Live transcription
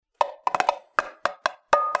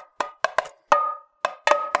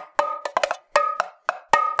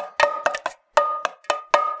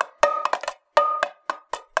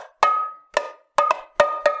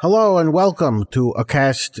Hello and welcome to A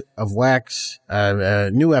Cast of Wax, a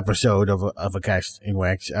new episode of A Cast in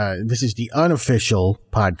Wax. This is the unofficial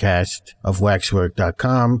podcast of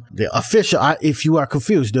Waxwork.com. The official, if you are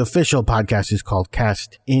confused, the official podcast is called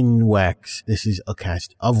Cast in Wax. This is A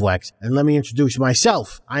Cast of Wax. And let me introduce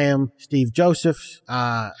myself. I am Steve Josephs.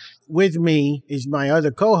 With me is my other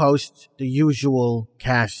co-host, the usual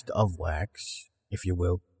Cast of Wax, if you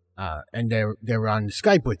will. And they're on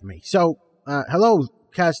Skype with me. So, hello,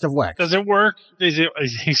 Cast of Wax. Does it work? Is it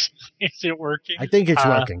working? I think it's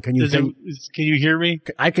working. Can you hear me?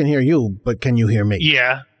 I can hear you, but can you hear me?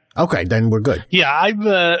 Yeah. Okay, then we're good. Yeah, I'm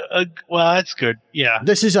well, that's good. Yeah.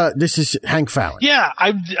 This is Hank Fallon. Yeah,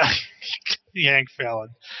 I'm Hank Fallon.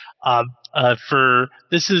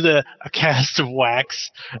 This is a Cast of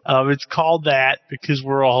Wax. It's called that because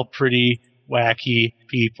we're all pretty wacky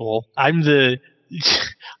people. I'm the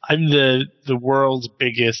world's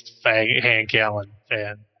biggest Hank Allen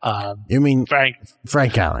fan. You mean Frank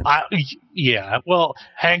Allen? Yeah. Well,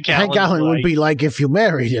 Hank Allen would be like if you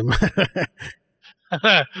married him,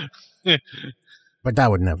 but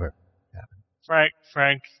that would never happen.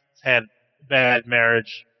 Frank had bad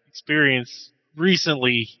marriage experience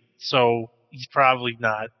recently, so he's probably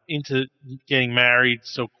not into getting married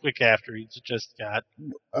so quick after he's just got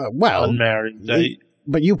unmarried.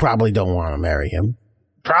 But you probably don't want to marry him.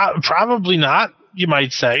 Probably not, you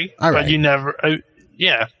might say. All right. But you never...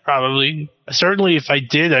 yeah, probably. Certainly, if I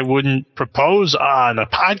did, I wouldn't propose on a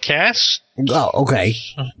podcast. Oh, okay.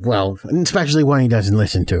 Well, especially one he doesn't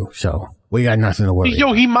listen to, so we got nothing to worry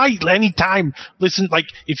about. He might anytime listen. Like,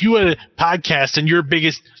 if you had a podcast and your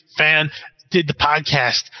biggest fan did the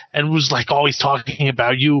podcast and was like always talking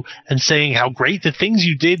about you and saying how great the things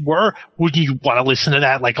you did were, wouldn't you want to listen to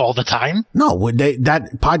that like all the time? No, that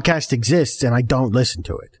podcast exists and I don't listen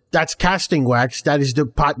to it. That's Casting Wax. That is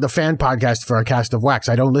the fan podcast for A Cast of Wax.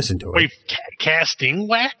 I don't listen to it. Wait, Casting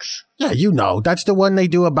Wax? Yeah, you know. That's the one they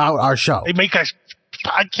do about our show. They make a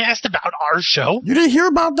podcast about our show? You didn't hear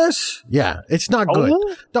about this? Yeah, it's not good.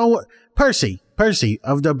 Don't Percy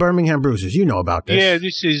of the Birmingham Bruisers. You know about this. Yeah,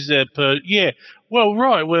 this is, yeah. Well,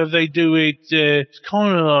 right, where they do it, it's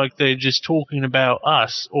kind of like they're just talking about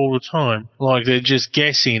us all the time. Like they're just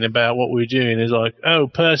guessing about what we're doing. It's like, oh,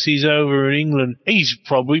 Percy's over in England. He's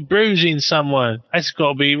probably bruising someone. That's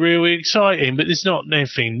got to be really exciting. But it's not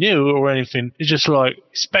anything new or anything. It's just like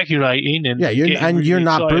speculating and you're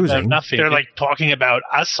not bruising. Nothing. They're like talking about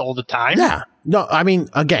us all the time. Yeah. No, I mean,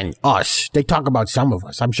 again, us. They talk about some of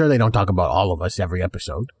us. I'm sure they don't talk about all of us every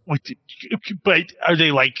episode. But are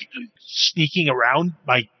they like sneaking around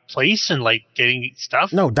my place and like getting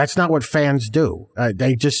stuff? No, that's not what fans do.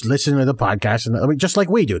 They just listen to the podcast, and just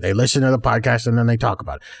like we do. They listen to the podcast and then they talk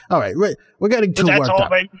about it. All right, we're getting too worked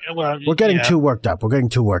up. We're getting too worked up. We're getting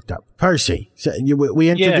too worked up. Percy, we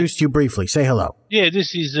introduced you briefly. Say hello. Yeah,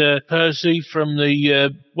 this is Percy from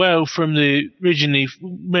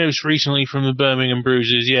most recently from the Birmingham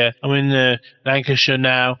Bruisers. Yeah, I'm in Lancashire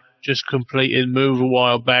now. Just completed move a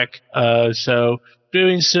while back. So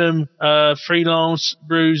doing some freelance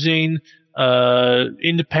bruising,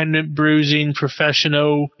 independent bruising,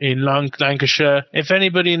 professional in Lancashire. If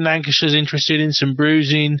anybody in Lancashire is interested in some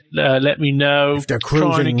bruising, let me know. If they're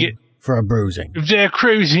cruising for a bruising. If they're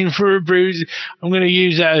cruising for a bruising, I'm going to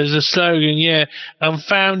use that as a slogan. Yeah, I'm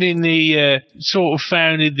founded the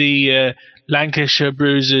Lancashire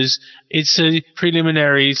Bruisers. It's a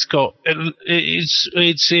preliminary. It's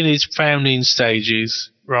in its founding stages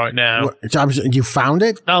right now. You found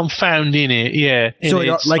it? I'm founding it, yeah. So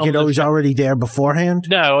it was already there beforehand?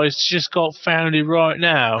 No, it's just got founded right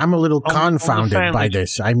now. I'm a little confounded by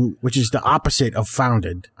this, which is the opposite of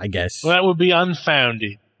founded, I guess. Well, that would be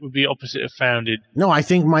unfounded. Would be opposite of founded. No, I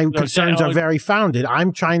think my concerns are very founded.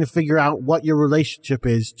 I'm trying to figure out what your relationship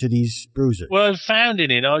is to these bruisers. Well, I'm founding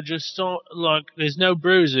it. I just thought, like, there's no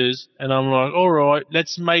bruisers, and I'm like, all right,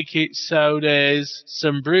 let's make it so there's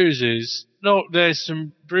some bruisers. No, there's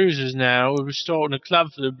some bruisers now. We're starting a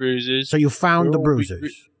club for the bruisers. So you found the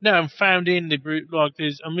bruisers? No, I'm founding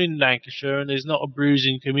I'm in Lancashire, and there's not a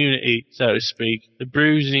bruising community, so to speak. The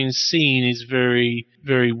bruising scene is very,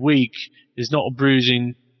 very weak. There's not a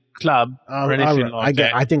bruising club or anything like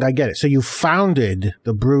that. I think I get it. So you founded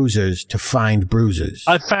the Bruisers to find bruisers.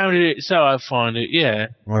 I founded it so I find it, yeah.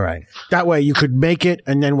 All right. That way you could make it,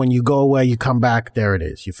 and then when you go away, you come back, there it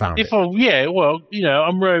is. You found it. Yeah, well,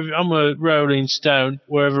 I'm a rolling stone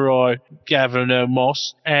wherever I gather no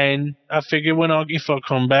moss, and I figure if I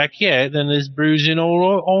come back, then there's bruising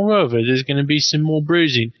all over. There's going to be some more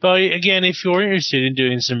bruising. But again, if you're interested in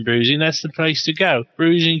doing some bruising, that's the place to go.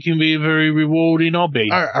 Bruising can be a very rewarding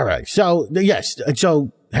hobby. All right. So, yes.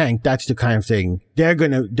 So Hank, that's the kind of thing they're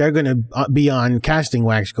gonna be on Casting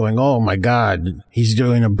Wax going, oh my God, he's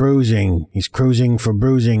doing a bruising. He's cruising for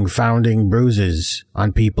bruising, founding bruises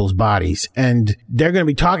on people's bodies. And they're gonna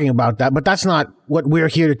be talking about that, but that's not what we're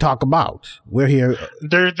here to talk about. We're here.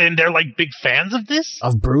 They're like big fans of this?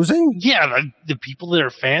 Of bruising? Yeah, the people that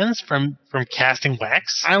are fans from Casting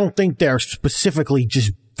Wax? I don't think they're specifically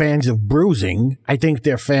just fans of bruising. I think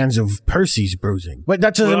they're fans of Percy's bruising. But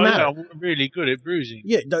that doesn't matter. We're really good at bruising.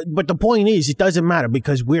 Yeah, but the point is, it doesn't matter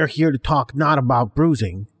because we're here to talk not about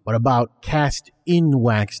bruising, but about cast in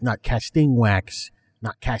wax, not casting wax,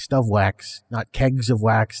 not cast of wax, not kegs of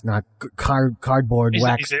wax, not cardboard wax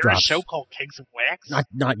drops. Is there drops. a show called Kegs of Wax?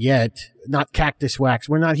 Not yet. Not cactus wax.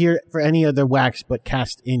 We're not here for any other wax but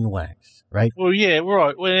cast in wax, right? Well, yeah,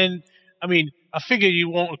 right. Well, then, I mean, I figure you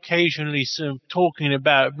want occasionally some talking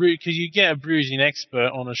about, because you get a bruising expert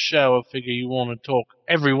on a show. I figure you want to talk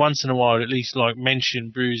every once in a while, at least like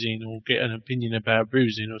mention bruising or get an opinion about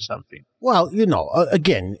bruising or something. Well,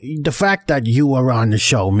 again, the fact that you are on the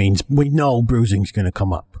show means we know bruising's going to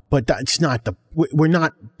come up, but that's not we're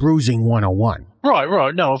not bruising 101.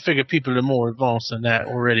 Right. No, I figure people are more advanced than that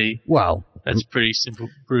already. Well, that's pretty simple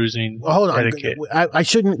bruising hold on. etiquette.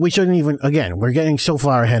 We shouldn't even, again, we're getting so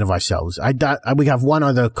far ahead of ourselves. We have one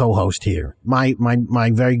other co-host here, my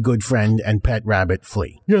very good friend and pet rabbit,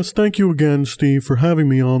 Flea. Yes, thank you again, Steve, for having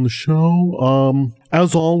me on the show.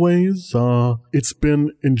 As always, it's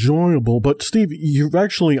been enjoyable, but Steve,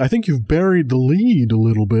 I think you've buried the lead a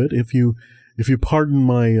little bit, if you pardon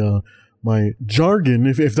my jargon,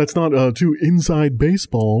 if that's not too inside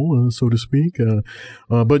baseball, so to speak.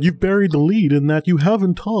 But you've buried the lead in that you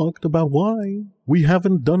haven't talked about why we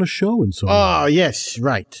haven't done a show in so long. Oh, yes,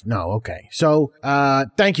 right. No, okay. So,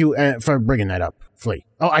 thank you for bringing that up, Flea.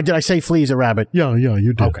 Oh, did I say Flea's a rabbit? Yeah,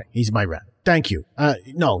 you did. Okay, he's my rabbit. Thank you.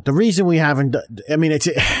 No, the reason we haven't,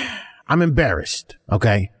 I'm embarrassed,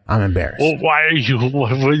 okay? I'm embarrassed. Well, why are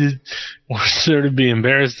you? What's there to be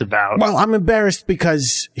embarrassed about? Well, I'm embarrassed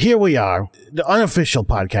because here we are, the unofficial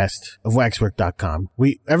podcast of waxwork.com.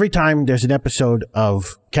 Every time there's an episode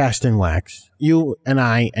of Cast in Wax, you and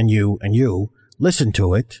I and you listen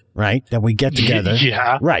to it, right? Then we get together.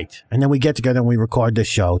 Yeah. Right. And then we get together and we record this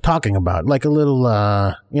show talking about like a little,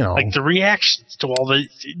 like the reactions to all the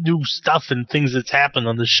new stuff and things that's happened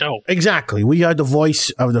on the show. Exactly. We are the voice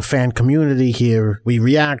of the fan community here. We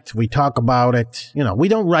react. We talk about it. We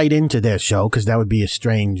don't write into their show because that would be a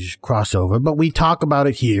strange crossover, but we talk about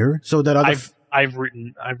it here so that other... I've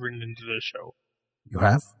written into the show. You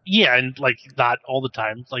have? Yeah. And like not all the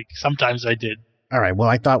time. Like sometimes I did. All right. Well,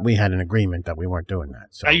 I thought we had an agreement that we weren't doing that.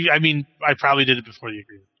 So I mean, I probably did it before the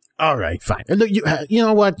agreement. All right, fine. Look, you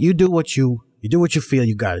know what? You do what you feel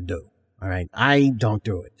you got to do. All right. I don't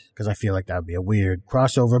do it because I feel like that would be a weird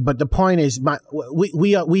crossover. But the point is,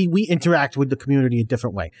 we interact with the community a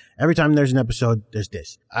different way. Every time there's an episode, there's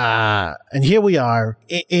this. And here we are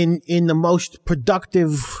in the most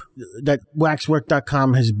productive that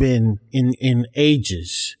waxwork.com has been in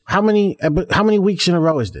ages. How many weeks in a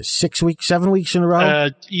row is this? 6 weeks, 7 weeks in a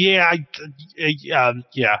row? Yeah.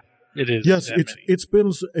 It is. Yes, it's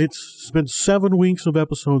been 7 weeks of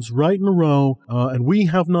episodes right in a row, and we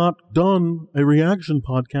have not done a reaction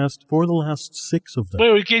podcast for the last 6 of them.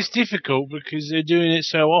 Well, it gets difficult because they're doing it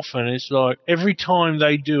so often. It's like every time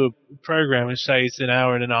they do a program and say it's an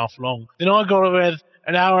hour and a half long, then I got to have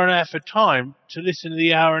an hour and a half of time to listen to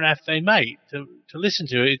the hour and a half they made. To listen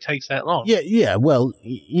to it, it takes that long. Yeah. Well,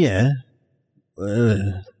 yeah.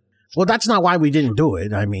 Well, that's not why we didn't do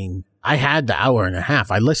it. I mean, I had the hour and a half.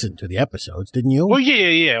 I listened to the episodes, didn't you? Well,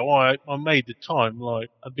 yeah. Well, I made the time. Like,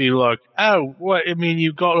 I'd be like, oh, what? I mean,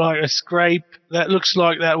 you've got like a scrape that looks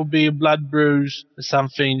like that would be a blood bruise or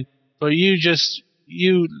something. But you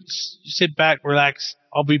sit back, relax.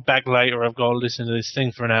 I'll be back later. I've got to listen to this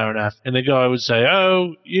thing for an hour and a half. And the guy would say,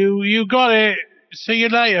 oh, you got it. See you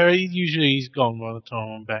later. Usually he's gone by the time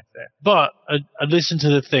I'm back there. But I listen to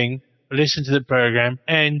the thing. I listen to the program,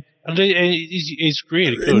 and it's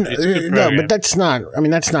really good. It's a good program. No, but that's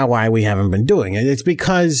not why we haven't been doing it. It's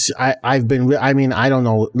because I don't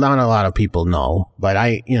know, not a lot of people know, but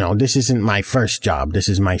this isn't my first job. This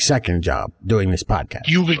is my second job doing this podcast.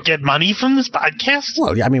 You would get money from this podcast?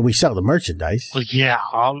 Well, we sell the merchandise. Well, yeah.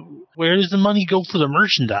 Where does the money go for the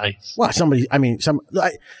merchandise? Well,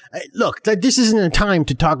 look, this isn't a time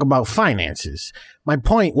to talk about finances. My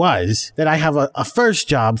point was that I have a first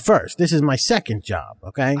job first. This is my second job,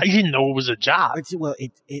 okay? I didn't know it was a job.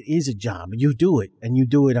 It is a job. You do it, and you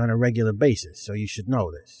do it on a regular basis, so you should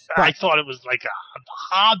know this. But I thought it was like a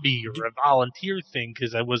hobby or a volunteer thing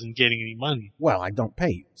because I wasn't getting any money. Well, I don't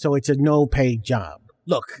pay you, so it's a no-pay job.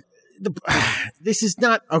 Look, this is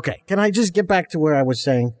not okay. Can I just get back to where I was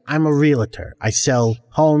saying? I'm a realtor. I sell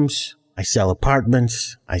homes. I sell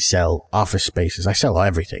apartments. I sell office spaces. I sell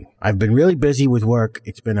everything. I've been really busy with work.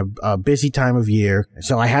 It's been a busy time of year.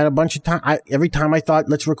 So I had a bunch of time. Every time I thought,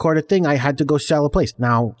 let's record a thing, I had to go sell a place.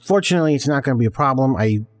 Now, fortunately, it's not going to be a problem.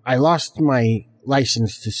 I lost my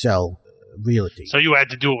license to sell realty. So you had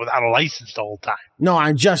to do it without a license the whole time? No,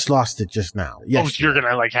 I just lost it just now. Yes. Oh, so you're going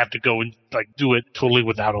to have to go and do it totally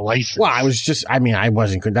without a license? Well, I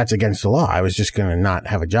wasn't good. That's against the law. I was just going to not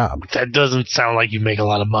have a job. That doesn't sound like you make a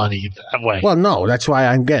lot of money that way. Well, no, that's why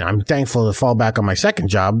I'm thankful to fall back on my second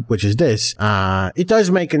job, which is this. It does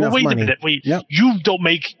make enough money. Wait a minute. Wait, yep.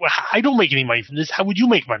 I don't make any money from this. How would you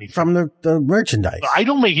make money from the merchandise? I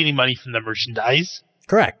don't make any money from the merchandise.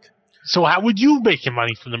 Correct. So how would you make your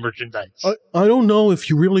money from the merchandise? I don't know if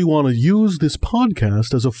you really want to use this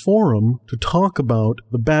podcast as a forum to talk about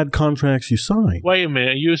the bad contracts you sign. Wait a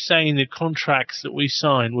minute. You're saying the contracts that we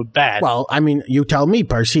signed were bad? Well, I mean, you tell me,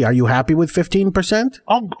 Percy. Are you happy with 15%?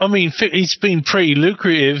 I mean, it's been pretty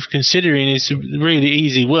lucrative considering it's really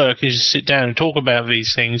easy work. You just sit down and talk about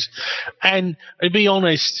these things. And to be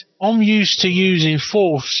honest, I'm used to using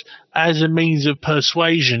force as a means of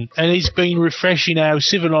persuasion, and it's been refreshing how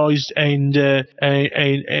civilized and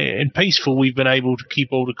peaceful we've been able to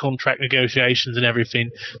keep all the contract negotiations and everything.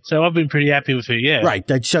 So I've been pretty happy with it, yeah. Right.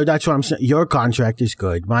 So that's what I'm saying. Your contract is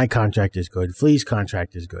good. My contract is good. Flea's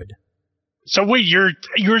contract is good. So wait, you're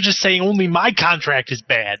just saying only my contract is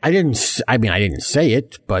bad? I didn't say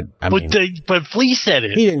it, but but Flea said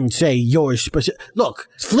it. He didn't say yours specific. Look,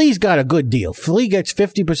 Flea's got a good deal. Flea gets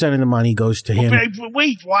 50% of the money goes to him.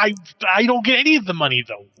 Wait, why? I don't get any of the money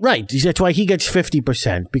though. Right, that's why he gets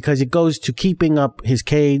 50% because it goes to keeping up his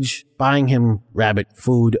cage, buying him rabbit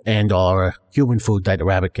food and or human food that a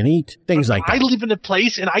rabbit can eat, things like that. I live in a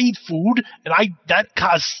place and I eat food, and that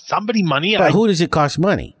costs somebody money. But who does it cost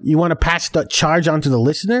money? You want to pass the charge on to the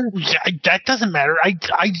listener? That doesn't matter. I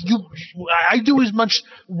do as much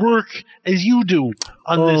work as you do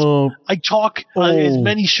on this. I talk on as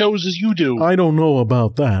many shows as you do. I don't know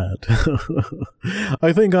about that.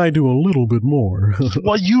 I think I do a little bit more.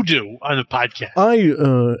 What you do on the podcast.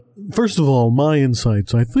 First of all, my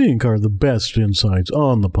insights, I think, are the best insights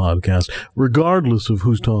on the podcast, regardless of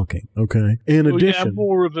who's talking, okay? In addition... I'm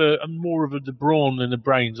more of a the brawn than the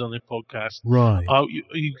brains on the podcast. Right.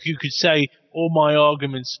 You could say all my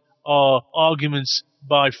arguments are arguments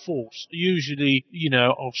by force. Usually,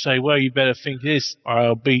 I'll say, well, you better think this or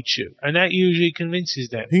I'll beat you. And that usually convinces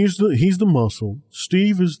them. He's the muscle.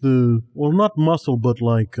 Steve is not muscle, but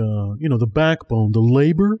the backbone, the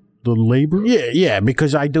labor. The labor? Yeah,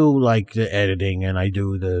 because I do like the editing and I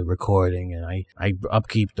do the recording and I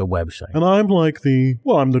upkeep the website. And I'm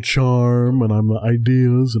I'm the charm and I'm the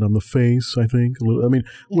ideas and I'm the face, I think. I mean,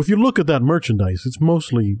 if you look at that merchandise, it's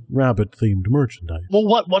mostly rabbit-themed merchandise. Well,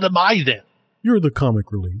 what am I then? You're the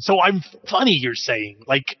comic relief. So I'm funny, you're saying.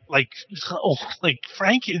 Like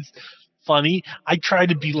Frank is funny. I try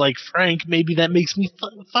to be like Frank. Maybe that makes me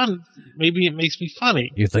fun. Maybe it makes me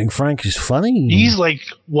funny. You think Frank is funny? He's like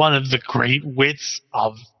one of the great wits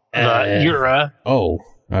of the era. Oh,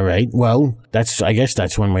 all right. Well, I guess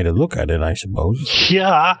that's one way to look at it, I suppose.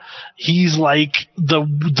 Yeah, he's like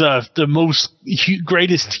the most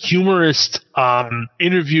greatest humorist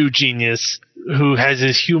interview genius who has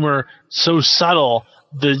his humor so subtle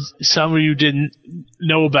that some of you didn't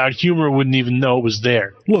know about humor wouldn't even know it was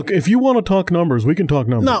there. Look, if you want to talk numbers, we can talk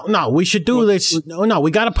numbers. No, we should do this. No,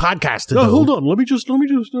 we got a podcast to do. Hold on. Let me just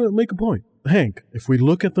make a point. Hank, if we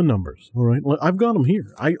look at the numbers, all right, I've got them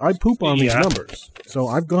here. I poop on these numbers, so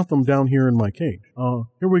I've got them down here in my cage.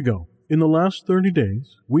 Here we go. In the last 30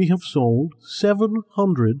 days, we have sold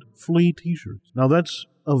 700 Flea t-shirts. Now that's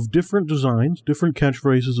of different designs, different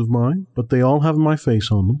catchphrases of mine, but they all have my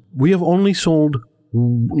face on them. We have only sold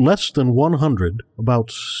less than 100,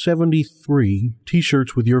 about 73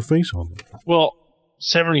 t-shirts with your face on them. Well,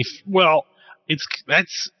 70. Well,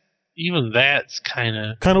 that's kind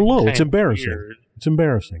of low. It's embarrassing. Weird. It's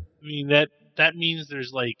embarrassing. I mean that means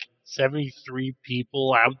there's like 73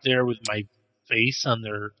 people out there with my face on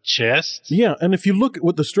their chest. Yeah, and if you look at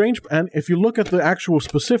if you look at the actual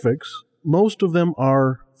specifics, most of them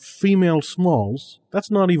are female smalls.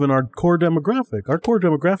 That's not even our core demographic. Our core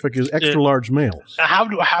demographic is extra large males. How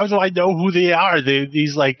do I know who they are?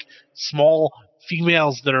 These like small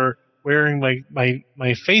females that are wearing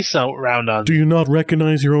my face out around on. Do you not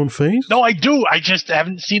recognize your own face? No, I do. I just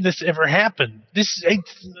haven't seen this ever happen. This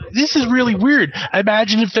is really weird.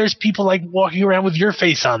 Imagine if there's people like walking around with your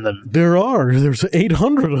face on them. There's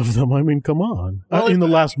 800 of them. I mean, come on. Well, in the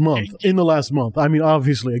last month. I mean,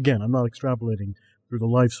 obviously, again, I'm not extrapolating through the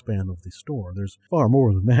lifespan of the store. There's far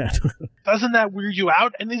more than that. Doesn't that weird you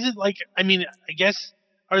out? And is it like, I mean, I guess,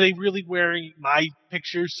 are they really wearing my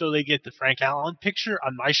picture so they get the Frank Allen picture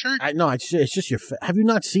on my shirt? No, it's just your face. Have you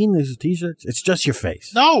not seen these T-shirts? It's just your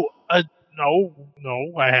face. No, I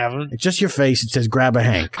haven't. It's just your face. It says "Grab a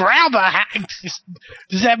Hank." Grab a Hank?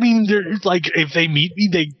 Does that mean they're like, if they meet me,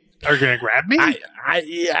 they are going to grab me?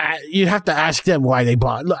 You have to ask them why they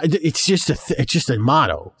bought. Look, it's just a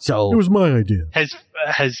motto. So It was my idea. Has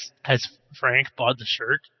Frank bought the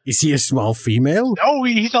shirt? Is he a small female? No,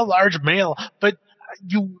 he's a large male. But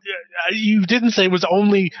you didn't say it was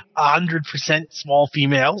only 100% small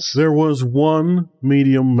females. There was one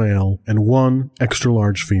medium male and one extra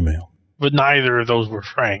large female. But neither of those were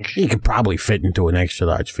Frank. He could probably fit into an extra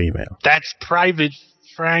large female. That's private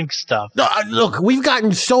Frank stuff. No, look, we've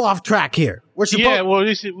gotten so off track here. We're supposed. Yeah, well,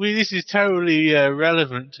 this is totally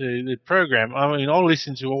relevant to the program. I mean, I'll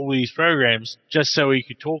listen to all these programs just so we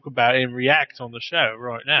could talk about it and react on the show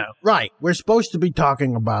right now. Right. We're supposed to be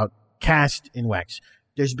talking about Cast in Wax.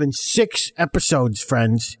 There's been 6 episodes,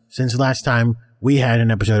 friends, since last time we had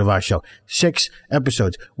an episode of our show. 6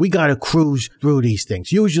 episodes. We got to cruise through these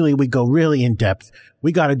things. Usually we go really in depth.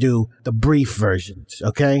 We got to do the brief versions,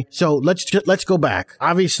 okay? So let's go back.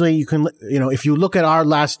 Obviously, you can, if you look at our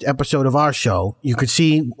last episode of our show, you could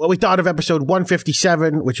see what we thought of episode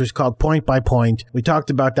 157, which was called Point by Point. We talked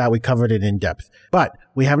about that. We covered it in depth. But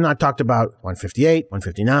we have not talked about 158,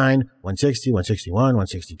 159, 160, 161,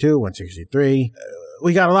 162, 163.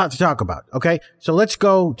 We got a lot to talk about. Okay, so let's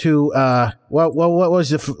go to what was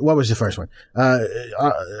the first one?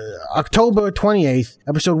 October 28th,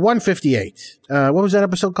 episode 158. What was that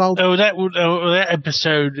episode called? That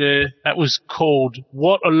episode that was called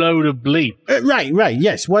 "What a Load of Bleep." Right.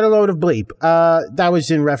 Yes, what a load of bleep. That was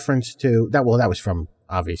in reference to that. Well, that was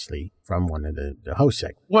obviously from one of the host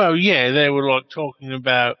segments. Well, yeah, they were like talking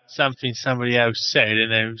about something somebody else said,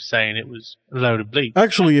 and they were saying it was a load of bleep.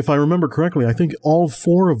 Actually, if I remember correctly, I think all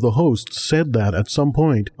 4 of the hosts said that at some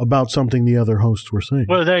point about something the other hosts were saying.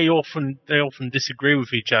 Well, they often disagree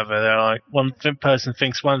with each other. They're like, one person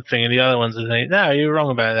thinks one thing, and the other one's saying, "No, you're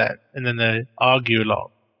wrong about that," and then they argue a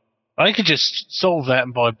lot. I could just solve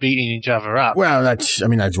that by beating each other up. Well, that's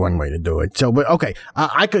one way to do it. So, but okay,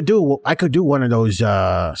 I could do one of those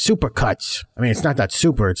super cuts. I mean, it's not that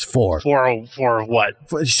super; it's 4. For what?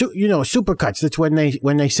 Super cuts. That's when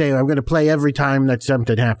they say I'm going to play every time that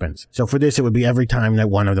something happens. So for this, it would be every time that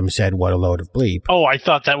one of them said "What a load of bleep." Oh, I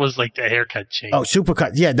thought that was like the haircut change. Oh, super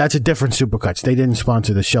cuts. Yeah, that's a different super cuts. They didn't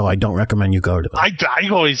sponsor the show. I don't recommend you go to them. I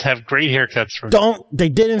always have great haircuts from them. They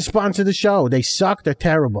didn't sponsor the show. They suck. They're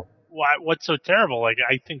terrible. What's so terrible? Like,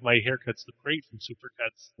 I think my haircuts look great from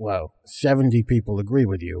Supercuts. Well, 70 people agree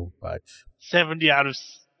with you, but 70 out of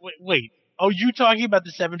wait. Oh, you talking about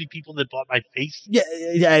the 70 people that bought my face?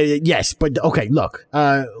 Yeah, yes, but okay. Look,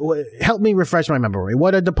 help me refresh my memory.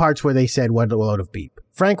 What are the parts where they said "What a load of beep"?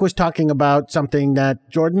 Frank was talking about something that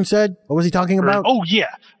Jordan said. What was he talking about? Oh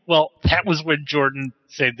yeah. Well, that was when Jordan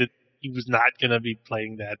said that he was not going to be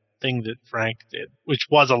playing that thing that Frank did, which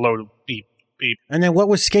was a load of beep. And then what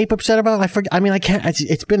was Scape upset about? I forget. I mean, I can't.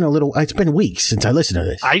 It's been weeks since I listened to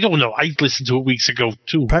this. I don't know. I listened to it weeks ago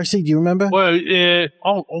too. Percy, do you remember? Well,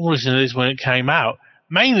 I'll listen to this when it came out.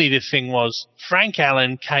 Mainly the thing was Frank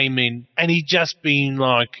Allen came in and he'd just been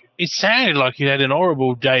like, it sounded like he had an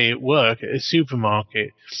horrible day at work at a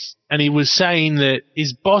supermarket. And he was saying that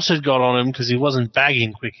his boss had got on him because he wasn't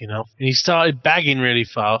bagging quick enough. And he started bagging really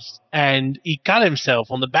fast. And he cut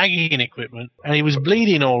himself on the bagging equipment. And he was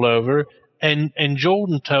bleeding all over. And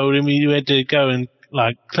Jordan told him he had to go and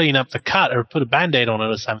like clean up the cut or put a Band-Aid on it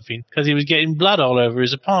or something because he was getting blood all over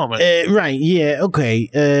his apartment. Right. Yeah. Okay.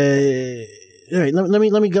 All right, let me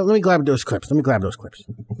grab those clips. Again,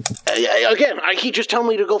 he just told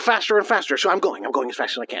me to go faster and faster, so I'm going as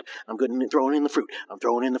fast as I can. I'm throwing in the fruit. I'm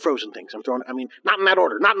throwing in the frozen things. Not in that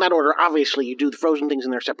order. Obviously, you do the frozen things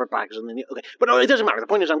in their separate bags, and then but no, it doesn't matter. The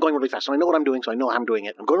point is, I'm going really fast, so I know what I'm doing, so I know I'm doing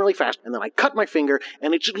it. I'm going really fast, and then I cut my finger,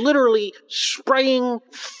 and it's literally spraying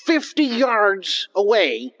 50 yards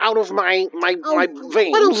away out of my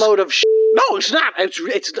veins. What a load of shit. No, it's not.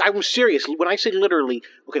 I'm serious. When I say literally,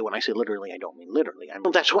 I don't mean literally.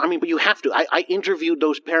 But you have to. I interviewed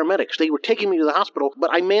those paramedics. They were taking me to the hospital, but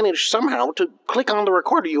I managed somehow to click on the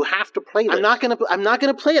recorder. You have to play this. I'm not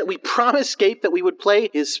gonna play it. We promised Scape that we would play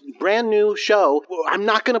his brand new show. I'm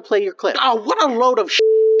not gonna play your clip. Oh, what a load of shit.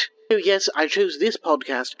 Yes, I chose this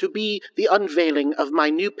podcast to be the unveiling of my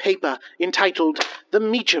new paper entitled The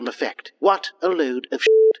Meacham Effect. What a load of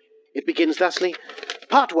shit. It begins thusly.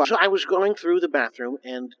 Part 1. So I was going through the bathroom,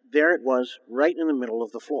 and there it was, right in the middle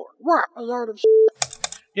of the floor. What a load of shit.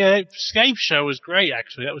 Yeah, Scape's show was great,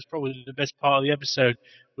 actually. That was probably the best part of the episode,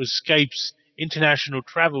 was Scape's international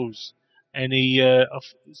travels. And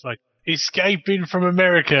it's like, escaping from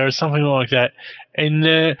America or something like that. And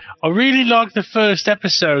I really liked the first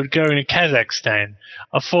episode going to Kazakhstan.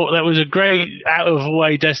 I thought that was a great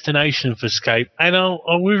out-of-the-way destination for Scape. And I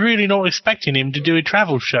was really not expecting him to do a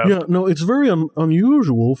travel show. Yeah, no, it's very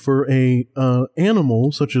unusual for a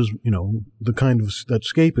animal such as, the kind of that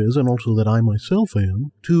Scape is, and also that I myself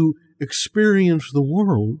am, to experience the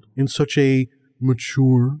world in such a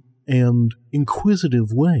mature and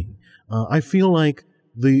inquisitive way. I feel like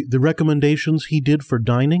the recommendations he did for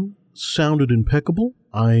dining sounded impeccable.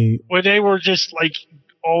 Well, they were just like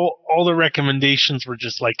all the recommendations were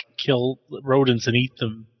just like kill rodents and eat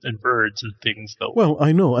them and birds and things, though. Well,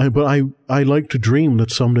 I know, but I like to dream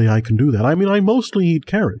that someday I can do that. I mean, I mostly eat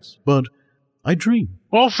carrots, but I dream.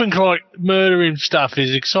 Well, I think like murdering stuff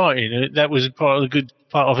is exciting. That was part of the good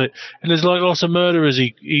part of it. And there's like lots of murderers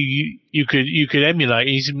you could emulate.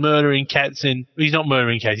 He's murdering cats and he's not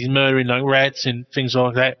murdering cats. He's murdering like rats and things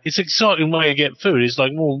like that. It's an exciting way to get food. It's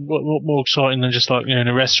like more exciting than just like in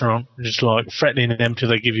a restaurant, just like threatening them till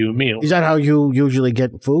they give you a meal. Is that how you usually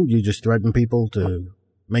get food? You just threaten people to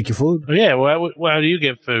make you food? Oh, yeah. Well, how do you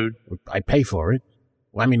get food? I pay for it.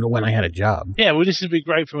 Well, I mean, when I had a job. Yeah, well, this would be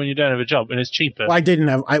great for when you don't have a job, and it's cheaper. Well,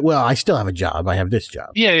 I still have a job. I have this job.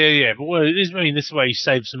 Yeah. But this way you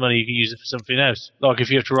save some money, you can use it for something else. Like if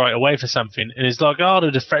you have to write away for something, and it's like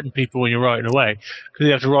harder to threaten people when you're writing away, because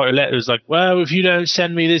you have to write a letter. It's like, well, if you don't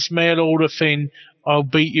send me this mail order thing, I'll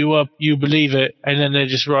beat you up. You believe it, and then they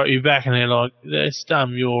just write you back, and they're like, "That's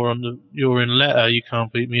dumb. You're in a letter. You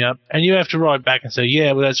can't beat me up." And you have to write back and say,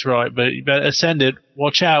 "Yeah, well, that's right, but you better send it.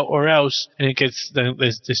 Watch out, or else." And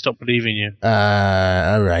they stop believing you.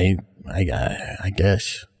 All right. I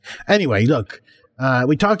guess. Anyway, look,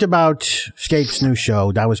 we talked about Scape's new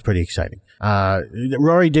show. That was pretty exciting.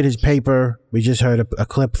 Rory did his paper. We just heard a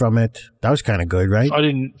clip from it. That was kind of good, right? I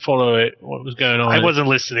didn't follow it. What was going on? I wasn't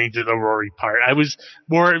listening to the Rory part. I was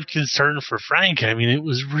more concerned for Frank. I mean, it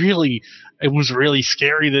was really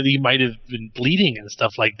scary that he might have been bleeding and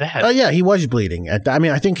stuff like that. Oh, yeah, he was bleeding.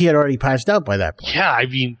 I think he had already passed out by that point. Yeah, I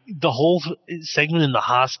mean, the whole segment in the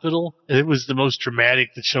hospital, it was the most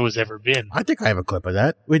dramatic the show has ever been. I think I have a clip of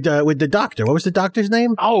that with the doctor. What was the doctor's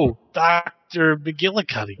name? Oh, Dr.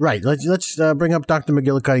 McGillicuddy. Right. Let's bring up Dr.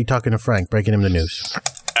 McGillicuddy talking to Frank, breaking him the news.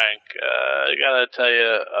 Frank, I gotta tell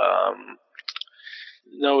you,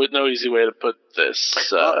 no easy way to put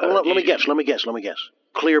this. Let me guess.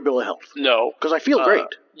 Clear bill of health. No. Because I feel great.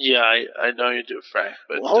 Yeah, I know you do, Frank.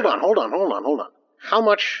 But well, hold on. How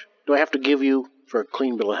much do I have to give you for a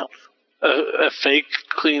clean bill of health? A fake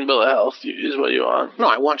clean bill of health is what you want. No,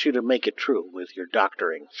 I want you to make it true with your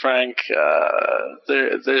doctoring. Frank,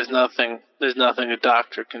 there's nothing a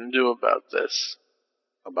doctor can do about this.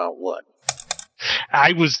 About what?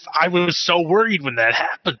 I was so worried when that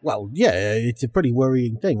happened. Well, yeah, it's a pretty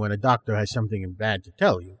worrying thing when a doctor has something bad to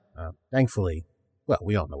tell you. Thankfully, well,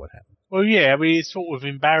 we all know what happened. Well, yeah, I mean, it's sort of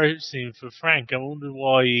embarrassing for Frank. I wonder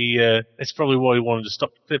why that's probably why he wanted to stop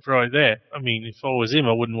the clip right there. I mean, if I was him,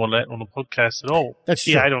 I wouldn't want that on the podcast at all. That's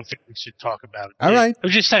true. Yeah, I don't think we should talk about it. All right. I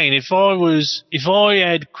was just saying, if I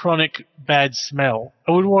had chronic bad smell,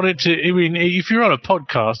 I would want it to. I mean, if you're on a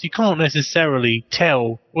podcast, you can't necessarily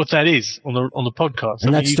tell what that is on the podcast.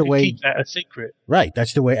 And that's the way. Keep that a secret. Right.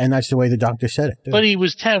 That's the way, and that's the way the doctor said it. But he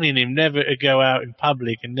was telling him never to go out in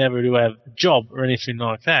public and never to have a job or anything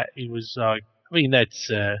like that. He was like, I mean, that's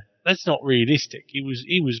not realistic. He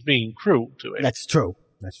was being cruel to him. That's true.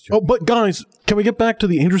 That's true. Oh, but guys, can we get back to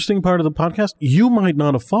the interesting part of the podcast? You might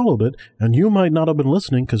not have followed it, and you might not have been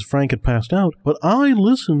listening because Frank had passed out, but I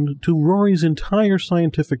listened to Rory's entire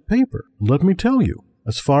scientific paper. Let me tell you,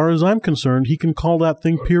 as far as I'm concerned, he can call that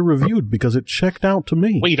thing peer-reviewed because it checked out to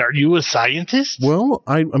me. Wait, are you a scientist? Well,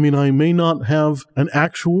 I mean, I may not have an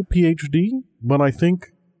actual PhD, but I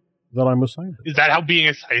think that I'm a scientist. Is that how being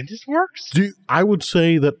a scientist works? I would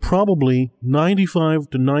say that probably 95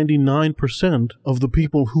 to 99% of the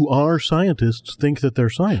people who are scientists think that they're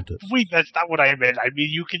scientists. Wait, that's not what I meant. I mean,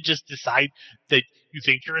 you can just decide that you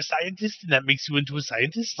think you're a scientist and that makes you into a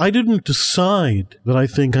scientist? I didn't decide that I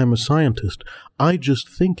think I'm a scientist. I just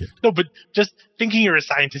think it. No, but just thinking you're a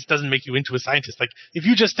scientist doesn't make you into a scientist. Like, if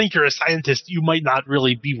you just think you're a scientist, you might not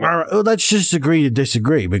really be one. All right, well, let's just agree to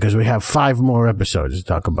disagree because we have 5 more episodes to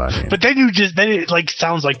talk about here. But then it like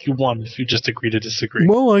sounds like you won if you just agree to disagree.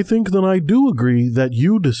 Well, I think that I do agree that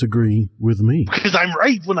you disagree with me. Because I'm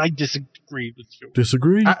right when I disagree with you.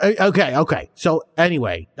 Disagree? Okay. So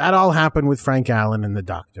anyway, that all happened with Frank Allen and the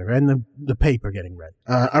doctor and the paper getting read.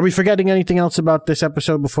 Are we forgetting anything else about this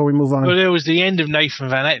episode before we move on? Well, there was the end of Nathan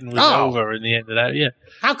Van Etten was over in the end of that, yeah.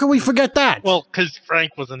 How can we forget that? Well, because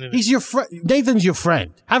Frank wasn't in it. He's your friend. Nathan's your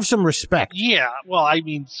friend. Have some respect. Yeah, well, I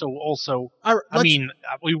mean, so also,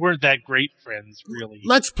 we weren't that great friends, really.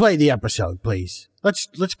 Let's play the episode, please.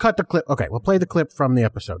 Let's cut the clip. Okay, we'll play the clip from the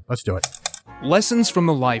episode. Let's do it. Lessons from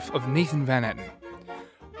the Life of Nathan Van Etten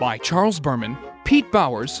by Charles Berman, Pete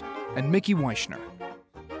Bowers, and Mickey Weichner.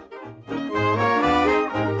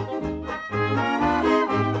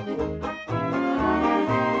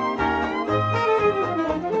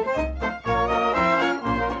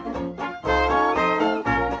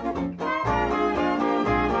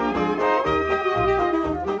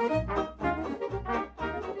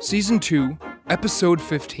 Season 2, Episode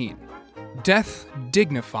 15. Death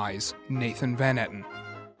Dignifies Nathan Van Etten.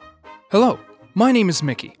 Hello, my name is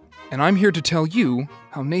Mickey, and I'm here to tell you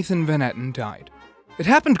how Nathan Van Etten died. It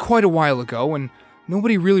happened quite a while ago, and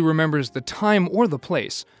nobody really remembers the time or the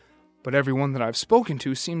place, but everyone that I've spoken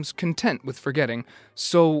to seems content with forgetting,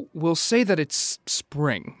 so we'll say that it's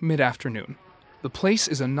spring, mid-afternoon. The place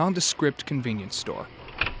is a nondescript convenience store.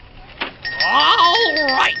 All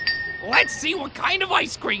right! Let's see what kind of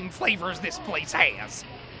ice cream flavors this place has.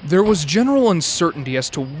 There was general uncertainty as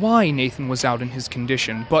to why Nathan was out in his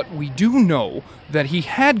condition, but we do know that he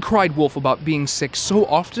had cried wolf about being sick so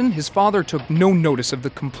often his father took no notice of the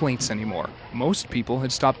complaints anymore. Most people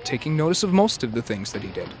had stopped taking notice of most of the things that he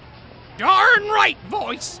did. Darn right,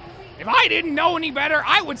 voice! If I didn't know any better,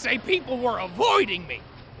 I would say people were avoiding me.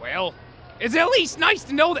 Well, it's at least nice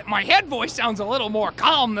to know that my head voice sounds a little more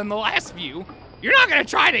calm than the last few. You're not gonna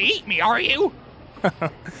try to eat me, are you?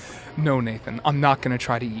 No, Nathan, I'm not gonna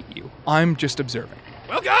try to eat you. I'm just observing.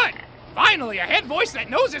 Well, good. Finally, a head voice that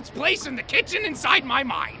knows its place in the kitchen inside my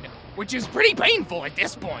mind, which is pretty painful at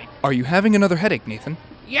this point. Are you having another headache, Nathan?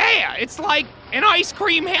 Yeah, it's like an ice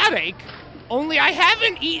cream headache, only I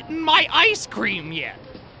haven't eaten my ice cream yet.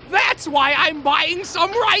 That's why I'm buying some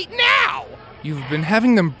right now. You've been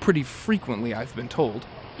having them pretty frequently, I've been told.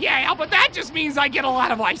 Yeah, but that just means I get a lot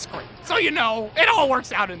of ice cream. So you know, it all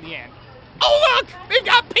works out in the end. Oh look! They've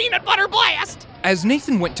got Peanut Butter Blast! As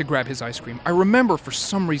Nathan went to grab his ice cream, I remember for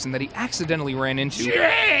some reason that he accidentally ran into...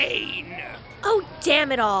 Jane! Oh,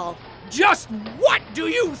 damn it all. Just what do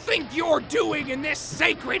you think you're doing in this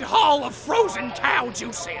sacred hall of frozen cow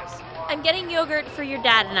juices? I'm getting yogurt for your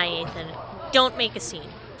dad and I, Nathan. Don't make a scene.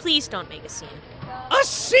 Please don't make a scene. A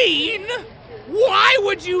scene? Why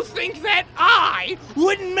would you think that I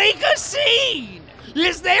would make a scene?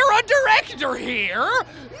 Is there a director here?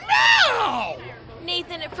 No!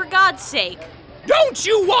 Nathan, for God's sake. Don't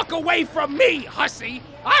you walk away from me, hussy!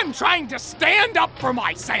 I'm trying to stand up for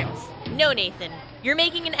myself. No, Nathan. You're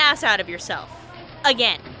making an ass out of yourself.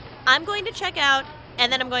 Again. I'm going to check out,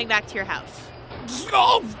 and then I'm going back to your house.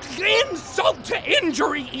 Oh, insult to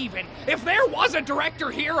injury, even. If there was a director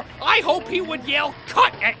here, I hope he would yell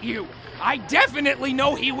cut at you. I definitely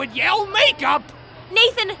know he would yell makeup.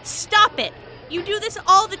 Nathan, stop it. You do this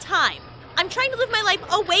all the time. I'm trying to live my life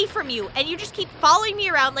away from you, and you just keep following me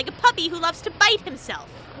around like a puppy who loves to bite himself.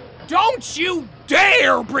 Don't you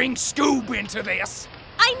dare bring Scoob into this.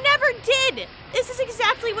 I never did. This is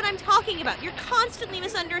exactly what I'm talking about. You're constantly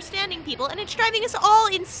misunderstanding people, and it's driving us all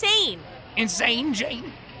insane. Insane,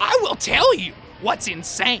 Jane? I will tell you what's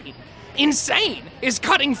insane. Insane is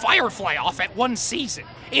cutting Firefly off at one season.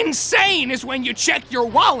 Insane is when you check your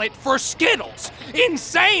wallet for Skittles.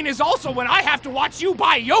 Insane is also when I have to watch you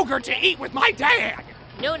buy yogurt to eat with my dad.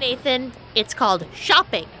 No, Nathan. It's called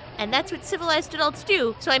shopping. And that's what civilized adults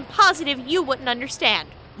do, so I'm positive you wouldn't understand.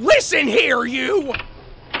 Listen here, you!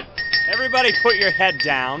 Everybody put your head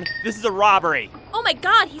down. This is a robbery. Oh my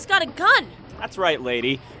God, he's got a gun. That's right,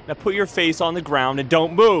 lady. Now put your face on the ground and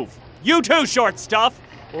don't move. You too, short stuff,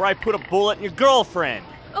 or I put a bullet in your girlfriend.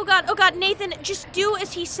 Oh God, Nathan, just do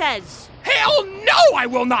as he says. Hell no, I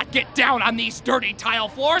will not get down on these dirty tile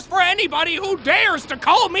floors for anybody who dares to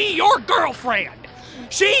call me your girlfriend.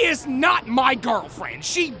 She is not my girlfriend.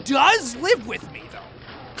 She does live with me, though.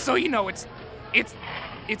 So, you know, it's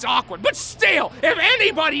awkward. But still, if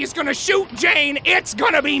anybody is gonna shoot Jane, it's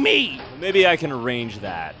gonna be me. Maybe I can arrange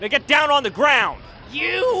that. Now get down on the ground.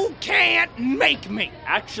 You can't make me.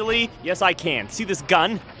 Actually, yes I can. See this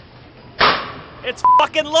gun? It's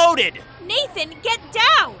fucking loaded. Nathan, get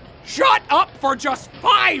down. Shut up for just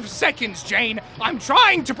 5 seconds, Jane. I'm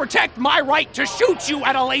trying to protect my right to shoot you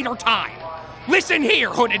at a later time. Listen here,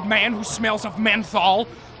 hooded man who smells of menthol.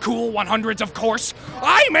 Cool 100s, of course.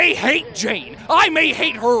 I may hate Jane. I may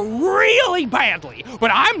hate her really badly, but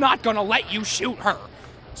I'm not gonna let you shoot her.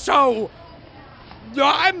 So,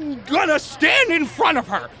 I'm gonna stand in front of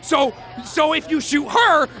her. So if you shoot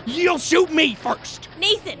her, you'll shoot me first.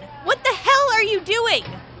 Nathan, what the hell are you doing?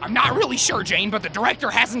 I'm not really sure, Jane, but the director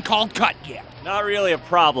hasn't called cut yet. Not really a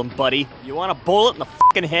problem, buddy. You want a bullet in the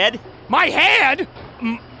fucking head? My head?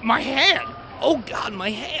 My head? Oh, God, my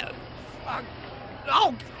head.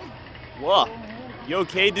 Oh. Whoa. You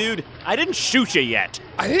okay, dude? I didn't shoot you yet.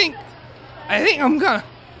 I think I'm gonna...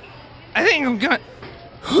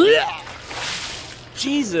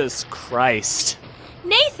 Jesus Christ.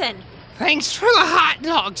 Nathan! Thanks for the hot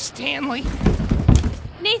dog, Stanley.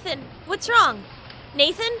 Nathan, what's wrong?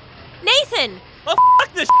 Nathan? Nathan! Oh,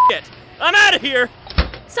 fuck this shit! I'm out of here!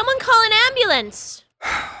 Someone call an ambulance!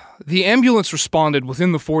 The ambulance responded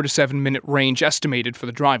within the 4 to 7 minute range estimated for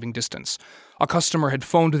the driving distance. A customer had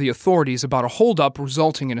phoned the authorities about a holdup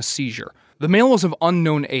resulting in a seizure. The male was of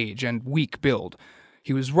unknown age and weak build.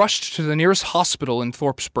 He was rushed to the nearest hospital in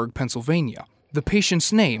Thorpsburg, Pennsylvania. The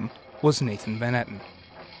patient's name was Nathan Van Etten.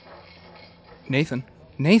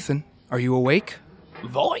 Nathan, are you awake?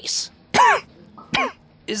 Voice?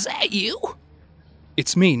 Is that you?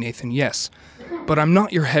 It's me, Nathan, yes. But I'm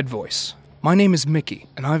not your head voice. My name is Mickey,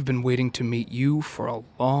 and I've been waiting to meet you for a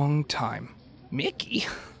long time. Mickey?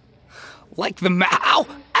 Like the ow!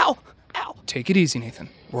 Take it easy, Nathan.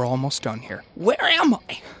 We're almost done here. Where am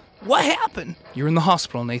I? What happened? You're in the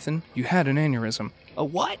hospital, Nathan. You had an aneurysm. A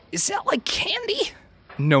what? Is that like candy?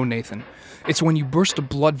 No, Nathan. It's when you burst a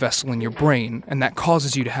blood vessel in your brain, and that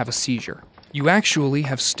causes you to have a seizure. You actually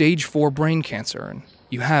have stage 4 brain cancer, and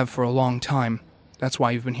you have for a long time. That's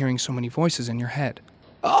why you've been hearing so many voices in your head.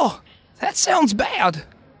 Oh, that sounds bad.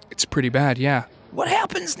 It's pretty bad, yeah. What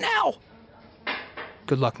happens now?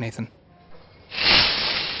 Good luck, Nathan.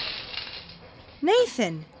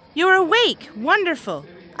 Nathan, you're awake. Wonderful.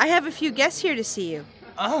 I have a few guests here to see you.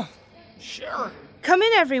 Oh, sure. Come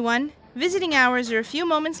in, everyone. Visiting hours are a few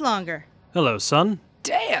moments longer. Hello, son.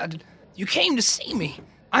 Dad, you came to see me.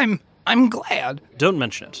 I'm glad. Don't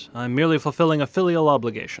mention it. I'm merely fulfilling a filial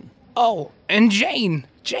obligation. Oh, and Jane.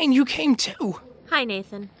 Jane, you came too. Hi,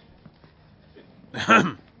 Nathan.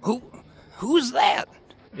 Who's that?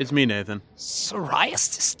 It's me, Nathan.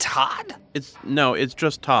 Psoriasis Todd? It's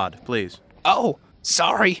just Todd, please. Oh,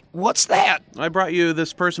 sorry. What's that? I brought you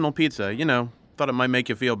this personal pizza, thought it might make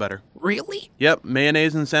you feel better. Really? Yep,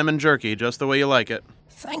 mayonnaise and salmon jerky, just the way you like it.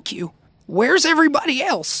 Thank you. Where's everybody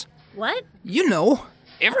else? What? You know,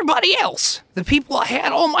 everybody else. The people I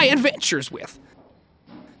had all my adventures with.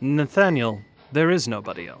 Nathaniel, there is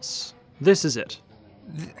nobody else. This is it.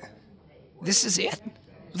 This is it?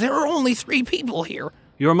 There are only 3 people here.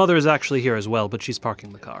 Your mother is actually here as well, but she's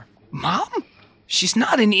parking the car. Mom? She's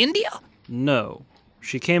not in India? No.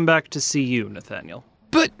 She came back to see you, Nathaniel.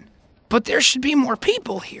 But there should be more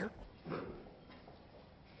people here.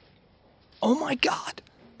 Oh my God.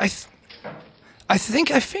 I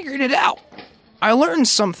think I figured it out. I learned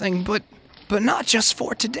something, but not just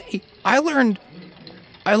for today. I learned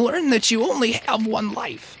that you only have one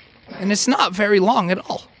life, and it's not very long at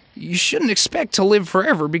all. You shouldn't expect to live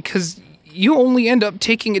forever because you only end up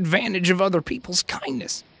taking advantage of other people's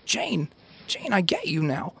kindness. Jane, I get you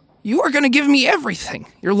now. You are going to give me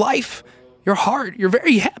everything. Your life, your heart, your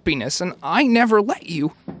very happiness, and I never let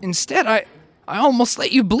you. Instead, I almost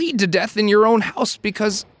let you bleed to death in your own house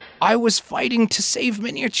because I was fighting to save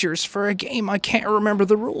miniatures for a game I can't remember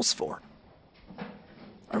the rules for.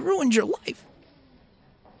 I ruined your life.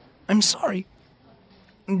 I'm sorry.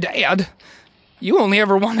 Dad, you only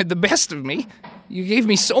ever wanted the best of me. You gave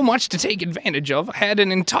me so much to take advantage of. I had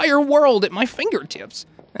an entire world at my fingertips,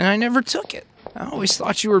 and I never took it. I always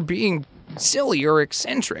thought you were being silly or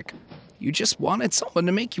eccentric. You just wanted someone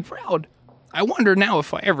to make you proud. I wonder now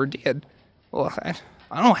if I ever did. Well,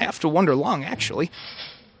 I don't have to wonder long, actually.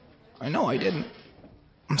 I know I didn't.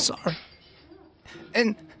 I'm sorry.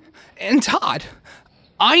 And Todd,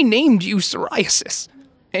 I named you Psoriasis,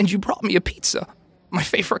 and you brought me a pizza, my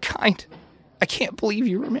favorite kind. I can't believe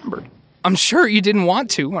you remembered. I'm sure you didn't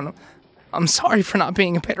want to, and I'm sorry for not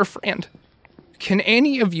being a better friend. Can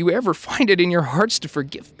any of you ever find it in your hearts to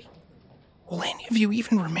forgive me? Will any of you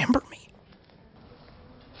even remember me?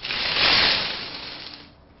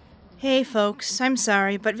 Hey, folks. I'm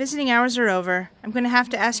sorry, but visiting hours are over. I'm going to have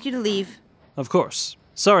to ask you to leave. Of course.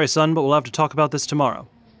 Sorry, son, but we'll have to talk about this tomorrow.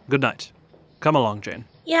 Good night. Come along, Jane.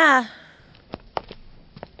 Yeah.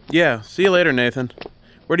 Yeah, see you later, Nathan.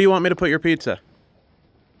 Where do you want me to put your pizza?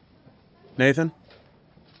 Nathan?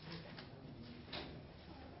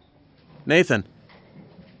 Nathan?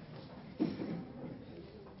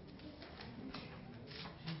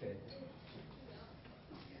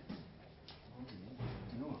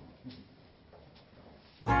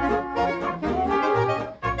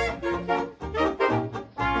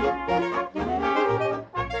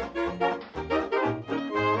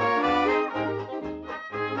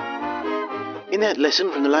 In that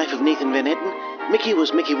lesson from the life of Nathan Van Etten, Mickey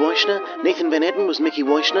was Mickey Wojcina, Nathan Van Etten was Mickey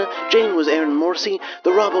Wojcina, Jane was Aaron Morrissey,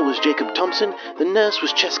 the robber was Jacob Thompson, the nurse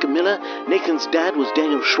was Cheska Miller, Nathan's dad was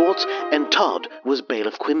Daniel Schwartz, and Todd was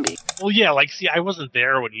Bailiff Quimby. Well, yeah, see, I wasn't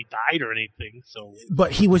there when he died or anything, so...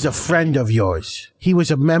 But he was a friend of yours. He was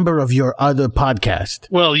a member of your other podcast.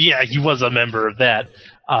 Well, yeah, he was a member of that.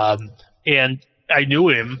 And I knew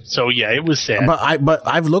him, so yeah, it was sad. But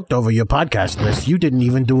I've looked over your podcast list. You didn't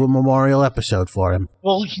even do a memorial episode for him.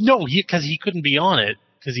 Well, no, because he couldn't be on it,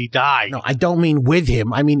 because he died. No, I don't mean with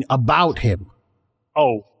him. I mean about him.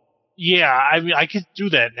 Oh, yeah, I mean, I could do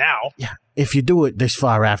that now. Yeah, if you do it this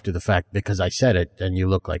far after the fact because I said it, then you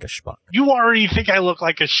look like a schmuck. You already think I look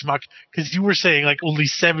like a schmuck, because you were saying, only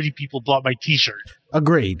 70 people bought my t-shirt.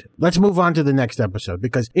 Agreed. Let's move on to the next episode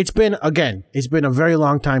because it's been a very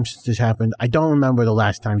long time since this happened. I don't remember the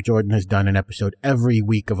last time Jordan has done an episode every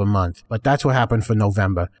week of a month, but that's what happened for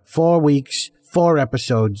November. 4 weeks, 4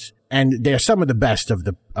 episodes, and they're some of the best of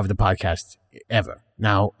the podcast ever.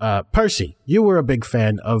 Now, Percy, you were a big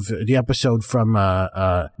fan of the episode from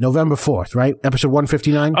November 4th, right? Episode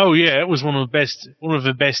 159? Oh, yeah, it was one of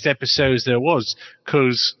the best episodes there was,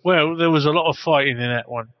 because, well, there was a lot of fighting in that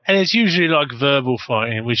one. And it's usually verbal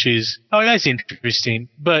fighting, which is, that's interesting.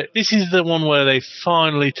 But this is the one where they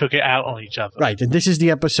finally took it out on each other. Right, and this is the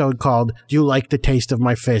episode called, Do You Like the Taste of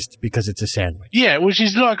My Fist Because It's a Sandwich? Yeah, which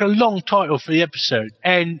is a long title for the episode.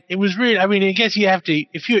 And it was really, I guess you have to,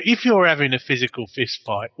 if you're having a physical fist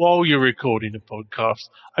fight while you're recording a podcast,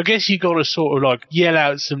 I guess you got to sort of yell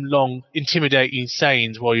out some long, intimidating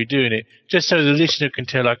sayings while you're doing it, just so the listener can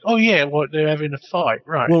tell they're having a fight,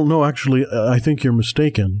 right? Well, no, actually, I think you're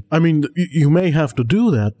mistaken. I mean, you may have to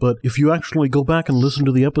do that, but if you actually go back and listen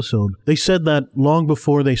to the episode, they said that long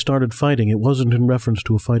before they started fighting. It wasn't in reference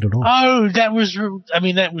to a fight at all. Oh, that was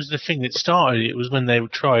the thing that started. It was when they were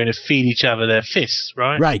trying to feed each other their fists,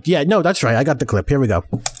 right? Right, yeah, no, that's right. I got the clip. Here we go.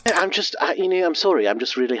 I'm sorry, I'm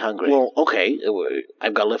just really hungry. Well, okay,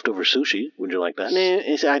 I've got leftover sushi. Would you like that?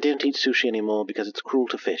 No, I didn't eat sushi anymore because it's cruel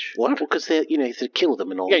to fish. What? Well, because they kill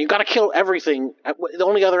them and all. Yeah, you gotta kill everything. The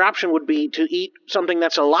only other option would be to eat something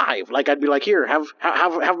that's alive. I'd be like, here, have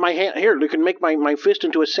my hand. Here, you can make my fist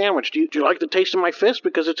into a sandwich. Do you like the taste of my fist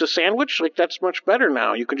because it's a sandwich? That's much better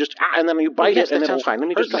now. You can just and then you bite it and then it's fine. Let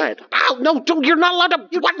me just try it. Ow, no, don't! You're not allowed to.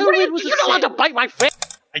 You're not allowed to bite my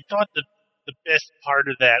fist. I thought the best part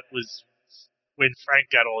of that was when Frank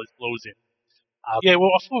got all his blows in. I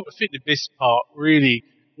think the best part really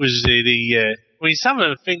was some of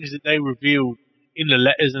the things that they revealed in the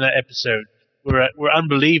letters in that episode were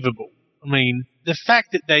unbelievable. I mean, the fact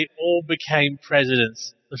that they all became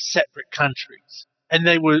presidents of separate countries, and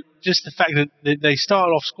they were just the fact that they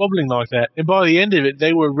started off squabbling like that, and by the end of it,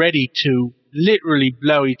 they were ready to literally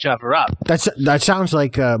blow each other up. That sounds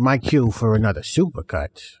like my cue for another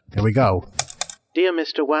supercut. Here we go. Dear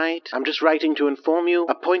Mr. White, I'm just writing to inform you,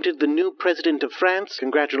 appointed the new president of France.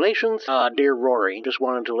 Congratulations. Dear Rory, just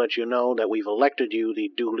wanted to let you know that we've elected you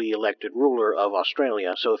the duly elected ruler of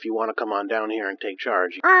Australia, so if you want to come on down here and take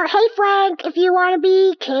charge. Hey Frank, if you want to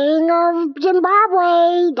be king of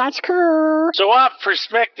Zimbabwe, that's cool. So I've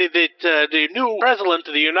suspected that the new president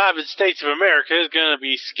of the United States of America is going to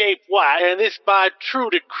be Scape White, and this by true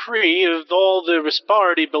decree of all the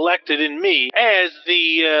party elected in me as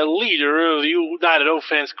the leader of the United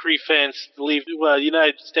Offense, Crefence,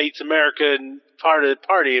 United States, America, and part of the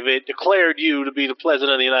party of it, declared you to be the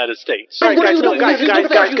president of the United States. All right,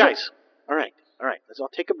 guys. All right. Let's all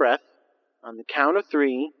take a breath. On the count of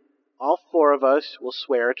 3, all 4 of us will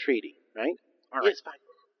swear a treaty, right? All right. Yes, fine.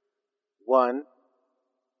 1,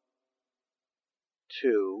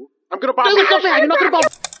 2. I'm gonna bomb my house. I'm not gonna bomb.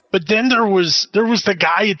 But then there was the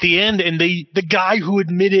guy at the end, and the guy who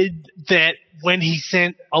admitted that when he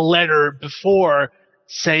sent a letter before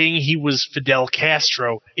saying he was Fidel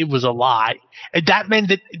Castro, it was a lie. And that meant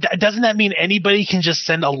that doesn't that mean anybody can just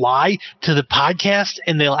send a lie to the podcast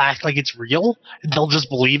and they'll act like it's real? And they'll just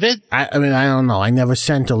believe it? I mean, I don't know. I never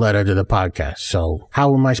sent a letter to the podcast, so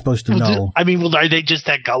how am I supposed to know? Are they just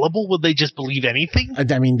that gullible? Would they just believe anything?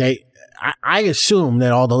 I mean, I assume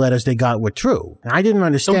that all the letters they got were true. I didn't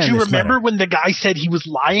understand. Don't you remember when the guy said he was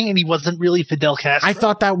lying and he wasn't really Fidel Castro? I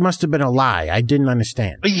thought that must have been a lie. I didn't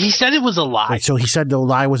understand. But he said it was a lie. Wait, so he said the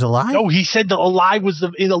lie was a lie? No, he said a lie was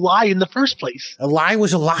a lie in the first place. A lie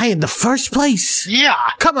was a lie in the first place? Yeah.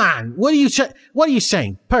 Come on. What are you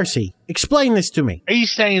saying? Percy, Explain this to me.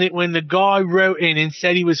 He's saying that when the guy wrote in and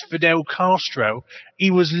said he was Fidel Castro,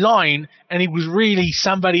 he was lying and he was really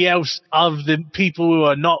somebody else of the people who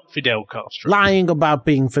are not Fidel Castro. Lying about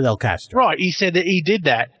being Fidel Castro. Right, he said that he did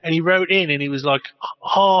that, and he wrote in and he was like,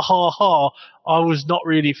 ha, ha, ha, I was not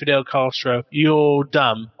really Fidel Castro. You're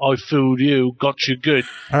dumb. I fooled you. Got you good.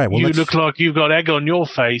 All right, well, you look like you've got egg on your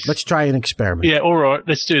face. Let's try an experiment. Yeah, all right,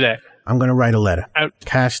 let's do that. I'm going to write a letter.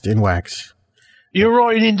 Cast in Wax. You're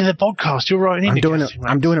writing into the podcast. You're writing into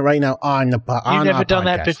I'm doing it right now on the podcast. You've never done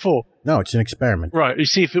that before. No, it's an experiment. Right, you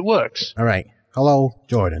see if it works. All right. Hello,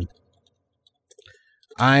 Jordan.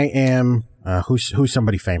 I am... who's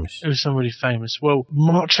somebody famous? Who's somebody famous? Well,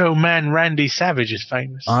 Macho Man Randy Savage is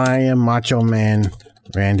famous. I am Macho Man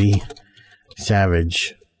Randy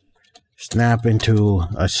Savage. Snap into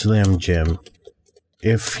a Slim Jim.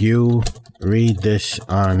 If you read this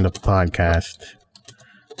on the podcast,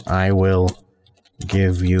 I will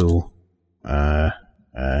give you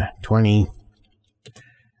 20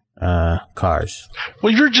 cars.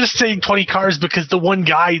 Well, you're just saying 20 cars because the one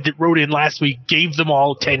guy that wrote in last week gave them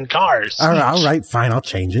all 10 cars. All right, fine, I'll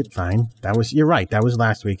change it. Fine. You're right. That was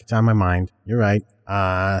last week. It's on my mind. You're right.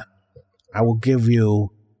 I will give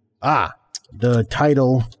you the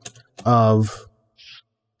title of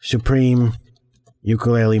Supreme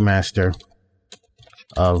Ukulele Master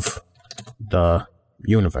of the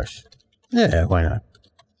Universe. Yeah, why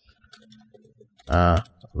not?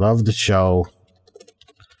 Love the show.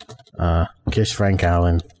 Kiss Frank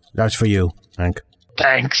Allen. That's for you, Frank.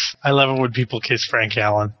 Thanks. I love it when people kiss Frank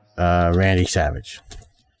Allen. Randy Savage.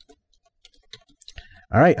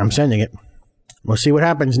 All right, I'm sending it. We'll see what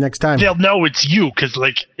happens next time. They'll know it's you because,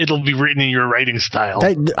 it'll be written in your writing style.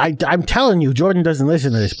 I'm telling you, Jordan doesn't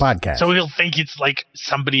listen to this podcast. So he'll think it's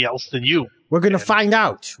somebody else than you. We're going to find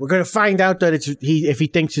out. We're going to find out that it's if he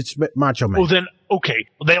thinks it's Macho Man. Well, then, okay.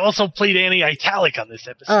 Well, they also played Annie Italic on this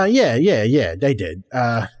episode. Yeah, they did.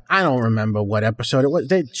 I don't remember what episode it was.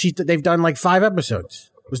 They've done 5 episodes.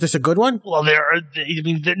 Was this a good one? Well,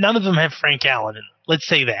 none of them have Frank Allen in it. Let's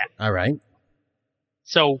say that. All right.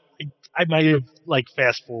 So I might have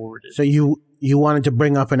fast forwarded. So you wanted to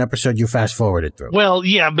bring up an episode you fast forwarded through? Well,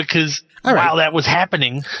 yeah, because while that was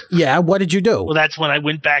happening. Yeah, what did you do? Well, that's when I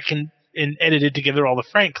went back and edited together all the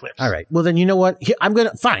Frank clips. All right. Well, then you know what? I'm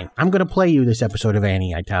gonna play you this episode of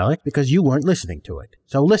Annie Italic because you weren't listening to it.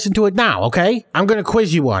 So listen to it now, okay? I'm gonna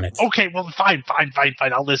quiz you on it. Okay. Well, fine.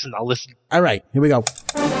 I'll listen. All right. Here we go.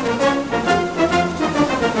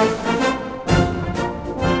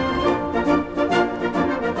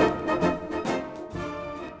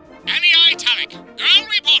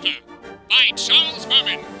 By Charles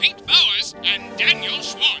Berman, Pete Bowers, and Daniel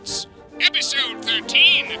Schwartz. Episode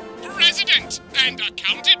 13, President and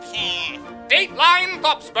Accounted For. Dateline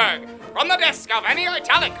Thorpsburg. From the desk of Annie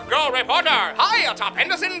Italic, girl reporter, high atop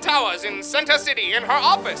Henderson Towers in Center City in her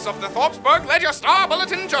office of the Thorpsburg Ledger-Star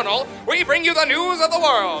Bulletin Journal, we bring you the news of the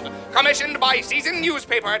world. Commissioned by seasoned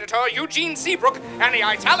newspaper editor Eugene Seabrook, Annie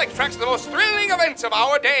Italic tracks the most thrilling events of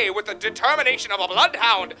our day with the determination of a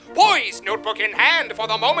bloodhound, poised notebook in hand for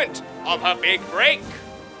the moment of her big break.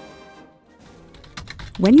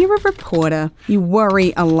 When you're a reporter, you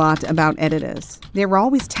worry a lot about editors. They're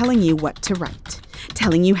always telling you what to write,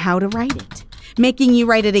 telling you how to write it, making you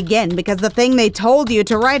write it again because the thing they told you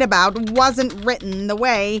to write about wasn't written the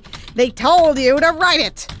way they told you to write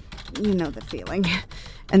it. You know the feeling.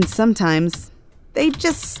 And sometimes they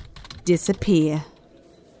just disappear.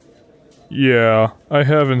 Yeah, I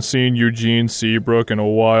haven't seen Eugene Seabrook in a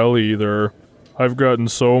while either. I've gotten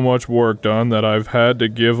so much work done that I've had to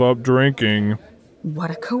give up drinking.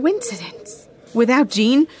 What a coincidence. Without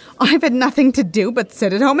Gene, I've had nothing to do but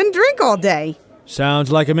sit at home and drink all day.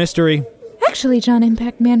 Sounds like a mystery. Actually, John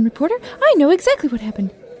Impact Man reporter, I know exactly what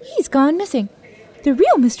happened. He's gone missing. The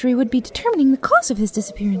real mystery would be determining the cause of his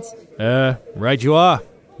disappearance. Right you are.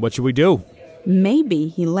 What should we do? Maybe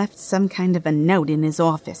he left some kind of a note in his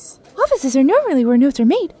office. Offices are normally where notes are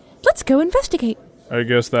made. Let's go investigate. I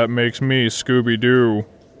guess that makes me Scooby-Doo.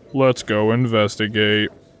 Let's go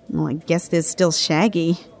investigate. Well, I guess there's still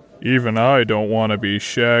Shaggy. Even I don't want to be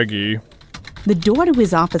Shaggy. The door to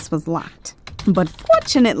his office was locked. But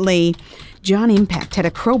fortunately, John Impact had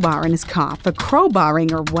a crowbar in his car for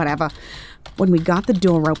crowbarring or whatever. When we got the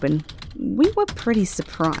door open, we were pretty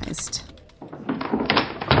surprised.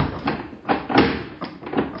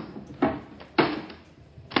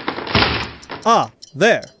 Ah,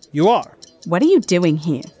 there, you are. What are you doing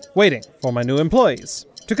here? Waiting for my new employees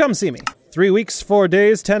to come see me. 3 weeks, 4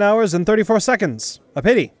 days, 10 hours, and 34 seconds. A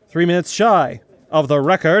pity. 3 minutes shy of the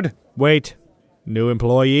record. Wait. New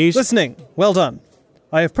employees? Listening. Well done.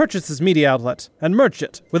 I have purchased this media outlet and merged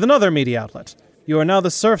it with another media outlet. You are now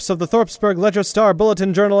the serfs of the Thorpsburg Ledger Star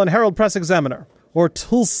Bulletin Journal and Herald Press Examiner, or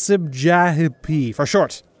Tulsibjahipi for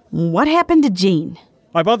short. What happened to Gene?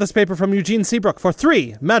 I bought this paper from Eugene Seabrook for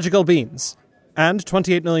 3 magical beans and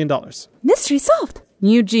 $28 million. Mystery solved.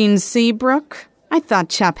 Eugene Seabrook? I thought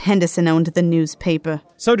Chop Henderson owned the newspaper.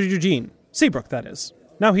 So did Eugene. Seabrook, that is.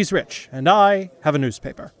 Now he's rich, and I have a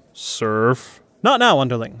newspaper. Surf? Not now,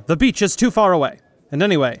 underling. The beach is too far away. And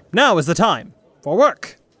anyway, now is the time for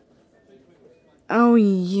work. Oh,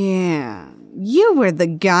 yeah. You were the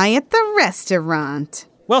guy at the restaurant.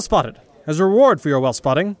 Well spotted. As a reward for your well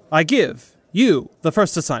spotting, I give you the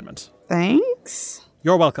first assignment. Thanks.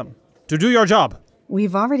 You're welcome. To do your job.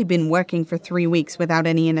 We've already been working for 3 weeks without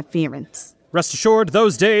any interference. Rest assured,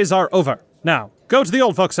 those days are over. Now, go to the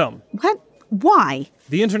old folks' home. What? Why?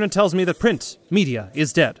 The internet tells me that print media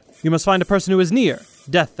is dead. You must find a person who is near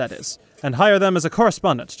death, that is, and hire them as a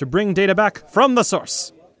correspondent to bring data back from the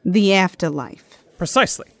source. The afterlife.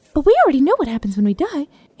 Precisely. But we already know what happens when we die.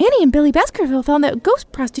 Annie and Billy Baskerville found that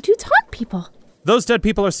ghost prostitutes haunt people. Those dead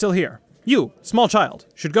people are still here. You, small child,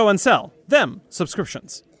 should go and sell them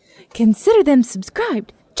subscriptions. Consider them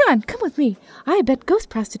subscribed. John, come with me. I bet ghost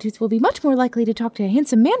prostitutes will be much more likely to talk to a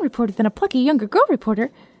handsome man reporter than a plucky younger girl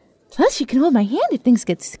reporter. Plus, you can hold my hand if things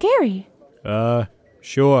get scary.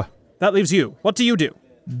 Sure. That leaves you. What do you do?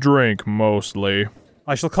 Drink, mostly.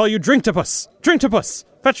 I shall call you Drinktopus. Drinktopus,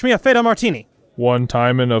 fetch me a Feta Martini. One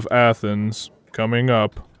Timon of Athens, coming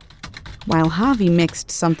up. While Javi mixed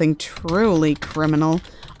something truly criminal,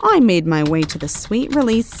 I made my way to the Sweet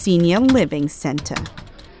Release Senior Living Center.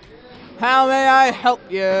 How may I help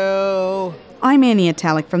you? I'm Annie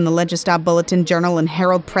Italic from the Ledger Star Bulletin Journal and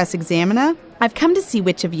Herald Press Examiner. I've come to see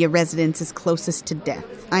which of your residents is closest to death.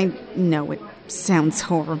 I know it sounds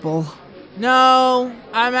horrible. No,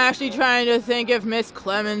 I'm actually trying to think if Miss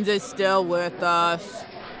Clemens is still with us.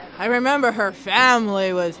 I remember her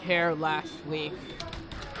family was here last week.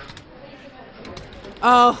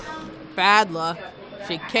 Oh, bad luck.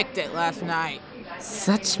 She kicked it last night.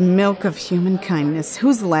 Such milk of human kindness.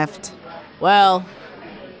 Who's left? Well,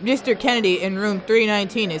 Mr. Kennedy in room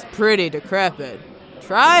 319 is pretty decrepit.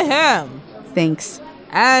 Try him. Thanks.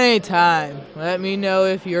 Anytime. Let me know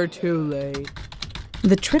if you're too late.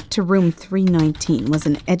 The trip to room 319 was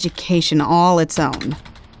an education all its own.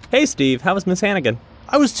 Hey, Steve. How was Miss Hannigan?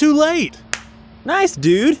 I was too late. Nice,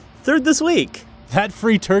 dude. 3rd this week. That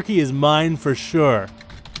free turkey is mine for sure.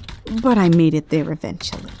 But I made it there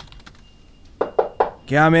eventually.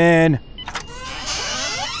 Come in.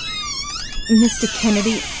 Mr.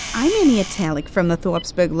 Kennedy, I'm Annie Italic from the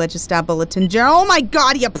Thorpsburg Ledger Star Bulletin Journal. Oh my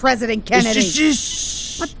God, you're President Kennedy!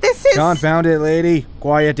 But this is... Confound it, lady.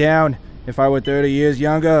 Quiet down. If I were 30 years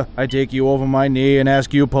younger, I'd take you over my knee and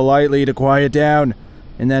ask you politely to quiet down.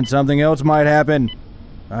 And then something else might happen.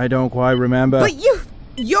 I don't quite remember. But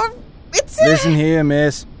you're... Listen here,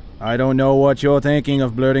 miss. I don't know what you're thinking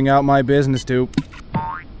of blurting out my business to.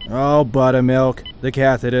 Oh, buttermilk. The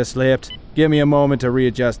catheter slipped. Give me a moment to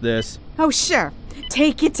readjust this. Oh, sure.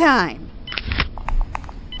 Take your time.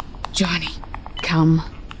 Johnny, come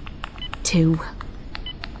to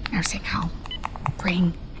nursing home.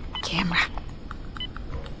 Bring camera.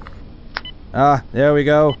 Ah, there we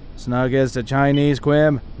go. Snug as the Chinese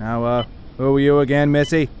quim. Now, who are you again,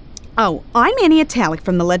 Missy? Oh, I'm Annie Italic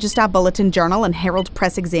from the Ledger Star Bulletin Journal and Herald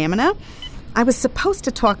Press Examiner. I was supposed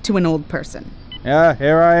to talk to an old person. Yeah,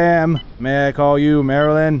 here I am. May I call you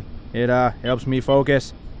Marilyn? It, helps me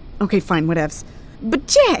focus. Okay, fine, whatevs. But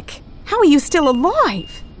Jack, how are you still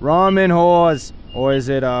alive? Ramen whores. Or is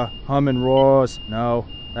it, humming roars? No,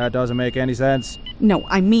 that doesn't make any sense. No,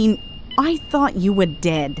 I mean, I thought you were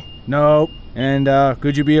dead. Nope. And,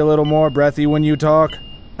 could you be a little more breathy when you talk?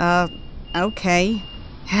 Okay.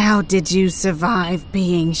 How did you survive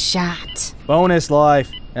being shot? Bonus life.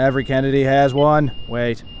 Every Kennedy has one.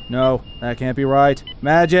 Wait, no, that can't be right.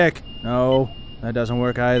 Magic. No, that doesn't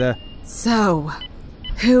work either. So,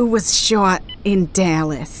 who was shot in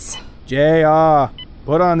Dallas? JR,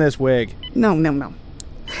 put on this wig. No.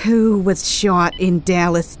 Who was shot in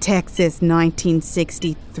Dallas, Texas,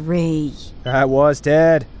 1963? That was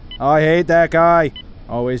Ted. I hate that guy.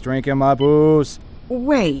 Always drinking my booze.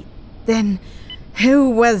 Wait, then who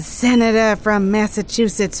was senator from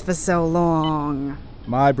Massachusetts for so long?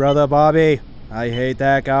 My brother Bobby. I hate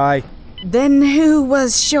that guy. Then who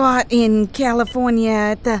was shot in California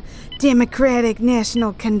at the Democratic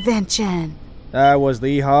National Convention? That was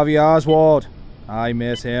Lee Harvey Oswald. I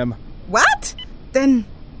miss him. What? Then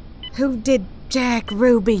who did Jack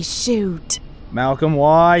Ruby shoot? Malcolm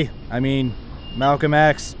Y. Malcolm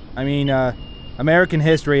X. American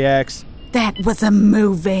History X. That was a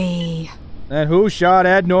movie. Then who shot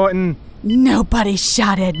Ed Norton? Nobody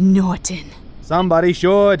shot Ed Norton. Somebody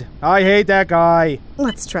should. I hate that guy.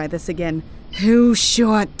 Let's try this again. Who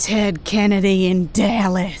shot Ted Kennedy in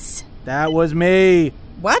Dallas? That was me.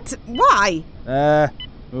 What? Why?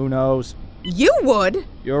 Who knows? You would.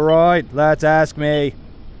 You're right. Let's ask me.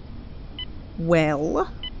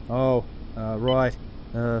 Well? Oh, right.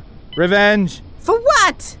 Revenge. For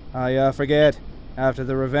what? I forget. After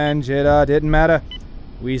the revenge, it didn't matter.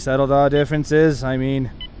 We settled our differences. I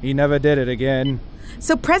mean, he never did it again.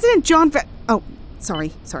 So President John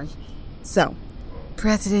So,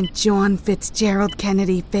 President John Fitzgerald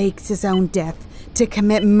Kennedy fakes his own death to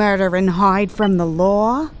commit murder and hide from the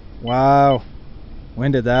law? Wow.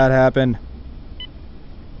 When did that happen?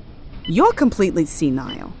 You're completely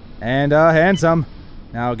senile. And handsome.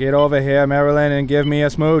 Now get over here, Marilyn, and give me a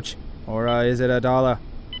smooch. Or is it $1?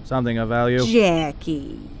 Something of value.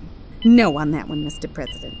 Jackie. No on that one, Mr.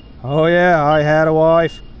 President. Oh yeah, I had a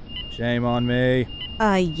wife. Shame on me.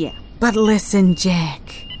 Yeah. But listen,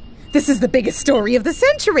 Jack. This is the biggest story of the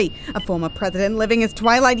century. A former president living his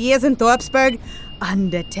twilight years in Thorpsburg,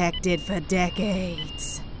 undetected for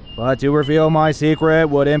decades. But to reveal my secret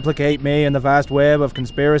would implicate me in the vast web of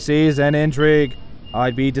conspiracies and intrigue.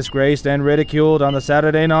 I'd be disgraced and ridiculed on the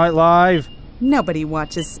Saturday Night Live. Nobody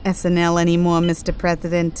watches SNL anymore, Mr.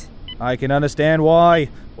 President. I can understand why.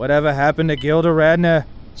 Whatever happened to Gilda Radner?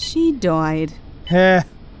 She died. Heh.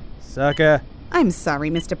 Sucker. I'm sorry,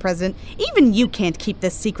 Mr. President. Even you can't keep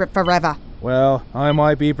this secret forever. Well, I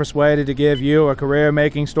might be persuaded to give you a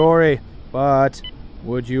career-making story, but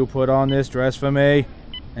would you put on this dress for me?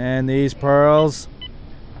 And these pearls?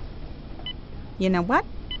 You know what?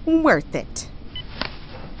 Worth it.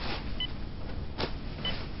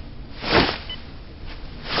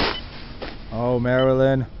 Oh,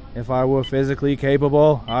 Marilyn, if I were physically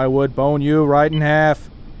capable, I would bone you right in half.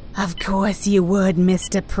 Of course you would,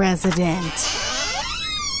 Mr. President.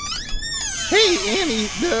 Hey, Annie,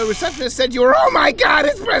 the receptionist said you were, oh my God,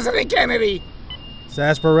 it's President Kennedy!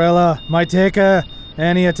 Sarsaparilla, my ticker,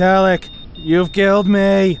 Annie Italic, you've killed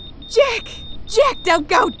me. Jack! Jack, don't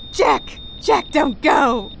go! Jack! Jack, don't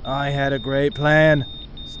go! I had a great plan.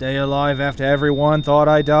 Stay alive after everyone thought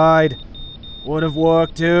I died. Would have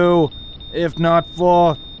worked too, if not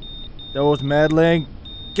for those meddling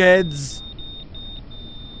kids.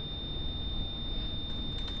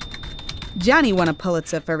 Johnny won a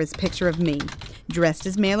Pulitzer for his picture of me, dressed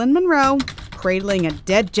as Marilyn Monroe, cradling a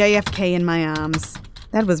dead JFK in my arms.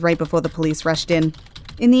 That was right before the police rushed in.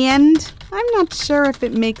 In the end, I'm not sure if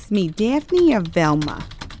it makes me Daphne or Velma.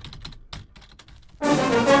 In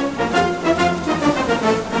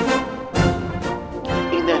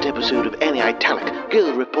that episode of Annie Italic,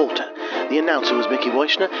 Girl Reporter, the announcer was Mickey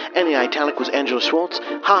Weissner, Annie Italic was Angela Schwartz,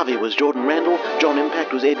 Harvey was Jordan Randall, John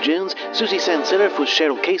Impact was Ed Jones, Susie Sans-Serif was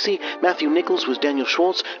Cheryl Casey, Matthew Nichols was Daniel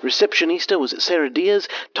Schwartz, Receptionista was Sarah Diaz,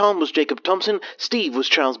 Tom was Jacob Thompson, Steve was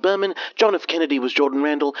Charles Berman, John F. Kennedy was Jordan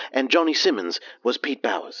Randall, and Johnny Simmons was Pete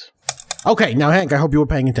Bowers. Okay, now Hank, I hope you were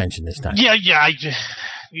paying attention this time. Yeah,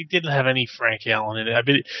 he didn't have any Frank Allen in it. I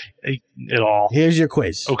mean, at all. Here's your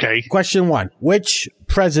quiz. Okay. Question 1. Which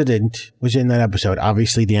president was in that episode?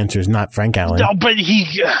 Obviously, the answer is not Frank Allen. No, but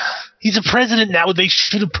he's a president now. They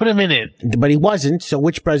should have put him in it. But he wasn't, so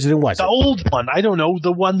which president was it? The old one. I don't know.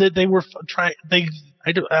 The one that they were trying...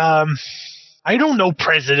 I don't know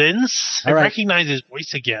presidents. All right. I recognize his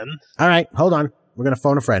voice again. All right, hold on. We're going to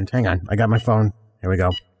phone a friend. Hang on. I got my phone. Here we go.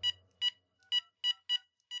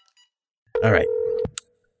 All right.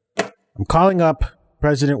 I'm calling up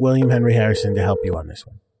President William Henry Harrison to help you on this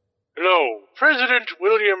one. Hello, President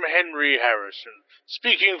William Henry Harrison,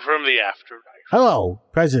 speaking from the afterlife. Hello,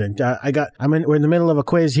 President. We're in the middle of a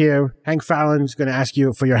quiz here. Hank Fallon's going to ask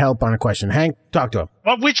you for your help on a question. Hank, talk to him.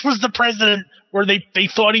 Well, which was the president where they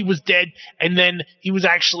thought he was dead, and then he was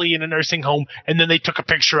actually in a nursing home, and then they took a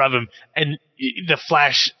picture of him, and the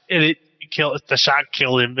flash, the shot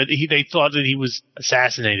killed him, but they thought that he was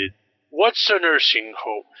assassinated. What's a nursing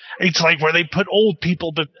home? It's like where they put old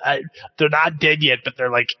people, but they're not dead yet, but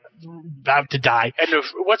they're like about to die. And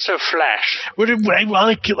what's a flash? On a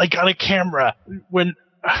camera. When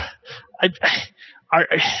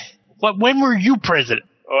when were you president?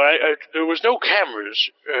 Oh, there was no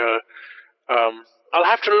cameras. I'll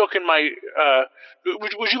have to look in my.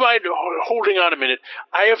 Would you mind holding on a minute?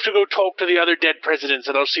 I have to go talk to the other dead presidents,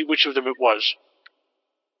 and I'll see which of them it was.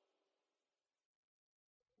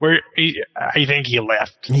 I think he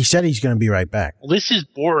left. He said he's going to be right back. Well, this is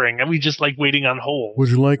boring. I mean, just like waiting on hold. Would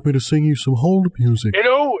you like me to sing you some hold music? You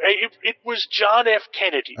know, it was John F.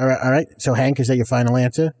 Kennedy. All right. So, Hank, is that your final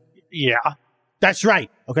answer? Yeah. That's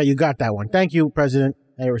right. Okay, you got that one. Thank you, President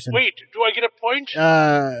Harrison. Wait, do I get a point?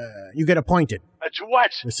 You get appointed. To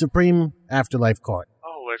what? The Supreme Afterlife Court.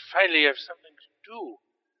 Oh, I finally have something to do.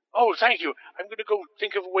 Oh, thank you. I'm going to go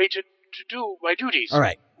think of a way to do my duties. All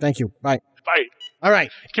right. Thank you. Bye. Bye. All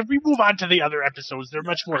right. Can we move on to the other episodes? They're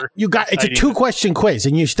much more It's a exciting. 2-question quiz,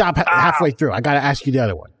 and you stop halfway through. I got to ask you the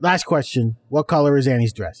other one. Last question. What color is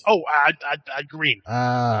Annie's dress? Oh, green.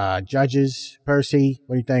 Judges, Percy,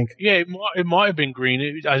 what do you think? Yeah, it might have been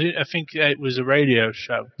green. I think it was a radio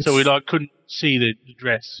show, so we couldn't see the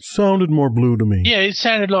dress. Sounded more blue to me. Yeah, it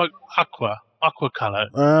sounded like aqua color.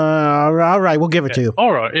 All right, we'll give it to you.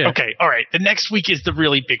 All right, yeah. Okay, all right. The next week is the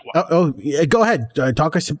really big one. Go ahead.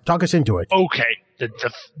 Talk us into it. Okay,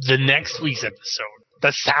 the next week's episode,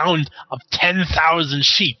 the sound of 10,000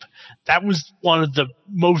 sheep. That was one of the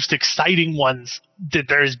most exciting ones that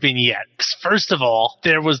there's been yet. First of all,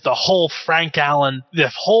 there was the whole Frank Allen.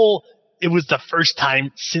 It was the first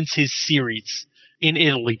time since his series in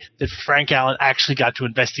Italy that Frank Allen actually got to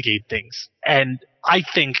investigate things, and I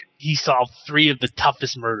think he solved 3 of the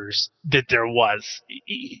toughest murders that there was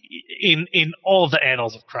in all the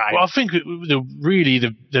annals of crime. Well, I think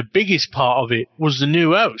the biggest part of it was the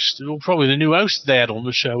new host. Probably the new host they had on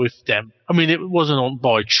the show with them. I mean, it wasn't on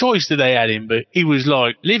by choice that they had him, but he was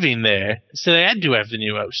living there, so they had to have the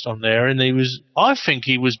new host on there. And I think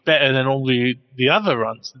he was better than all the other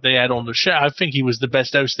runs that they had on the show. I think he was the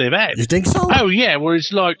best host they've had. You think so? Oh yeah. Where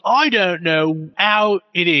it's I don't know how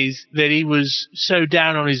it is that he was so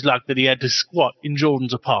down on his luck that he had to squat in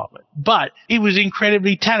Jordan's apartment, but he was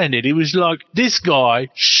incredibly talented. He was this guy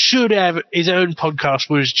should have his own podcast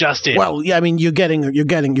where it's just him. Well, yeah, I mean,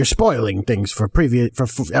 you're spoiling things for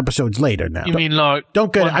episodes later now. You mean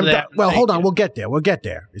don't get it? Well, hold on, we'll get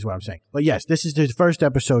there. Is what I'm saying. But yes, this is the first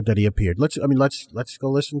episode that he appeared. Let's go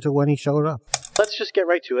listen to when he showed up. Let's just get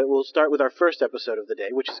right to it. We'll start with our first episode of the day,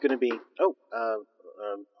 which is going to be.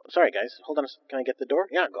 Sorry guys, hold on. Can I get the door?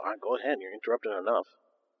 Yeah, go ahead. You're interrupting enough.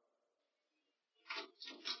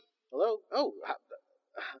 Hello. Oh.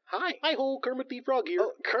 Hi. Hi-ho, Kermit the Frog here.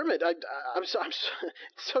 Oh, Kermit, I'm so it's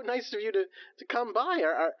so nice of you to come by.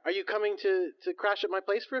 Are you coming to crash at my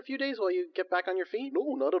place for a few days while you get back on your feet?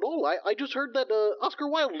 No, not at all. I just heard that Oscar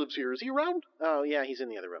Wilde lives here. Is he around? Oh, yeah, he's in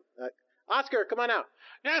the other room. Oscar, come on out.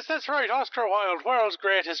 Yes, that's right. Oscar Wilde, world's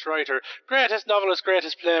greatest writer, greatest novelist,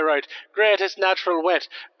 greatest playwright, greatest natural wit,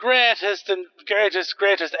 greatest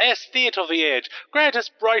aesthete of the age,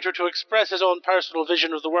 greatest writer to express his own personal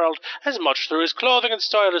vision of the world as much through his clothing and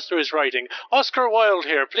style as through his writing. Oscar Wilde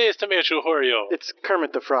here. Pleased to meet you. Who are you? It's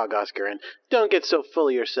Kermit the Frog, Oscar, and don't get so full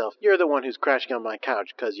of yourself. You're the one who's crashing on my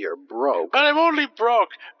couch because you're broke. But I'm only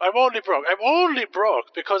broke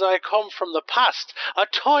because I come from the past, a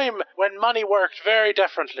time when money worked very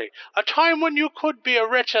differently, a time when you could be a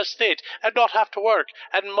rich estate and not have to work,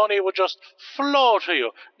 and money would just flow to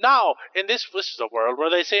you. Now, this is a world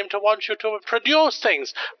where they seem to want you to produce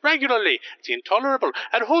things regularly. It's intolerable.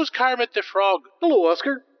 And who's Kermit the Frog? Hello,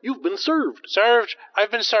 Oscar. You've been served. Served? I've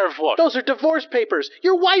been served what? Those are divorce papers.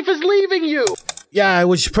 Your wife is leaving you. Yeah, it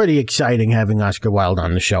was pretty exciting having Oscar Wilde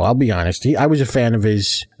on the show. I'll be honest. I was a fan of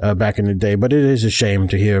his back in the day, but it is a shame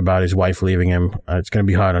to hear about his wife leaving him. It's going to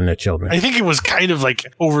be hard on their children. I think it was kind of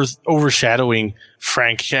overshadowing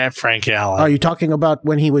Frank Allen. Are you talking about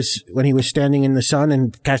when he was standing in the sun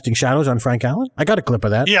and casting shadows on Frank Allen? I got a clip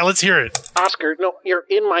of that. Yeah, let's hear it. Oscar, no, you're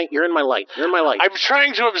in my light. You're in my light. I'm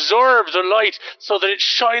trying to absorb the light so that it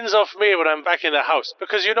shines off me when I'm back in the house.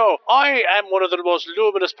 Because, I am one of the most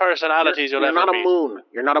luminous personalities you'll ever meet.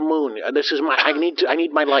 You're not a moon. This is I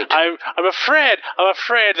need my light. I'm afraid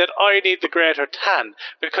that I need the greater tan.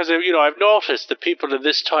 Because, I've noticed that people in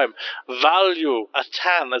this time value a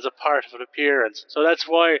tan as a part of an appearance. So that's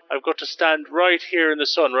why I've got to stand right here in the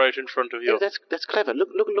sun, right in front of you. Yeah, that's clever.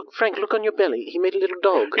 Look, Frank, look on your belly. He made a little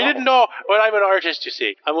dog. You didn't know? Well, I'm an artist, you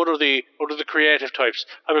see. I'm one of the creative types.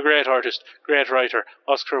 I'm a great artist, great writer.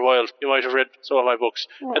 Oscar Wilde. You might have read some of my books.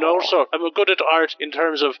 Aww. And also, I'm good at art in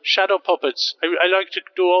terms of shadow puppets. I like to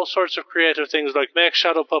do all sorts of creative things, like make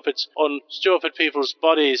shadow puppets on stupid people's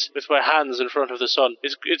bodies with my hands in front of the sun.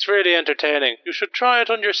 It's really entertaining. You should try it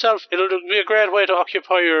on yourself. It'll be a great way to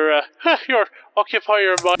occupy your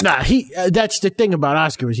mind. Nah, that's the thing about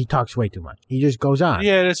Oscar is he talks way too much. He just goes on.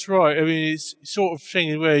 Yeah, that's right. I mean, it's sort of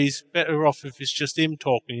thing where he's better off if it's just him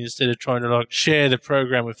talking instead of trying to share the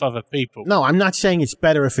program with other people. No, I'm not saying it's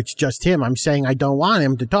better if it's just him. I'm saying I don't want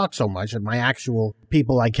him to talk so much, and my actual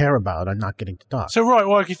people I care about are not getting to talk. So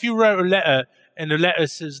right, if you wrote a letter and the letter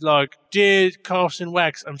says "Dear Carson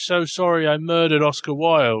Wax, I'm so sorry I murdered Oscar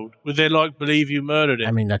Wilde," would they believe you murdered him?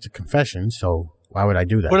 I mean, that's a confession, so Why would I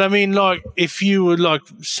do that? But I mean, like, if you were, like,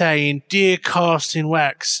 saying, "Dear cast in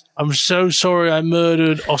Wax, I'm so sorry I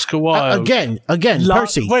murdered Oscar Wilde." Again,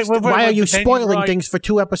 Percy, why are you spoiling things for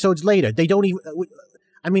 2 episodes later? They don't even...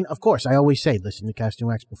 I mean, of course, I always say listen to Cast in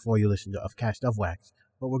Wax before you listen to Cast of Wax.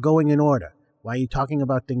 But we're going in order. Why are you talking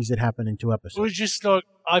about things that happen in 2 episodes? It was just, like,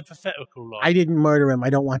 hypothetical. Like. I didn't murder him.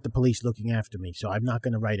 I don't want the police looking after me, so I'm not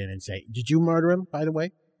going to write in and say, did you murder him, by the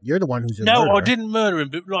way? You're the one who's a murderer. No, I didn't murder him,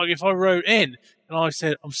 but, like, if I wrote in and I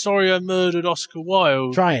said, I'm sorry I murdered Oscar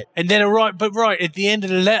Wilde. Try it. And then at the end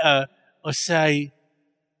of the letter, I say,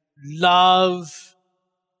 love...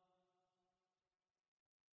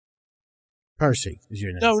 Percy is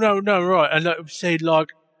your name. No, right. And I say, like,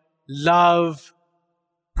 love...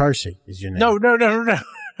 Percy is your name. No.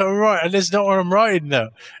 All right, and that's not what I'm writing, though.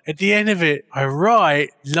 At the end of it, I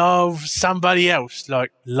write love somebody else,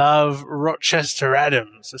 like love Rochester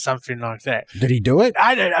Adams or something like that. Did he do it?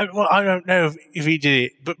 I don't know if he did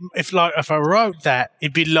it, but if I wrote that,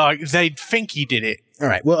 it'd be like they'd think he did it. All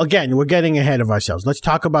right. Well, again, we're getting ahead of ourselves. Let's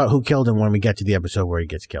talk about who killed him when we get to the episode where he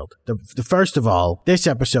gets killed. The first of all, this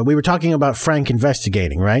episode, we were talking about Frank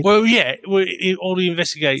investigating, right? Well, yeah. All he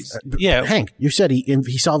investigates. Yeah. Hank, you said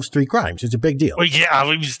he solves 3 crimes. It's a big deal. Well, yeah, I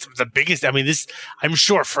mean, it's the biggest. I mean, I'm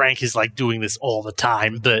sure Frank is like doing this all the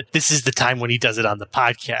time, but this is the time when he does it on the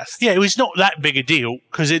podcast. Yeah, it was not that big a deal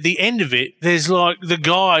because at the end of it, there's like the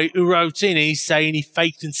guy who wrote in, he's saying he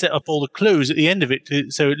faked and set up all the clues at the end of it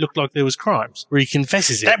so it looked like there was crimes where he confesses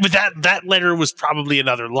it. That letter was probably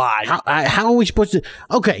another lie. How are we supposed to?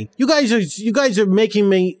 Okay, you guys are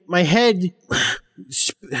making my head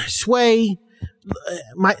sway.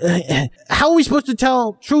 How are we supposed to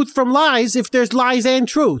tell truth from lies if there's lies and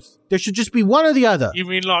truth? There should just be one or the other. You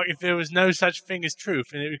mean like if there was no such thing as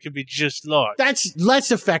truth and it could be just lies? That's less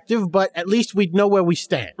effective, but at least we'd know where we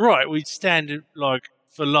stand. Right, we'd stand like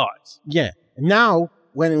for lies. Yeah. Now,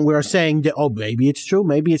 when we're saying that, oh, maybe it's true,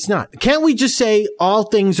 maybe it's not. Can't we just say all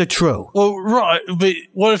things are true? Well, right, but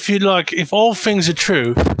what if all things are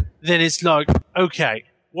true, then it's like, okay,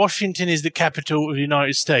 Washington is the capital of the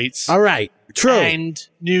United States. All right, true. And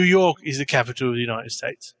New York is the capital of the United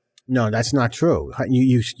States. No, that's not true.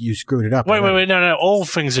 You screwed it up. Wait, no, all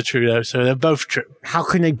things are true, though, so they're both true. How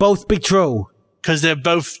can they both be true? Because they're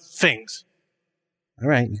both things. All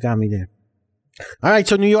right, you got me there. All right,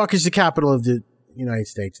 so New York is the capital of the United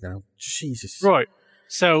States now. Jesus. Right.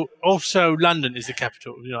 So, also, London is the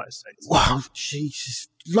capital of the United States. Wow, Jesus.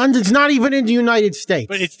 London's not even in the United States.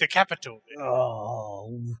 But it's the capital.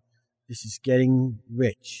 Oh, this is getting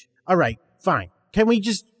rich. All right, fine. Can we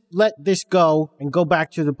just let this go and go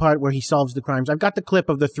back to the part where he solves the crimes? I've got the clip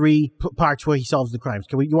of the 3 parts where he solves the crimes.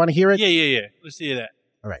 You want to hear it? Yeah. Let's hear that.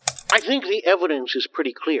 All right. I think the evidence is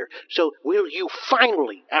pretty clear. So will you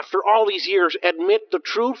finally, after all these years, admit the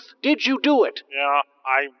truth? Did you do it? Yeah,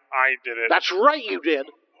 I did it. That's right, you did. Who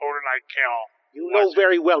did I kill? You know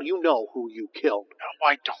very well you know who you killed. No,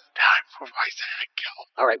 I don't. I said I killed.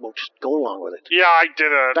 All right, well, just go along with it. Yeah, I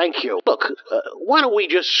did it. Thank you. Look, why don't we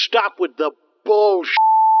just stop with the bullshit?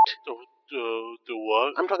 The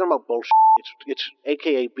what? I'm talking about bullshit. It's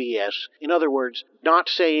AKA BS. In other words, not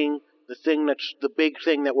saying the thing that's the big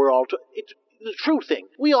thing that we're all... it's the true thing.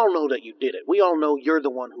 We all know that you did it. We all know you're the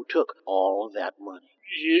one who took all of that money.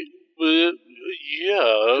 Yeah,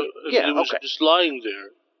 it was just lying there.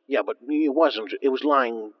 Yeah, but it wasn't. It was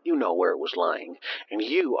lying. You know where it was lying. And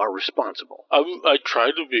you are responsible. I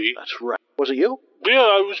tried to be. That's right. Was it you?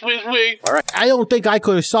 Yeah, it was me. All right. I don't think I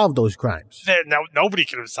could have solved those crimes. No, nobody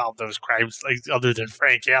could have solved those crimes other than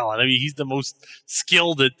Frank Allen. I mean, he's the most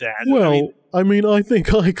skilled at that. Well, I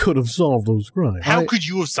think I could have solved those crimes. How could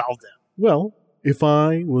you have solved them? Well, if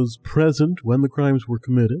I was present when the crimes were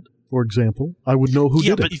committed, for example, I would know who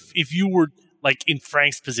did it. Yeah, but if you were in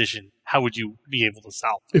Frank's position, how would you be able to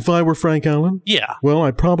solve it? If I were Frank Allen? Yeah. Well,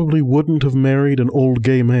 I probably wouldn't have married an old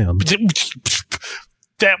gay man.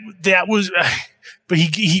 That was... But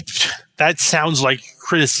he that sounds like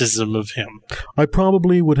criticism of him. I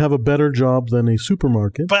probably would have a better job than a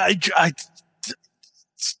supermarket. But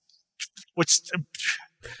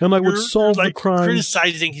and I would solve the crimes.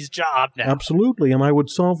 Criticizing his job now. Absolutely, and I would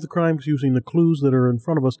solve the crimes using the clues that are in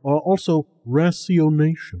front of us. Also,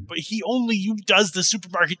 ratiocination. But he only does the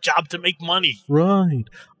supermarket job to make money. Right.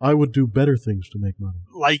 I would do better things to make money.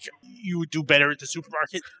 Like you would do better at the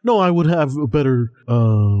supermarket? No, I would have better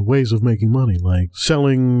ways of making money, like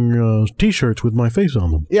selling T-shirts with my face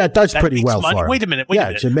on them. Yeah, it does That pretty makes well money. for him. Wait a minute. Yeah,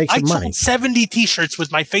 it makes some I money. sold 70 T-shirts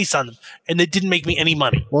with my face on them, and it didn't make me any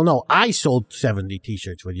money. Well, no, I sold 70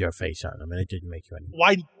 T-shirts with your face on them, and it didn't make you any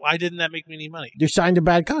money. Why didn't that make me any money? You signed a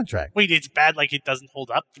bad contract. Wait, it's bad like it doesn't hold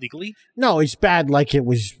up legally? No, it's bad like it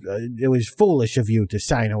was foolish of you to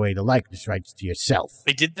sign away the likeness rights to yourself.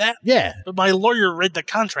 They did that? Yeah. But my lawyer read the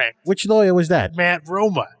contract. Which lawyer was that? Matt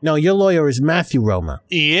Roma. No, your lawyer is Matthew Roma.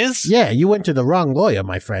 He is? Yeah, you went to the wrong lawyer,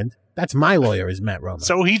 my friend. That's my lawyer is Matt Roma.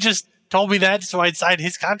 So he just told me that so I'd sign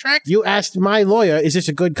his contract? You asked my lawyer, is this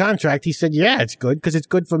a good contract? He said, yeah, it's good because it's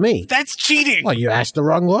good for me. That's cheating. Well, you asked the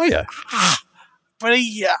wrong lawyer. But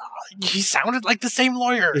he sounded like the same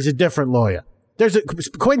lawyer. He's a different lawyer.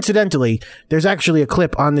 Coincidentally, there's actually a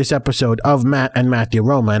clip on this episode of Matt and Matthew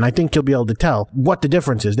Roma, and I think you'll be able to tell what the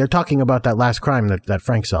difference is. They're talking about that last crime that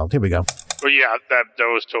Frank solved. Here we go. Well, yeah, that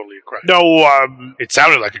was totally a crime. No, it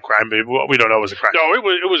sounded like a crime, but we don't know it was a crime. No,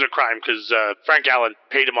 it was a crime because Frank Allen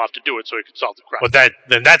paid him off to do it so he could solve the crime. Well,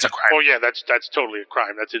 then that's a crime. Oh, yeah, that's totally a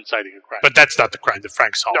crime. That's inciting a crime. But that's not the crime that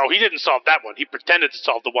Frank solved. No, he didn't solve that one. He pretended to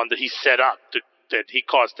solve the one that he set up that he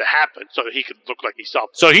caused to happen so that he could look like he solved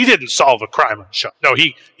it. So he didn't solve a crime on the show. No,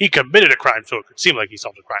 he committed a crime so it could seem like he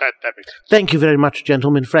solved a crime. That makes sense. Thank you very much,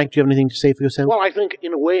 gentlemen. Frank, do you have anything to say for yourself? Well, I think,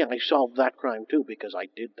 in a way, I solved that crime, too, because I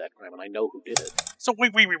did that crime, and I know who did it. So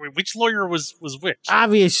wait. Which lawyer was which?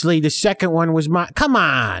 Obviously, the second one was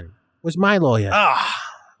was my lawyer.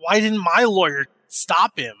 Why didn't my lawyer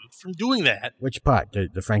stop him from doing that? Which part?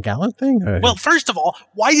 The Frank Allen thing? Or? Well, first of all,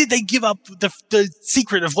 why did they give up the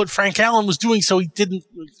secret of what Frank Allen was doing so he didn't...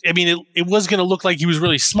 I mean, it was going to look like he was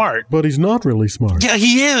really smart. But he's not really smart. Yeah,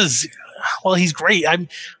 he is. Well, he's great.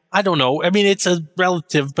 I don't know. I mean, it's a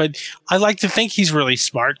relative, but I like to think he's really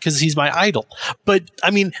smart because he's my idol. But,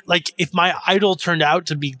 I mean, like, if my idol turned out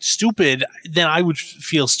to be stupid, then I would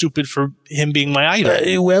feel stupid for him being my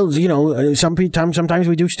idol. Well, you know, sometimes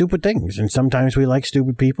we do stupid things, and sometimes we like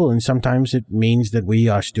stupid people, and sometimes it means that we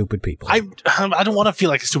are stupid people. I don't want to feel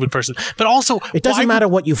like a stupid person, but also... It doesn't matter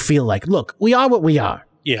what you feel like. Look, we are what we are.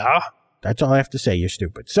 Yeah. That's all I have to say. You're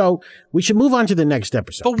stupid. So, we should move on to the next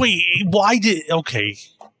episode. But wait, why did... Okay.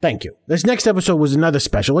 Thank you. This next episode was another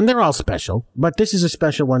special, and they're all special, but this is a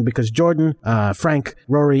special one because Jordan, Frank,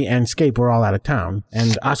 Rory, and Scape were all out of town,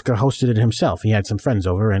 and Oscar hosted it himself. He had some friends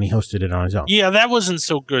over, and he hosted it on his own. Yeah, that wasn't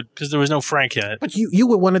so good because there was no Frank in it. But you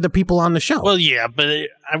were one of the people on the show. Well, yeah, but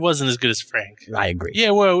I wasn't as good as Frank. I agree. Yeah,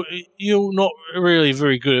 well, you're not really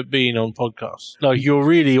very good at being on podcasts. Like, you're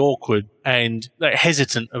really awkward and like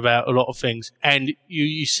hesitant about a lot of things, and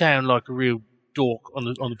you sound like a real dork on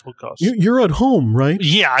the podcast. You're at home, right?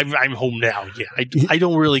 Yeah, I'm home now. Yeah, I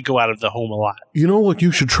don't really go out of the home a lot. You know what you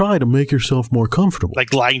should try to make yourself more comfortable?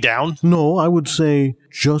 Like lying down? No, I would say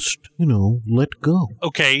just, let go.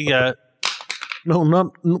 Okay,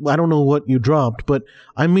 No, I don't know what you dropped, but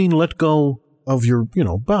I mean let go of your,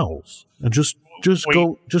 bowels. And just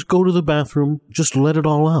go to the bathroom, just let it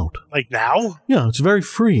all out. Like now? Yeah, it's very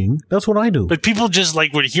freeing. That's what I do. But people just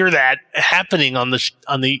would hear that happening on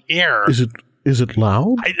the air. Is it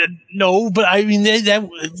loud? No, but I mean,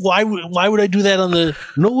 why would I do that on the...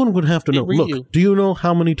 No one would have to know. Look, do you know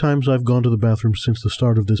how many times I've gone to the bathroom since the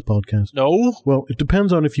start of this podcast? No. Well, it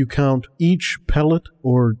depends on if you count each pellet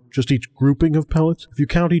or just each grouping of pellets. If you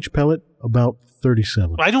count each pellet, about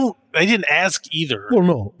 37. I didn't ask either. Well,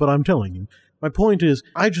 no, but I'm telling you. My point is,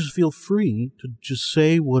 I just feel free to just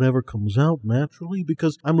say whatever comes out naturally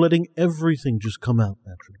because I'm letting everything just come out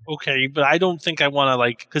naturally. Okay, but I don't think I want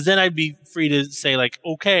to, because then I'd be free to say,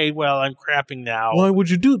 okay, well, I'm crapping now. Why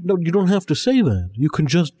would you do it? No, you don't have to say that. You can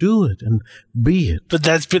just do it and be it. But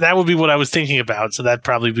that would be what I was thinking about, so that'd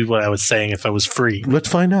probably be what I was saying if I was free. Let's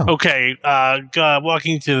find out. Okay,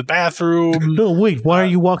 walking to the bathroom. No, wait, why are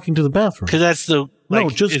you walking to the bathroom? Because that's the...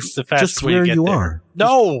 it's the fastest just way where to get you there. are.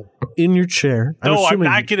 No. In your chair. No, I'm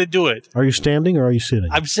not going to do it. Are you standing or are you sitting?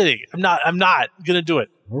 I'm sitting. I'm not going to do it.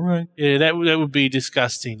 All right. Yeah, that would be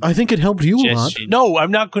disgusting. I think it helped you a lot. No,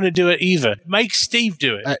 I'm not going to do it either. Make Steve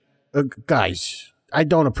do it. Guys, I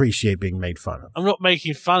don't appreciate being made fun of. I'm not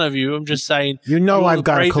making fun of you. I'm just saying. I've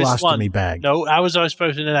got a colostomy bag. No, how was I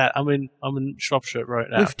supposed to know that? I'm in Shropshire right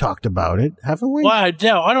now. We've talked about it, haven't we? Well,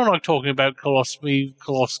 no, I don't like talking about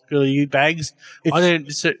colostomy bags.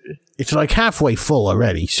 It's like halfway full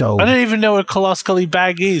already, so... I don't even know what a colostomy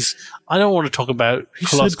bag is. I don't want to talk about he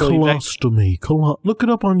said colostomy. Look it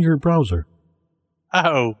up on your browser.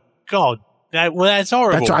 Oh, God. That's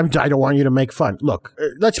horrible. I don't want you to make fun. Look,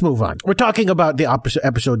 let's move on. We're talking about the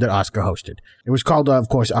episode that Oscar hosted. It was called, of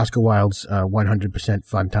course, Oscar Wilde's 100%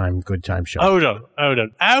 Fun Time, Good Time Show. Hold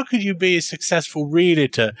on. How could you be a successful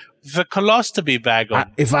realtor with a colostomy bag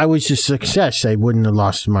on? If I was a success, I wouldn't have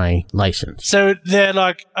lost my license. So they're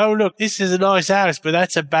like, oh, look, this is a nice house, but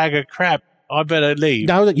that's a bag of crap. I better leave.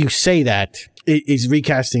 Now that you say that, it is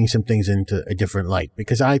recasting some things into a different light,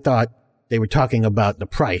 because I thought they were talking about the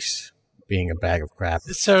price being a bag of crap.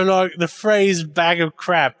 So, like, the phrase bag of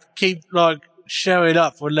crap keep, like, showing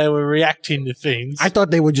up when they were reacting to things. I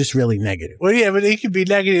thought they were just really negative. Well, yeah, but it could be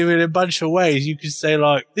negative in a bunch of ways. You could say,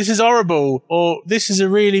 like, this is horrible, or this is a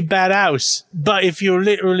really bad house. But if you're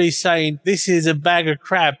literally saying, this is a bag of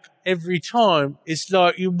crap, every time, it's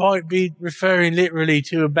like you might be referring literally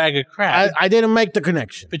to a bag of crap. I didn't make the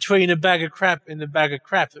connection between a bag of crap and the bag of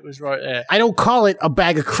crap that was right there. I don't call it a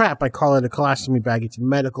bag of crap. I call it a colostomy bag. It's a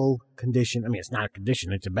medical condition. I mean, it's not a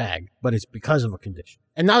condition. It's a bag, but it's because of a condition.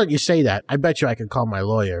 And now that you say that, I bet you I could call my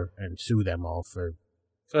lawyer and sue them all for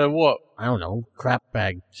what? I don't know, crap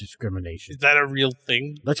bag discrimination. Is that a real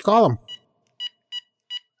thing? Let's call them.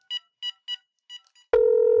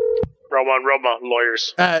 Roma,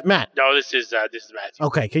 lawyers. Matt. No, this is Matt.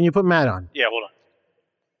 Okay, can you put Matt on? Yeah, hold on.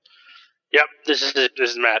 Yep, this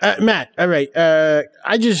is Matt. Matt, all right.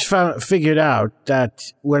 I just figured out that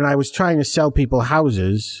when I was trying to sell people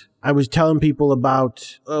houses, I was telling people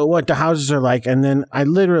about what the houses are like, and then I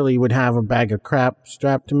literally would have a bag of crap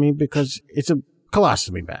strapped to me because it's a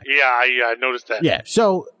colostomy bag. Yeah, I noticed that. Yeah,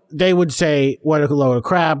 so they would say, what a load of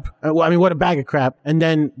crap. What a bag of crap. And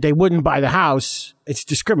then they wouldn't buy the house. It's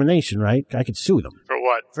discrimination, right? I could sue them. For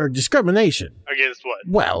what? For discrimination. Against what?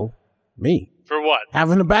 Well, me. For what?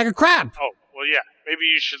 Having a bag of crap. Oh, well, yeah. Maybe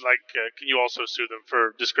you should, can you also sue them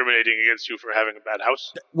for discriminating against you for having a bad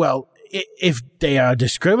house? Well, if they are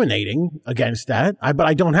discriminating against that, but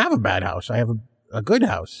I don't have a bad house. I have a good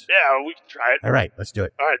house. Yeah, we can try it. All right, let's do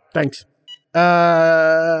it. All right. Thanks.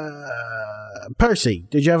 Percy,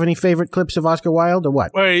 did you have any favorite clips of Oscar Wilde or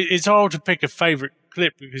what? Well, it's hard to pick a favorite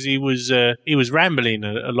clip because he was rambling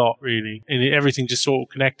a lot, really, and everything just sort of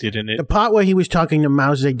connected in it. The part where he was talking to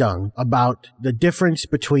Mao Zedong about the difference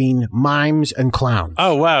between mimes and clowns.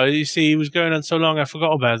 Oh, wow. You see, he was going on so long, I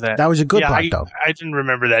forgot about that. That was a good part, though. I didn't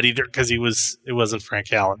remember that either because it wasn't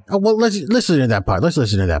Frank Allen. Oh, well, let's listen to that part.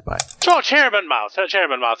 So, Chairman Mao,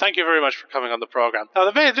 thank you very much for coming on the program. Now,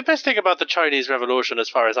 the best thing about the Chinese Revolution, as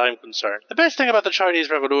far as I'm concerned, the best thing about the Chinese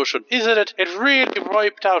Revolution is that it really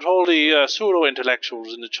wiped out all the pseudo-intellectuals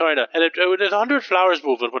into China. And the 100 Flowers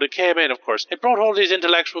movement, when it came in, of course, it brought all these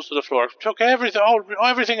intellectuals to the floor, took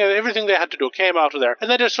everything they had to do came out of there, and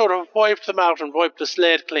then just sort of wiped them out and wiped the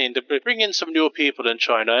slate clean to bring in some new people in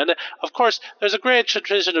China. And, of course, there's a great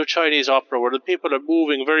tradition of Chinese opera where the people are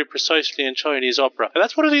moving very precisely in Chinese opera. And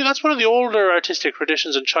that's one of the older artistic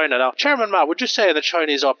traditions in China. Now, Chairman Mao, would you say in the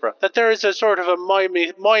Chinese opera that there is a sort of a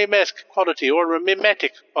mimesque quality or a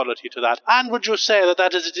mimetic quality to that? And would you say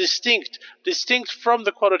that is distinct from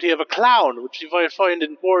the quality of a clown, which you might find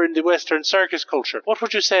more in the Western circus culture? What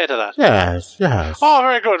would you say to that? Yes. Oh,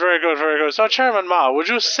 very good. So, Chairman Mao, would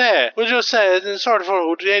you say, in sort of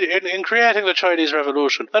in creating the Chinese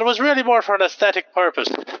Revolution, that it was really more for an aesthetic purpose,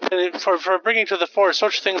 and for bringing to the fore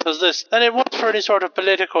such things as this, than it was for any sort of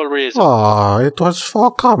political reason? Oh, it was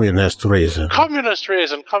for communist reason. Communist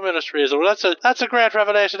reason. Well, that's a great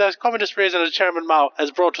revelation. That's communist reason that Chairman Mao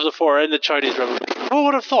has brought to the fore in the Chinese Revolution. Who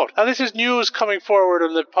would have thought? And this is news coming forward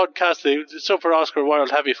on the podcast, the Super Oscar Wilde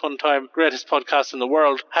Happy Fun Time, greatest podcast in the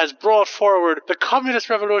world, has brought forward the Communist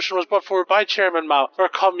Revolution was brought forward by Chairman Mao for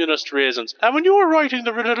communist reasons. And when you were writing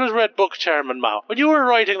the Little Red Book, Chairman Mao, when you were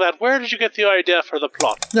writing that, where did you get the idea for the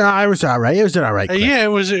plot? No, it was all right. It was an all right clip. Yeah,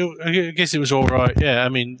 I guess it was all right. Yeah, I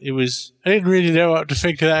mean, it was. I didn't really know what to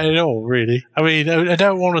think of that at all, really. I mean, I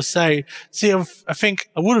don't want to say. See, I think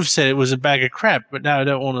I would have said it was a bag of crap, but now I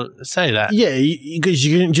don't want to say that. Yeah, because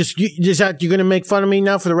you're going to make fun of me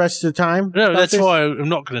now for the rest of the time? No, that's why I'm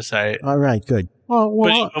not going to say it. All right, good.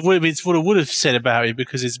 But it's what I would have said about it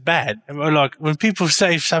because it's bad. Like, when people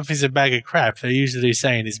say something's a bag of crap, they're usually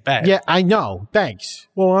saying it's bad. Yeah, I know. Thanks.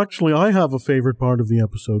 Well, actually, I have a favorite part of the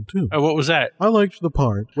episode, too. Oh, what was that? I liked the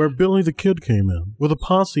part where Billy the Kid came in with a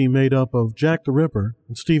posse made up of Jack the Ripper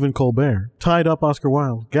and Stephen Colbert, tied up Oscar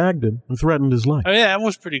Wilde, gagged him, and threatened his life. Oh, yeah, that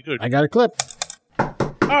was pretty good. I got a clip.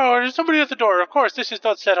 Oh, there's somebody at the door. Of course, this is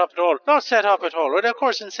not set up at all. Not set up at all. And of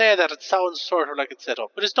course, in saying that, it sounds sort of like it's set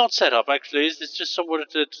up. But it's not set up, actually. It's just someone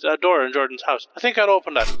at the door in Jordan's house. I think I'll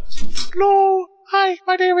open that. Hello? Hi,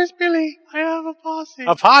 my name is Billy. I have a posse.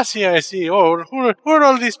 A posse, I see. Oh, who are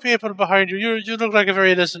all these people behind you? You look like a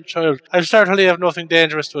very innocent child. I certainly have nothing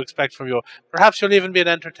dangerous to expect from you. Perhaps you'll even be an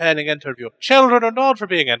entertaining interview. Children are known for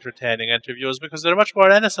being entertaining interviews because they're much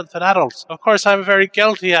more innocent than adults. Of course, I'm a very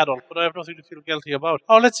guilty adult, but I have nothing to feel guilty about.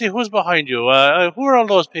 Oh, let's see, who's behind you? Who are all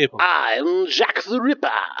those people? I'm Jack the Ripper.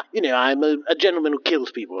 You know, I'm a gentleman who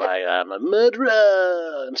kills people. I am a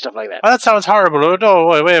murderer and stuff like that. Oh, that sounds horrible. Oh, no,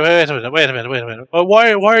 wait a minute.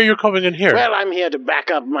 Why are you coming in here? Well, I'm here to back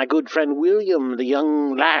up my good friend William, the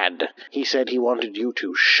young lad. He said he wanted you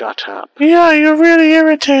to shut up. Yeah, you're really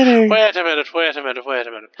irritating. Wait a minute.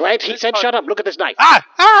 Wait, he said shut up. Look at this knife.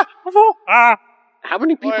 How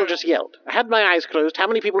many people just yelled? I had my eyes closed. How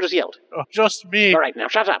many people just yelled? Oh, just me. All right, now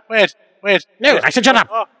shut up. Wait. No, I said shut up.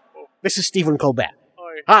 This is Stephen Colbert.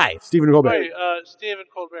 Hi, Stephen Colbert. Hi, Stephen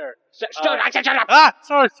Colbert. I said shut up.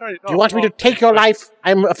 Sorry. No, Do you want me to take your life?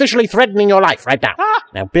 I'm officially threatening your life right now.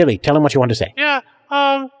 Now, Billy, tell him what you want to say. Yeah,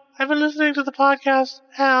 I've been listening to the podcast,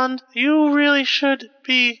 and you really should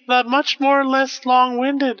be much less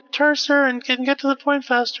long-winded, terser, and can get to the point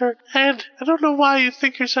faster. And I don't know why you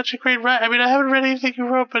think you're such a great writer. I mean, I haven't read anything you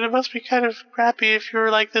wrote, but it must be kind of crappy if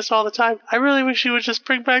you're like this all the time. I really wish you would just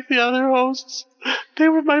bring back the other hosts. They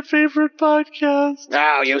were my favorite podcast.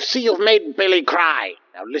 Now, you see you've made Billy cry.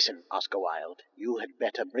 Now listen, Oscar Wilde, you had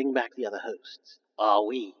better bring back the other hosts, or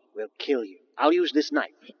we will kill you. I'll use this knife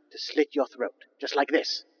to slit your throat, just like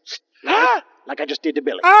this. Like I just did to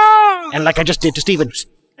Billy. And like I just did to Stephen.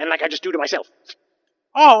 And like I just do to myself.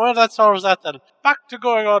 Oh, well, that solves that then. Back to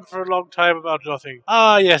going on for a long time about nothing.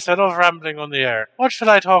 Ah, yes, I love rambling on the air. What should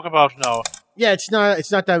I talk about now? Yeah, it's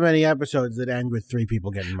not that many episodes that end with 3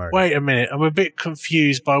 people getting murdered. Wait a minute, I'm a bit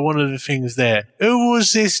confused by one of the things there. Who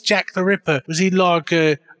was this Jack the Ripper? Was he like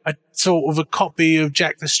a sort of a copy of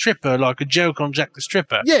Jack the Stripper, like a joke on Jack the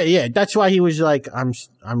Stripper? Yeah, that's why he was like, I'm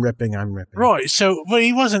ripping. Right, so, but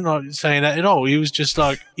he wasn't like saying that at all. He was just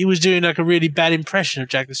like, he was doing like a really bad impression of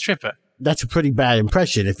Jack the Stripper. That's a pretty bad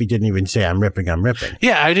impression if he didn't even say, I'm ripping.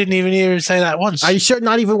 Yeah, I didn't even hear him say that once. Are you sure?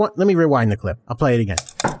 Not even one? Let me rewind the clip. I'll play it again.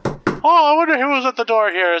 Oh, I wonder who was at the door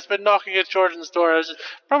here. It's been knocking at Jordan's door.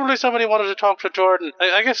 Probably somebody wanted to talk to Jordan.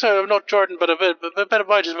 I guess not Jordan, but I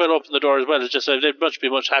might as well open the door as well. It's just they must be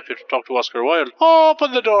much happier to talk to Oscar Wilde.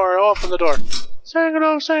 Open the door. Say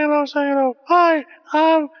hello. Hi,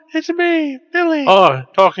 it's me, Billy. Oh,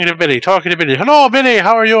 talking to Billy. Hello, Billy,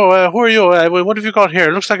 how are you? Who are you? What have you got here?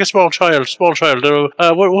 It looks like a small child.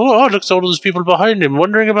 Looks all those people behind him,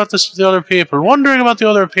 wondering about the other people.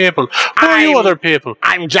 Who are you other people?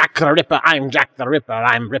 I'm Jack the Ripper. I'm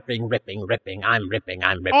ripping. I'm ripping.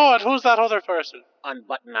 Oh, and who's that other person?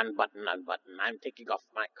 Unbutton. I'm taking off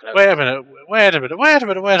my clothes. Wait a minute.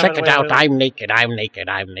 Check it out. I'm naked.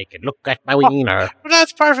 Look at my wiener. Well,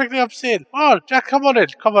 that's perfectly obscene. Oh, Jack, come on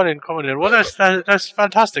in. Well, that's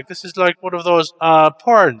fantastic. This is like one of those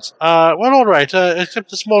porns. Well, all right. Except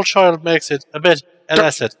the small child makes it a bit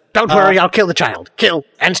illicit. Don't worry. I'll kill the child.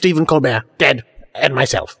 And Stephen Colbert dead, and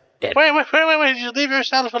myself dead. Wait. You leave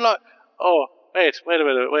yourself alone. Oh, wait a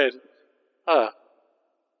minute.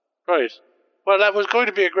 Right. Well, that was going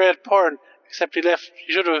to be a great porn, except he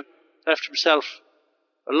should have left himself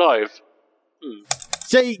alive.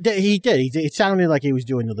 So he did. It sounded like he was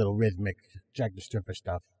doing the little rhythmic Jack the Stripper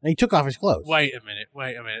stuff. And he took off his clothes. Wait a minute.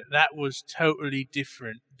 That was totally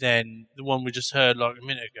different than the one we just heard like a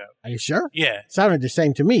minute ago. Are you sure? Yeah. It sounded the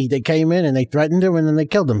same to me. They came in and they threatened him and then they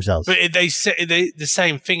killed themselves. But the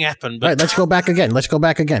same thing happened. But right, let's go back again.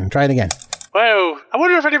 Try it again. Wow, I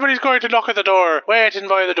wonder if anybody's going to knock at the door. Waiting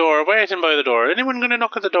by the door. Anyone going to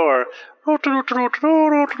knock at the door?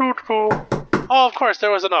 Oh, of course,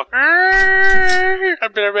 there was a knock. I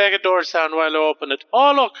better make a door sound while I open it.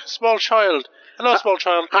 Oh, look, small child. Hello, small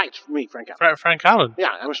child. Hi, it's me, Frank Allen. Frank Allen? Yeah,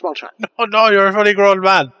 I'm a small child. No, you're a fully grown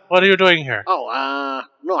man. What are you doing here? Oh,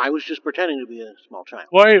 no, I was just pretending to be a small child.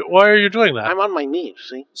 Why are you doing that? I'm on my knees,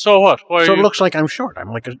 see? So what? It looks like I'm short.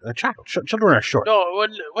 I'm like a child. Children are short. No,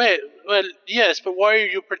 well, yes, but why are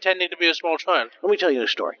you pretending to be a small child? Let me tell you a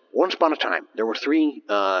story. Once upon a time, there were 3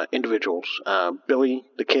 individuals, Billy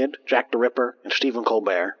the Kid, Jack the Ripper, and Stephen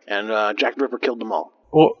Colbert, and Jack the Ripper killed them all.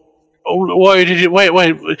 Why did you... Wait,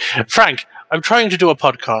 Frank, I'm trying to do a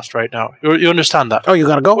podcast right now. You understand that? Oh, you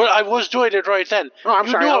gotta go? Well, I was doing it right then. Oh, I'm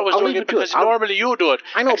sorry. I was doing it because normally you do it.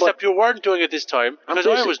 I know, except you weren't doing it this time because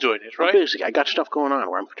I was doing it, right? I'm busy. I got stuff going on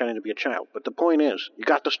where I'm pretending to be a child. But the point is, you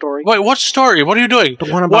got the story? Wait, what story? What are you doing?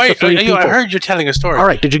 The one about the 3 people. I heard you telling a story. All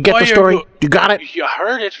right, did you get the story? You got it? You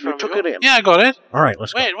heard it from... You took it in. Yeah, I got it. All right,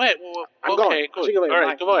 let's go. Wait. I'm going. Good. See you later. All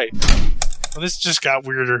right, goodbye. Well, this just got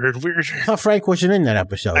weirder and weirder. I thought Frank wasn't in that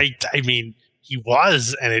episode. I mean, he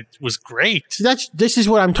was, and it was great. See, this is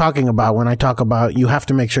what I'm talking about when I talk about you have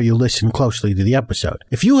to make sure you listen closely to the episode.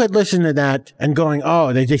 If you had listened to that and going,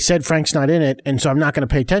 oh, they said Frank's not in it, and so I'm not going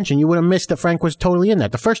to pay attention, you would have missed that Frank was totally in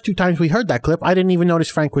that. The first 2 times we heard that clip, I didn't even notice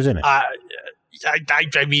Frank was in it.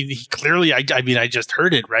 I mean, he clearly, I just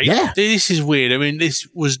heard it, right? Yeah. This is weird. I mean, this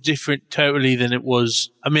was different totally than it was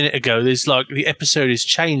a minute ago. There's like, the episode is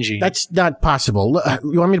changing. That's not possible.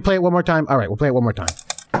 You want me to play it one more time? All right, we'll play it one more time.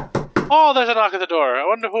 Oh, there's a knock at the door. I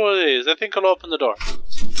wonder who it is. I think I'll open the door.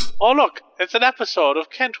 Oh, look, it's an episode of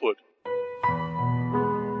Kentwood.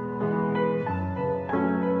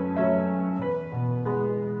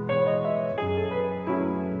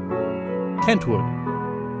 Kentwood.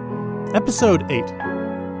 Episode 8.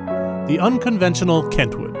 The Unconventional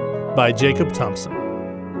Kentwood by Jacob Thompson.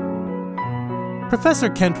 Professor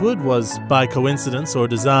Kentwood was, by coincidence or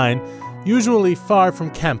design, usually far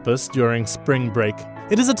from campus during spring break.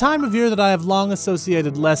 It is a time of year that I have long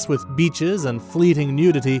associated less with beaches and fleeting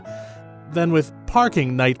nudity than with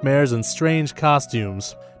parking nightmares and strange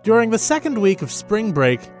costumes. During the second week of spring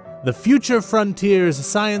break, the Future Frontiers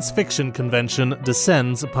Science Fiction Convention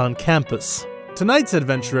descends upon campus. Tonight's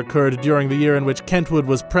adventure occurred during the year in which Kentwood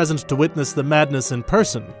was present to witness the madness in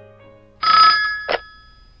person. Daniel,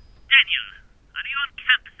 are you on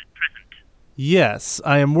campus at present? Yes,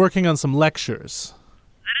 I am working on some lectures.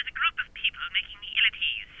 There is a group of people making me ill at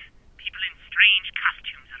ease. People in strange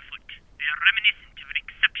costumes afoot. They are reminiscent of an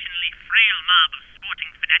exceptionally frail mob of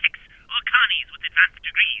sporting fanatics or carnies with advanced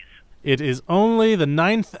degrees. It is only the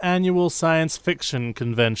 9th annual science fiction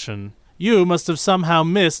convention. You must have somehow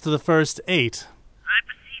missed the first 8. I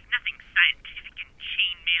perceive nothing scientific in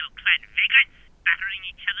chainmail-clad vagrants battering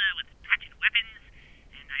each other with patent weapons,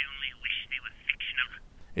 and I only wish they were fictional.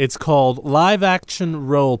 It's called live-action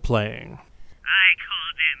role-playing. I call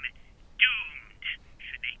them doomed,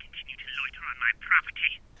 should they continue to loiter on my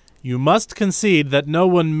property. You must concede that no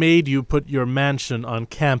one made you put your mansion on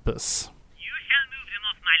campus. You shall move them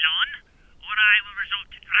off my lawn, or I will resort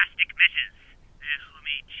to drastic measures. Their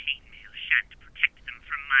homemade chainmail shan't protect them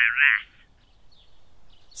from my wrath.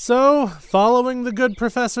 So, following the good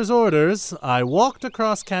professor's orders, I walked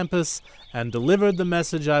across campus and delivered the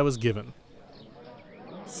message I was given.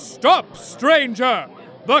 Stop, stranger!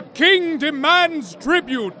 The king demands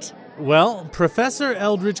tribute! Well, Professor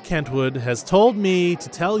Eldridge Kentwood has told me to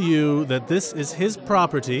tell you that this is his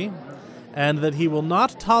property, and that he will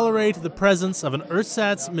not tolerate the presence of an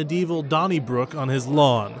ersatz medieval Donnybrook on his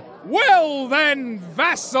lawn. Well then,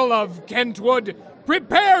 vassal of Kentwood,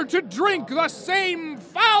 prepare to drink the same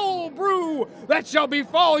foul brew that shall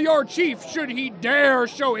befall your chief should he dare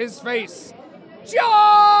show his face. Charge!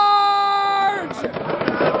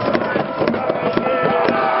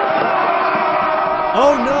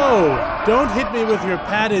 Oh no! Don't hit me with your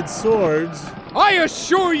padded swords. I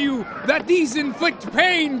assure you that these inflict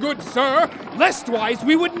pain, good sir, lestwise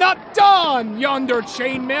we would not don yonder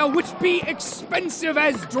chainmail, which be expensive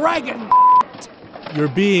as dragon. You're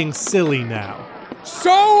being silly now.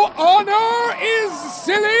 So honor is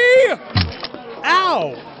silly?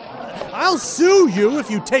 Ow! I'll sue you if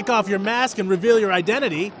you take off your mask and reveal your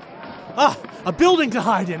identity. Ah, a building to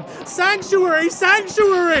hide in. Sanctuary!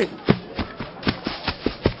 Sanctuary!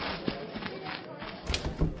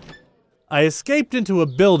 I escaped into a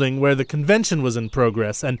building where the convention was in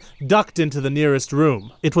progress and ducked into the nearest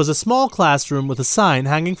room. It was a small classroom with a sign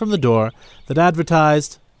hanging from the door that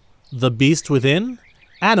advertised, "The Beast Within?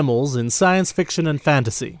 Animals in Science Fiction and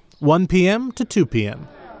Fantasy, 1 p.m. to 2 p.m.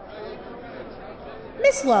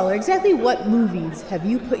 Miss Lawler, exactly what movies have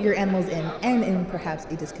you put your animals in, and in perhaps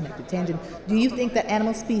a disconnected tangent, do you think that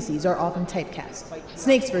animal species are often typecast?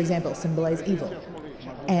 Snakes, for example, symbolize evil.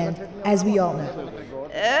 And, as we all know...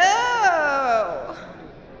 Oh!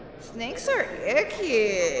 Snakes are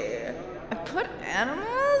icky. I put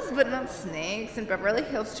animals, but not snakes, in Beverly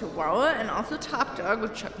Hills Chihuahua, and also Top Dog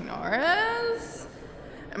with Chuck Norris.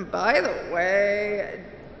 And by the way,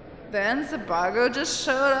 Ben Zabago just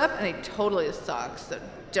showed up, and he totally sucks, so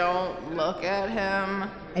don't look at him.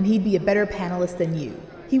 And he'd be a better panelist than you.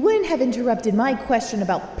 He wouldn't have interrupted my question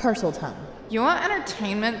about Parseltongue. You want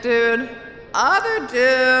entertainment, dude? Other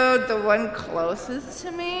dude, the one closest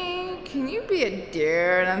to me, can you be a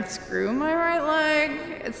deer and unscrew my right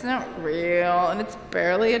leg? It's not real, and it's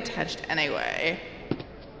barely attached anyway.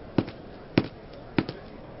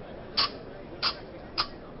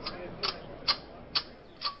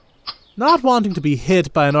 Not wanting to be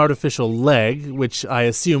hit by an artificial leg, which I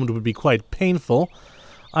assumed would be quite painful,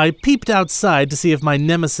 I peeped outside to see if my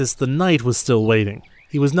nemesis the knight was still waiting.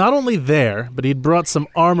 He was not only there, but he'd brought some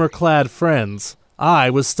armor-clad friends.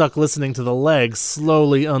 I was stuck listening to the legs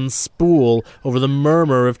slowly unspool over the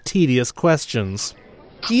murmur of tedious questions.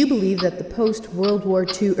 Do you believe that the post-World War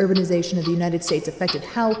II urbanization of the United States affected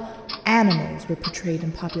how animals were portrayed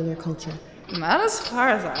in popular culture? Not as far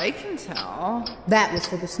as I can tell. That was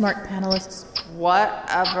for the smart panelists.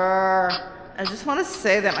 Whatever. I just want to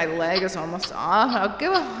say that my leg is almost off. I'll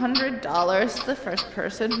give $100 to the first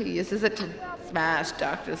person who uses it to smash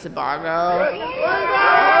Dr. Zhivago.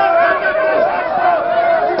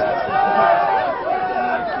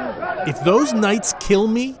 If those knights kill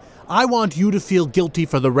me, I want you to feel guilty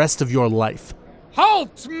for the rest of your life.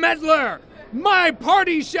 Halt, meddler! My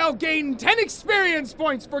party shall gain 10 experience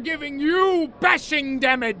points for giving you bashing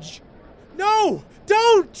damage. No,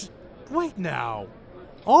 don't! Wait now.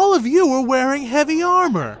 All of you are wearing heavy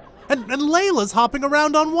armor, and Layla's hopping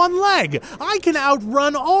around on one leg. I can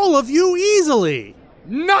outrun all of you easily.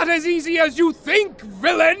 Not as easy as you think,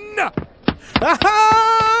 villain!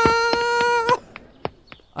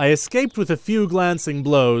 I escaped with a few glancing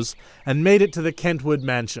blows and made it to the Kentwood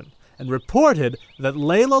mansion, and reported that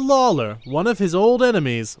Layla Lawler, one of his old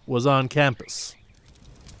enemies, was on campus.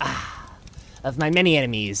 Of my many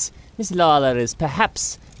enemies, Miss Lawler is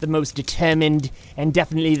perhaps the most determined and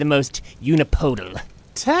definitely the most unipodal.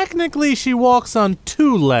 Technically, she walks on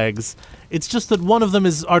 2 legs. It's just that one of them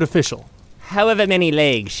is artificial. However many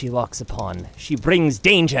legs she walks upon, she brings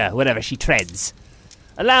danger wherever she treads.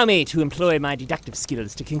 Allow me to employ my deductive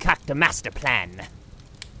skills to concoct a master plan.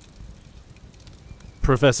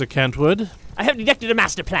 Professor Kentwood? I have deducted a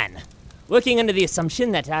master plan. Working under the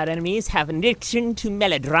assumption that our enemies have an addiction to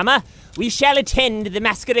melodrama, we shall attend the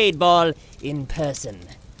masquerade ball in person.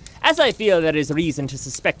 As I feel there is reason to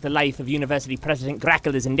suspect the life of University President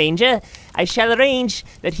Grackle is in danger, I shall arrange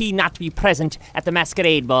that he not be present at the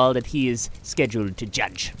masquerade ball that he is scheduled to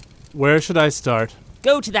judge. Where should I start?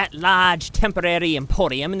 Go to that large temporary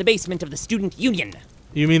emporium in the basement of the Student Union.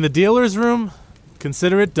 You mean the dealer's room?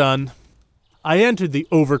 Consider it done. I entered the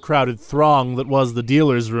overcrowded throng that was the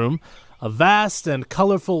dealer's room, a vast and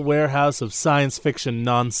colorful warehouse of science fiction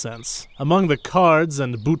nonsense. Among the cards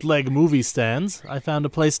and bootleg movie stands, I found a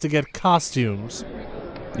place to get costumes.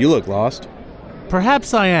 You look lost.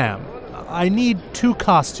 Perhaps I am. I need 2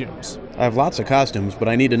 costumes. I have lots of costumes, but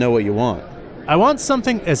I need to know what you want. I want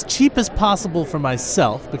something as cheap as possible for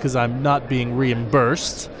myself, because I'm not being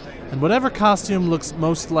reimbursed, and whatever costume looks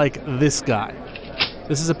most like this guy.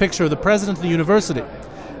 This is a picture of the president of the university,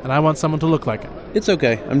 and I want someone to look like him. It's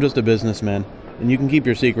okay, I'm just a businessman, and you can keep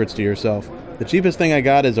your secrets to yourself. The cheapest thing I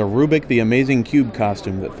got is a Rubik the Amazing Cube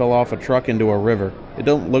costume that fell off a truck into a river. It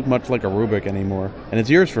don't look much like a Rubik anymore, and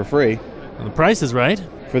it's yours for free. And the price is right.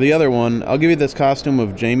 For the other one, I'll give you this costume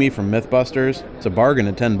of Jamie from Mythbusters. It's a bargain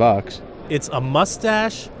at $10. It's a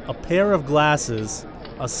mustache, a pair of glasses,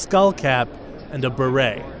 a skull cap, and a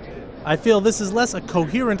beret. I feel this is less a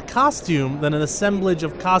coherent costume than an assemblage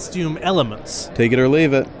of costume elements. Take it or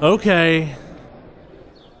leave it. Okay.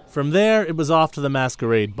 From there, it was off to the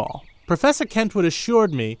masquerade ball. Professor Kentwood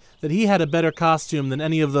assured me that he had a better costume than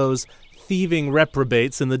any of those thieving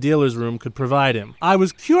reprobates in the dealer's room could provide him. I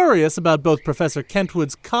was curious about both Professor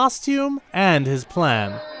Kentwood's costume and his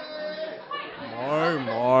plan.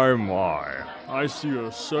 My. I see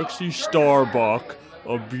a sexy Starbuck,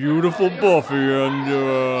 a beautiful Buffy,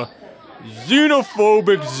 and,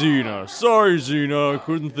 xenophobic Xena. Sorry, Xena, I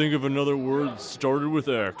couldn't think of another word that started with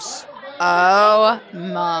X. Oh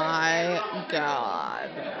my god.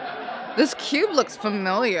 This cube looks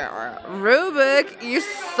familiar. Rubik, you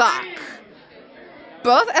suck.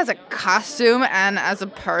 Both as a costume and as a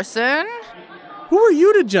person. Who are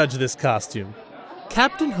you to judge this costume?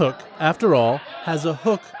 Captain Hook, after all, has a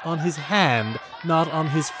hook on his hand, not on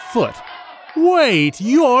his foot. Wait,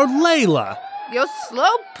 you're Layla! Yo,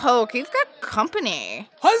 Slowpoke, you've got company.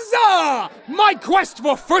 Huzzah! My quest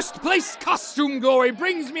for first-place costume glory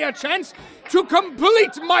brings me a chance to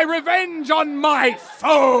complete my revenge on my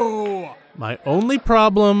foe! My only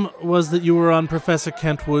problem was that you were on Professor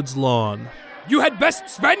Kentwood's lawn. You had best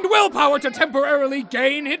spend willpower to temporarily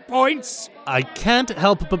gain hit points. I can't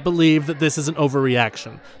help but believe that this is an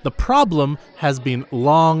overreaction. The problem has been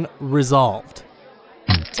long resolved.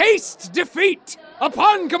 Taste defeat!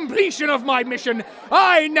 Upon completion of my mission,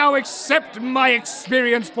 I now accept my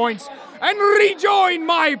experience points and rejoin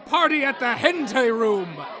my party at the Hentai Room.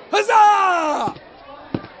 Huzzah!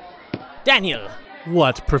 Daniel!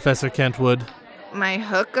 What, Professor Kentwood? My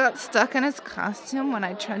hook got stuck in his costume when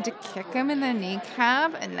I tried to kick him in the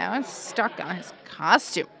kneecap, and now it's stuck on his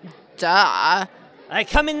costume. Duh. I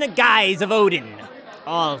come in the guise of Odin,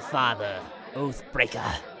 All-Father,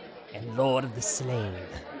 Oathbreaker, and Lord of the Slain.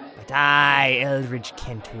 But that I, Eldridge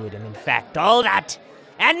Kentwood, am in fact all that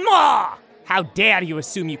and more! How dare you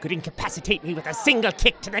assume you could incapacitate me with a single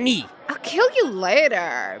kick to the knee? I'll kill you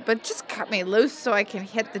later, but just cut me loose so I can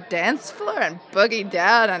hit the dance floor and boogie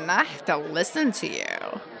down and not have to listen to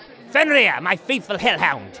you. Fenrir, my faithful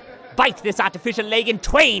hellhound, bite this artificial leg in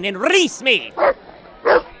twain and release me!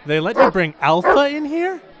 They let you bring Alpha in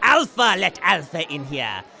here? Alpha, let Alpha in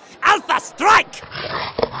here. Alpha, strike!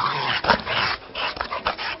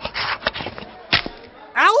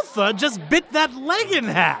 Alpha just bit that leg in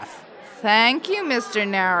half! Thank you, Mr.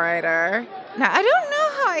 Narrator. Now, I don't know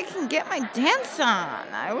how I can get my dance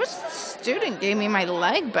on. I wish the student gave me my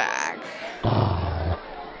leg back.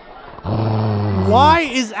 Why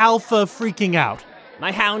is Alpha freaking out?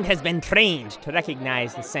 My hound has been trained to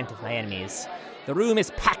recognize the scent of my enemies. The room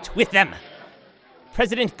is packed with them.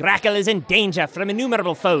 President Grackle is in danger from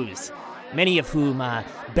innumerable foes, many of whom are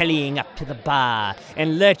bellying up to the bar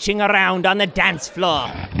and lurching around on the dance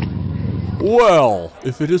floor. Well,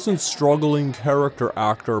 if it isn't struggling character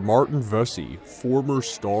actor Martin Vesey, former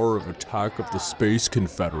star of Attack of the Space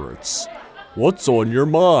Confederates. What's on your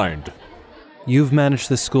mind? You've managed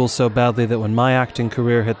this school so badly that when my acting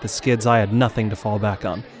career hit the skids, I had nothing to fall back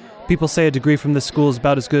on. People say a degree from this school is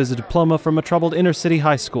about as good as a diploma from a troubled inner-city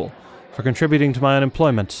high school. For contributing to my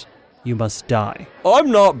unemployment, you must die. I'm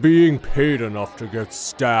not being paid enough to get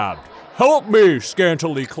stabbed. Help me,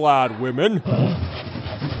 scantily clad women!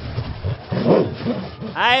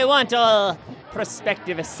 I want all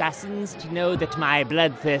prospective assassins to know that my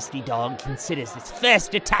bloodthirsty dog considers this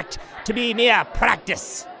first attack to be mere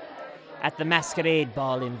practice. At the masquerade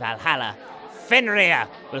ball in Valhalla, Fenrir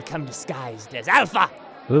will come disguised as Alpha.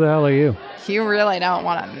 Who the hell are you? You really don't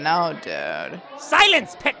want to know, dude.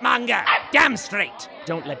 Silence, petmonger! Damn straight!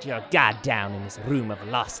 Don't let your guard down in this room of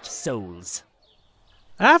lost souls.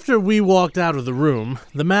 After we walked out of the room,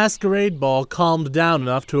 the masquerade ball calmed down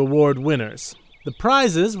enough to award winners. The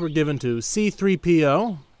prizes were given to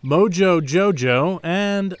C-3PO, Mojo Jojo,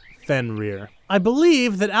 and Fenrir. I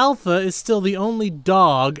believe that Alpha is still the only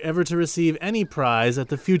dog ever to receive any prize at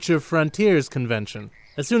the Future Frontiers convention.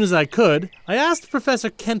 As soon as I could, I asked Professor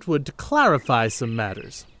Kentwood to clarify some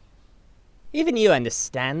matters. Even you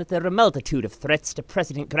understand that there are a multitude of threats to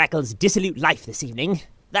President Grackle's dissolute life this evening.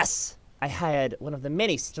 Thus, I hired one of the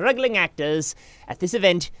many struggling actors at this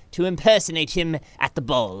event to impersonate him at the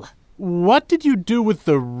ball. What did you do with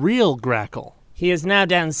the real Grackle? He is now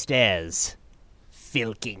downstairs,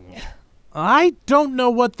 filking. I don't know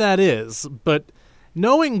what that is, but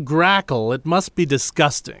knowing Grackle, it must be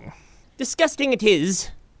disgusting. Disgusting it is,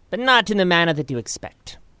 but not in the manner that you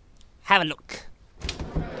expect. Have a look.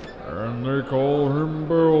 And they call him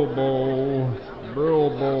Bilbo.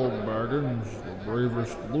 Bilbo Baggins, the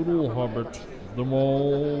bravest little hobbit of them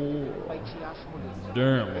all.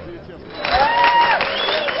 Damn it.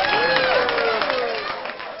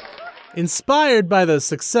 Inspired by the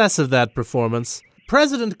success of that performance,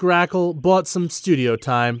 President Grackle bought some studio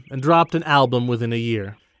time and dropped an album within a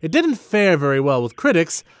year. It didn't fare very well with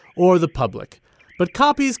critics or the public, but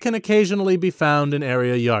copies can occasionally be found in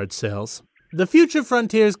area yard sales. The Future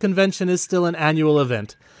Frontiers Convention is still an annual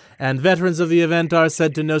event, and veterans of the event are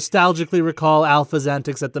said to nostalgically recall Alpha's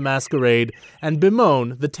antics at the masquerade and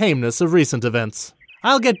bemoan the tameness of recent events.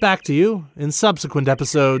 I'll get back to you in subsequent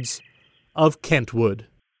episodes of Kentwood.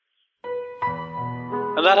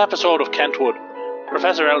 In that episode of Kentwood,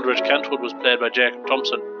 Professor Eldridge Kentwood was played by Jacob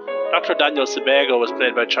Thompson. Dr. Daniel Sebago was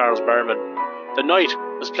played by Charles Berman. The Knight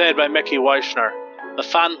was played by Mickey Weichner. The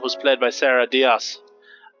Fan was played by Sarah Diaz.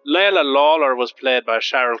 Layla Lawler was played by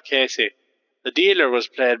Cheryl Casey. The Dealer was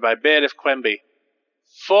played by Bailiff Quemby.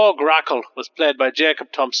 Fo Grackle was played by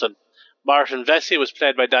Jacob Thompson. Martin Vesey was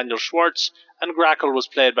played by Daniel Schwartz, and Grackle was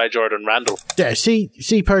played by Jordan Randall. Yeah, see,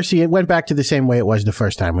 Percy, it went back to the same way it was the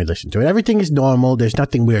first time we listened to it. Everything is normal. There's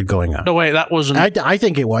nothing weird going on. No, wait, that wasn't... I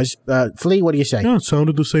think it was. Flea, what do you say? Yeah, it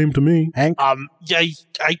sounded the same to me. Hank? Yeah,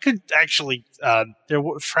 I could actually...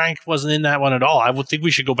 Frank wasn't in that one at all. I would think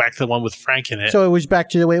we should go back to the one with Frank in it. So it was back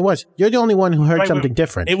to the way it was. You're the only one who heard something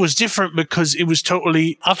different. It was different because it was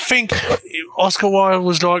totally... I think Oscar Wilde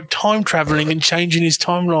was like time traveling and changing his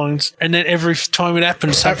timelines, and then every time it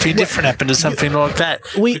happened, something different happened or something like that.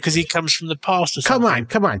 Because he comes from the past or something.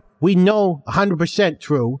 Come on. We know 100%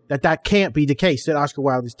 true that can't be the case, that Oscar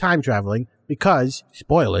Wilde is time traveling, because,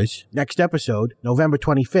 spoilers, next episode, November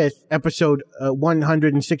 25th, episode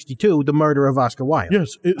 162, The Murder of Oscar Wilde.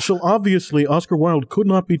 Yes, so obviously Oscar Wilde could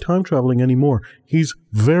not be time traveling anymore. He's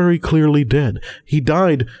very clearly dead. He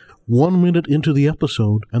died 1 minute into the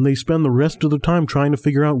episode, and they spend the rest of the time trying to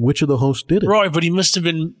figure out which of the hosts did it. Right, but he must have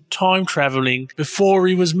been time traveling before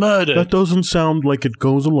he was murdered. That doesn't sound like it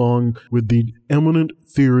goes along with the eminent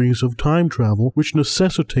theories of time travel, which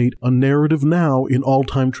necessitate a narrative now in all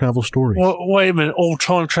time travel stories. Well, wait a minute, all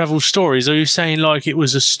time travel stories? Are you saying like it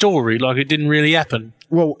was a story, like it didn't really happen?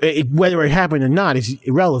 Well, whether it happened or not is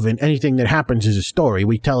irrelevant. Anything that happens is a story.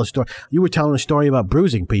 We tell a story. You were telling a story about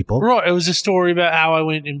bruising people. Right, it was a story about how I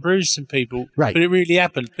went and bruised some people. Right. But it really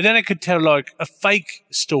happened. But then I could tell like a fake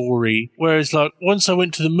story, whereas like once I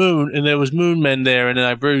went to the moon and there was moon men there and then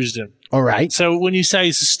I bruised them. All right. So when you say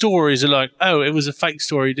it's a story, is it like, oh, it was a fake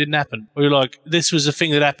story, it didn't happen? Or you're like, this was a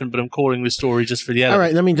thing that happened, but I'm calling the story just for the element.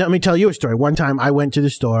 All right, let me tell you a story. One time I went to the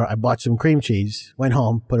store, I bought some cream cheese, went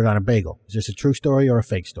home, put it on a bagel. Is this a true story or a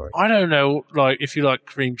fake story? I don't know, like, if you like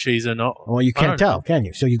cream cheese or not. Well, you can't tell, can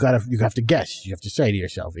you? So you have to guess. You have to say to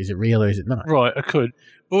yourself, is it real or is it not? Right, I could.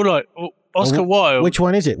 Well, like, Oscar Wilde. Which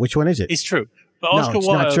one is it? It's true. But Oscar it's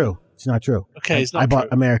Wilde. not true. It's not true. Okay, it's not I bought true.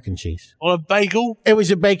 American cheese. On a bagel? It was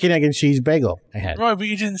a bacon, egg, and cheese bagel I had. Right, but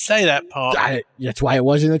you didn't say that part. That's why it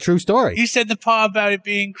wasn't a true story. You said the part about it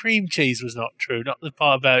being cream cheese was not true, not the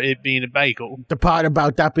part about it being a bagel. The part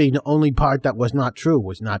about that being the only part that was not true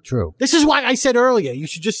was not true. This is why I said earlier, you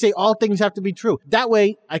should just say all things have to be true. That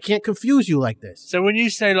way, I can't confuse you like this. So when you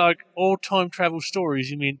say, like, all time travel stories,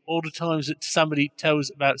 you mean all the times that somebody tells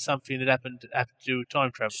about something that happened to do with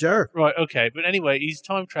time travel? Sure. Right, okay. But anyway, he's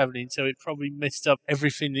time traveling, so it probably messed up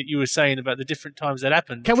everything that you were saying about the different times that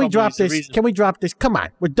happened. Can we drop this? Can we drop this? Come on.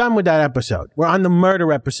 We're done with that episode. We're on the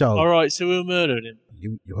murder episode. All right, so we'll murder him.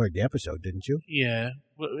 You heard the episode, didn't you? Yeah.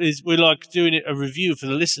 We're like doing a review for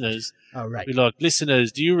the listeners. Oh, right. We're like,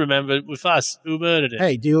 listeners, do you remember with us who murdered him?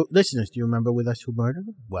 Hey, listeners, do you remember with us who murdered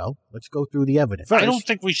him? Well, let's go through the evidence. I don't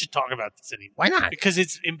think we should talk about this anymore. Why not? Because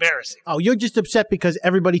it's embarrassing. Oh, you're just upset because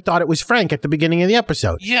everybody thought it was Frank at the beginning of the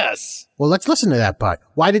episode. Yes. Well, let's listen to that part.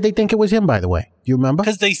 Why did they think it was him, by the way? Do you remember?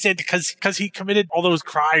 Because they said because he committed all those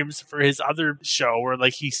crimes for his other show where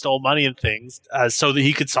like he stole money and things so that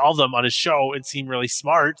he could solve them on his show and seem really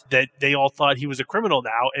smart, that they all thought he was a criminal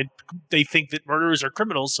now, and they think that murderers are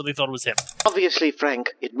criminals, so they thought it was him. Obviously,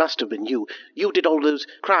 Frank, it must have been you. You did all those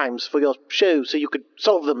crimes for your show so you could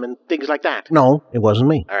solve them and things like that. No, it wasn't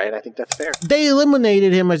me. All right, I think that's fair. They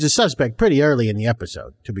eliminated him as a suspect pretty early in the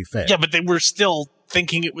episode, to be fair. Yeah, but they were still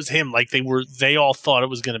thinking it was him. Like they all thought it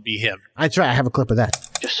was going to be him. That's right. I have a clip of that.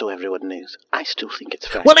 Just so everyone knows, I still think it's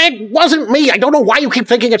Frank. Well, it wasn't me. I don't know why you keep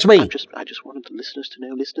thinking it's me. I just wanted the listeners to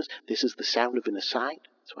know, this is the sound of an aside.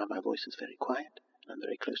 That's why my voice is very quiet. I'm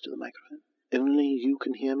very close to the microphone. Only you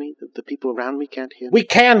can hear me. The people around me can't hear me. We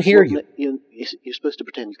can hear you. You're supposed to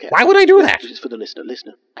pretend you can. Why would I do that? This is for the listener.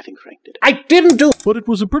 Listener, I think Frank did it. I didn't do. But it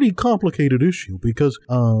was a pretty complicated issue because,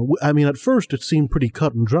 at first it seemed pretty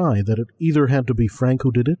cut and dry that it either had to be Frank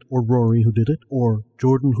who did it, or Rory who did it, or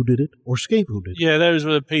Jordan who did it, or Scape who did it. Yeah, those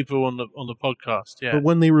were the people on the podcast. Yeah. But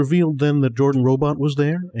when they revealed then that Jordan Robot was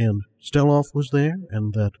there, and Steloff was there,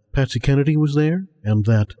 and that Patsy Kennedy was there, and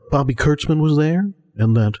that Bobby Kurtzman was there,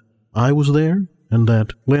 and that I was there, and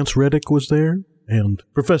that Lance Reddick was there, and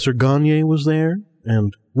Professor Gagne was there,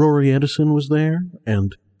 and Rory Edison was there,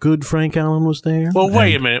 and good Frank Allen was there. Well,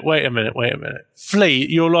 wait a minute. Flea,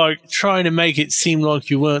 you're like trying to make it seem like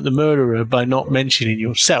you weren't the murderer by not mentioning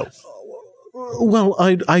yourself. Well,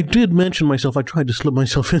 I did mention myself. I tried to slip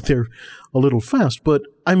myself in there a little fast, but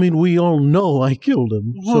I mean, we all know I killed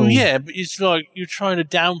him. Well, so. yeah, but it's like you're trying to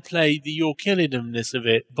downplay the you're killing himness of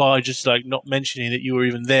it by just like not mentioning that you were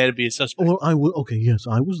even there to be a suspect. Well, okay, yes,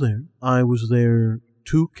 I was there. I was there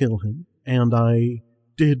to kill him, and I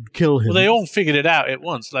did kill him. Well, they all figured it out at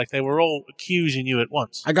once. Like they were all accusing you at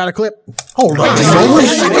once. I got a clip. Hold on.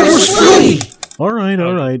 It was Flea! All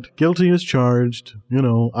right. Guilty as charged.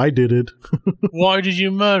 I did it. Why did you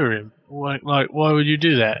murder him? Why would you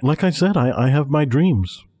do that? Like I said, I have my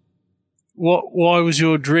dreams. Why was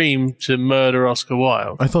your dream to murder Oscar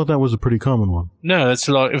Wilde? I thought that was a pretty common one. No, that's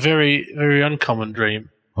like a very, very uncommon dream.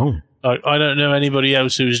 Oh. Like, I don't know anybody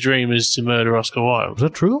else whose dream is to murder Oscar Wilde. Is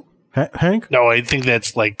that true? Hank? No, I think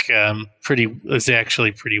that's like it's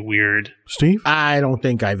actually pretty weird. Steve? I don't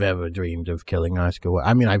think I've ever dreamed of killing Oscar Wilde.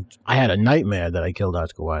 I mean, I had a nightmare that I killed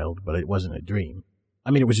Oscar Wilde, but it wasn't a dream.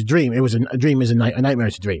 I mean, it was a dream. It was a dream is a nightmare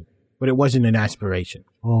is a dream, but it wasn't an aspiration.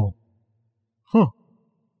 Oh. Huh.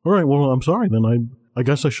 All right, well, I'm sorry then. I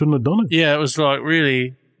guess I shouldn't have done it. Yeah, it was like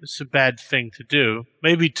really, it's a bad thing to do.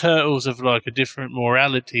 Maybe turtles have like a different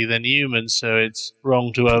morality than humans, so it's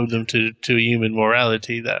wrong to owe them to human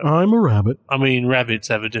morality, though. I'm a rabbit. I mean, rabbits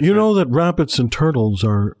have a different... You know that rabbits and turtles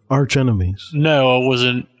are arch enemies. No,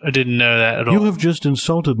 I didn't know that at all. You have just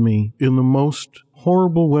insulted me in the most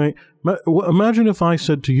horrible way. Imagine if I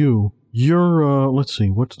said to you, you're, let's see,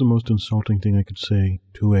 what's the most insulting thing I could say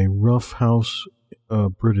to a roughhouse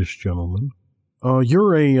British gentleman?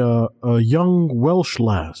 You're a young Welsh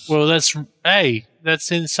lass. Well,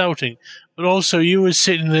 that's insulting. But also, you were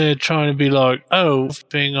sitting there trying to be like, oh,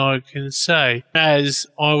 thing I can say, as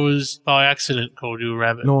I was by accident called you a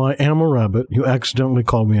rabbit. No, I am a rabbit. You accidentally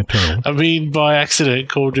called me a turtle. I mean, by accident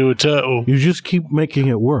called you a turtle. You just keep making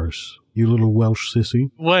it worse, you little Welsh sissy.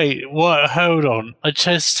 Wait, what? Hold on. I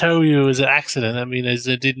just told you it was an accident. I mean, as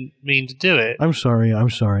I didn't mean to do it. I'm sorry.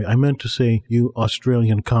 I meant to say, you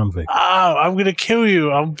Australian convict. Oh, I'm going to kill you.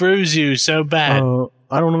 I'll bruise you so bad.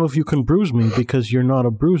 I don't know if you can bruise me because you're not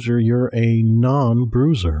a bruiser. You're a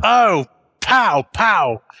non-bruiser. Oh, pow,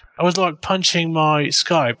 pow. I was like punching my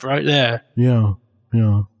Skype right there. Yeah.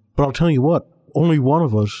 But I'll tell you what, only one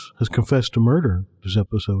of us has confessed to murder this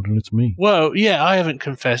episode, and it's me. Well, yeah, I haven't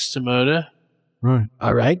confessed to murder. Right.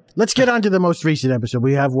 All right. Let's get on to the most recent episode.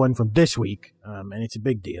 We have one from this week, and it's a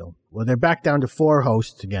big deal. Well, they're back down to 4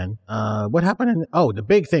 hosts again. What happened the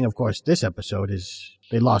big thing, of course, this episode is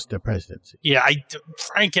they lost their presidency. Yeah,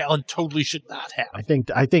 Frank Allen totally should not have.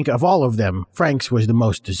 I think of all of them, Frank's was the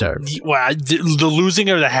most deserved. Well, the losing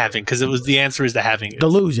or the having? Because the answer is the having. The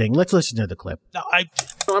losing. Let's listen to the clip. No,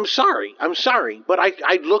 I'm sorry, but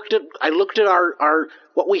I looked at our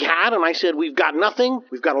what we had, and I said, we've got nothing.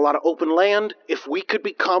 We've got a lot of open land. If we could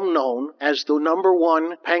become known as the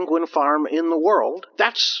 #1 penguin farm in the world,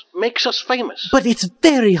 that makes us famous. But it's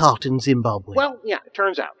very hot in Zimbabwe. Well, yeah, it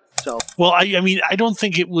turns out. So. Well, I mean, I don't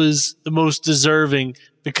think it was the most deserving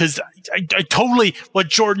because I totally, what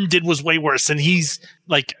Jordan did was way worse, and he's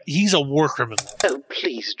a war criminal. Oh,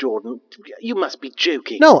 please, Jordan. You must be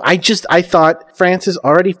joking. No, I thought France is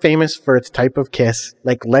already famous for its type of kiss.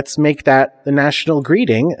 Like, let's make that the national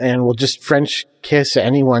greeting, and we'll just French kiss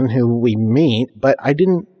anyone who we meet. But I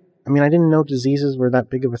didn't know diseases were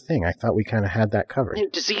that big of a thing. I thought we kind of had that covered.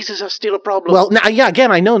 Diseases are still a problem. Well, now, yeah,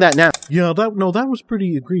 again, I know that now. Yeah, that was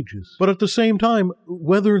pretty egregious. But at the same time,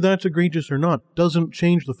 whether that's egregious or not doesn't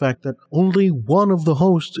change the fact that only one of the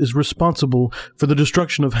hosts is responsible for the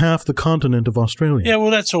destruction of half the continent of Australia. Yeah,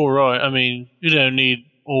 well, that's all right. I mean, you don't need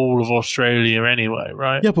all of Australia anyway,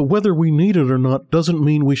 right? Yeah, but whether we need it or not doesn't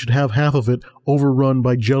mean we should have half of it overrun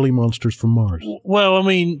by jelly monsters from Mars. Well, I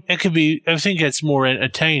mean, I think it's more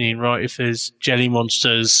entertaining, right? If there's jelly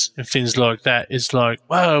monsters and things like that, it's like,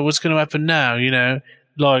 wow, what's going to happen now, you know?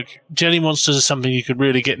 Like, jelly monsters are something you could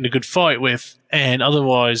really get in a good fight with, and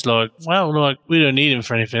otherwise, we don't need them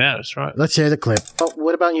for anything else, right? Let's hear the clip. Oh,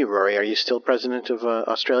 what about you, Rory? Are you still president of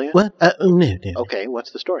Australia? What? No. Okay,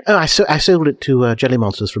 what's the story? Oh, I sold it to Jelly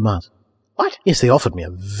Monsters from Mars. What? Yes, they offered me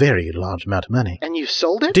a very large amount of money. And you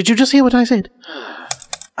sold it? Did you just hear what I said?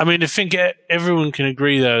 I mean, I think everyone can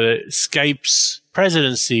agree, though, that Scape's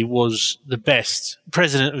presidency was the best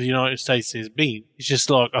president of the United States has been. It's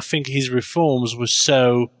just I think his reforms were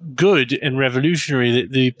so good and revolutionary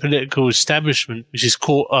that the political establishment, which is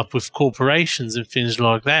caught up with corporations and things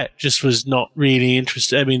like that, just was not really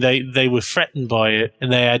interested. I mean, they were threatened by it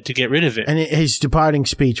and they had to get rid of it. And his departing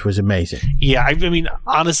speech was amazing. Yeah, I mean,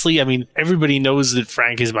 honestly, everybody knows that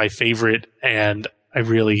Frank is my favorite, and I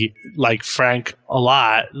really like Frank a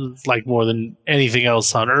lot, like more than anything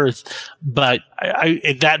else on earth. But I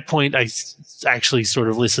at that point, I actually sort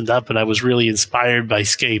of listened up, and I was really inspired by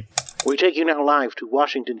Scape. We take you now live to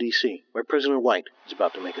Washington, D.C., where President White is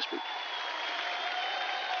about to make a speech.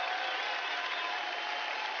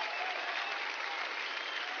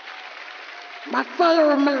 My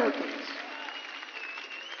fellow Americans,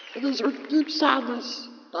 it is with deep sadness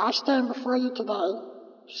that I stand before you today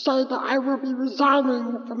to say that I will be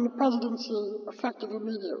resigning from the presidency effective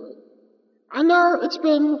immediately. I know it's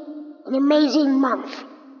been an amazing month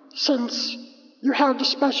since you held a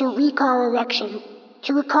special recall election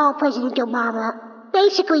to recall President Obama,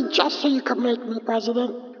 basically just so you could make me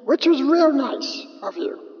president, which was real nice of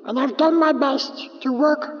you. And I've done my best to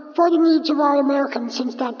work for the needs of all Americans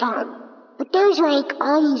since that time. But there's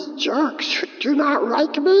all these jerks who do not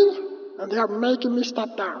like me, and they're making me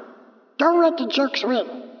step down. Don't let the jerks win,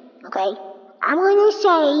 okay? I'm going to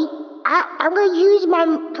say, I'm going to use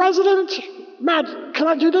my president magic. Can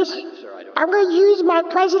I do this? I'm going to use my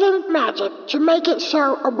president magic to make it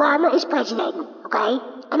so Obama is president, okay?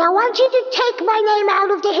 And I want you to take my name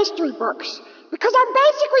out of the history books, because I'm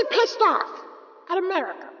basically pissed off at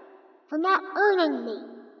America for not earning me,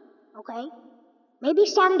 okay? Maybe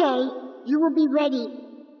someday you will be ready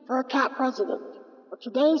for a cat president, but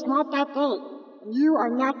today is not that day, and you are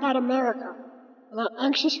not that America. And I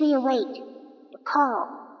anxiously await the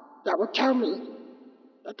call that will tell me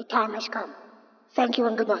that the time has come. Thank you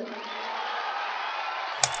and good night.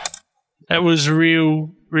 That was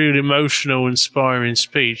real emotional, inspiring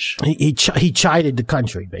speech. He chided the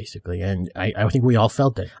country, basically, and I think we all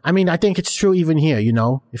felt it. I mean, I think it's true even here, you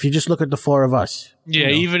know? If you just look at the four of us. Yeah,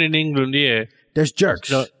 even in England, yeah. There's jerks,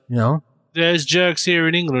 you know? There's jerks here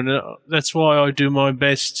in England. That's why I do my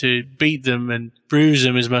best to beat them and bruise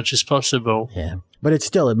them as much as possible. Yeah. But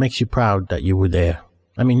it makes you proud that you were there.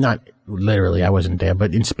 I mean, not literally, I wasn't there,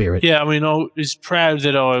 but in spirit. Yeah, I mean, I was proud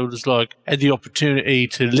that I was, like, had the opportunity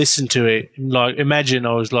to listen to it. And, like, imagine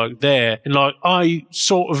I was, like, there. And, like, I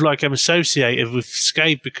sort of, like, am associated with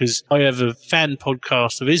Scape because I have a fan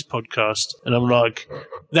podcast of his podcast. And I'm like,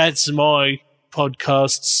 that's my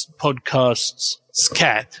podcast's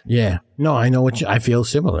cat. Yeah. No, I know I feel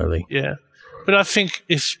similarly. Yeah. But I think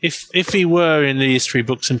if he were in the history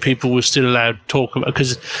books and people were still allowed to talk about,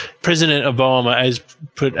 because President Obama has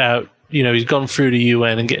put out, you know, he's gone through the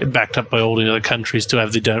UN and getting backed up by all the other countries to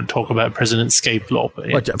have the don't talk about President Escape law. But,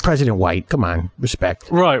 yeah. President White, come on,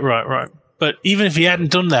 respect. Right. But even if he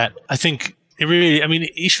hadn't done that, I think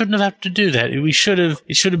he shouldn't have had to do that. It should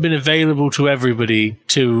have been available to everybody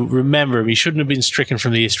to remember him. He shouldn't have been stricken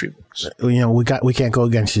from the history books. You know, we can't go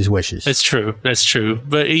against his wishes. That's true.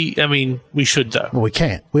 But we should though. Well, we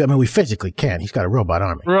can't. We physically can't. He's got a robot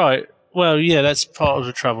army. Right. Well, yeah, that's part of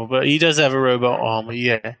the trouble, but he does have a robot army,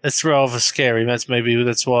 yeah. That's rather scary. That's why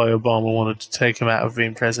Obama wanted to take him out of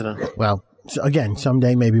being president. Well, again,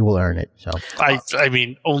 someday maybe we'll earn it. So I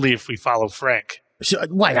mean, only if we follow Frank. So,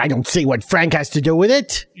 why? I don't see what Frank has to do with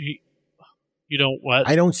it. You don't what?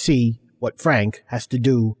 I don't see what Frank has to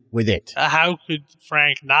do with it. How could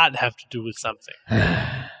Frank not have to do with something?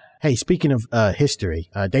 Hey, speaking of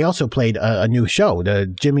history, they also played a new show, the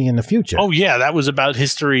Jimmy in the Future. Oh, yeah, that was about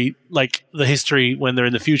history, like the history when they're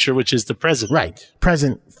in the future, which is the present. Right.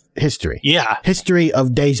 Present history. Yeah. History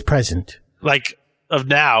of days present. Like of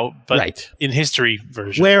now, but right. In history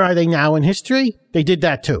version. Where are they now in history? They did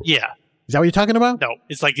that too. Yeah. Is that what you're talking about? No,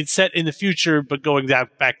 it's like it's set in the future, but going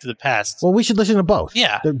back to the past. Well, we should listen to both.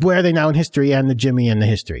 Yeah. Where are they now in history and the Jimmy in the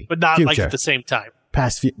history. But not future. like at the same time.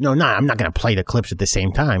 No, I'm not going to play the clips at the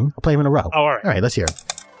same time. I'll play them in a row. Oh, all right. All right, let's hear it.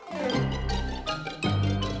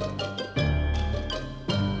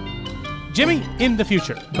 Jimmy in the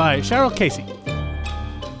Future by Cheryl Casey.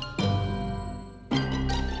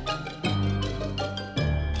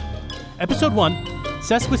 Episode 1,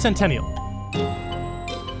 Sesquicentennial.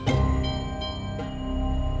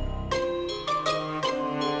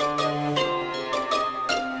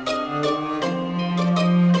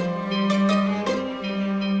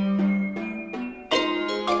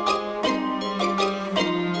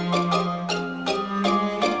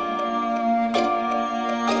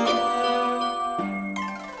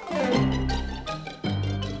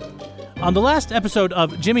 On the last episode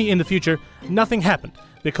of Jimmy in the Future, nothing happened,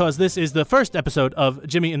 because this is the first episode of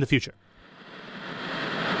Jimmy in the Future.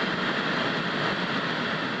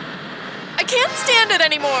 I can't stand it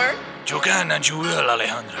anymore. You can and you will,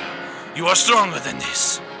 Alejandra. You are stronger than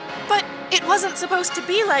this. But it wasn't supposed to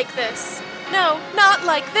be like this. No, not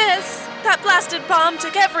like this. That blasted bomb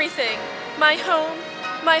took everything. My home,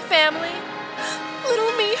 my family,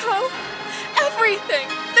 little Mijo, everything.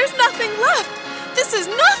 There's nothing left. This is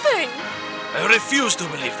nothing. I refuse to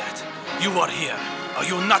believe that. You are here. Are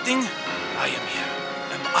you nothing? I am here.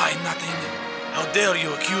 Am I nothing? How dare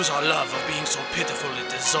you accuse our love of being so pitiful it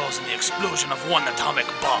dissolves in the explosion of one atomic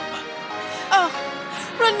bomb? Oh,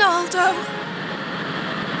 Ronaldo.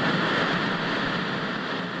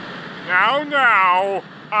 Now,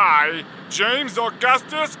 I, James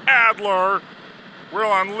Augustus Adler,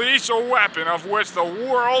 will unleash a weapon of which the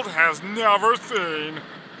world has never seen.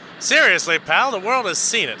 Seriously, pal, the world has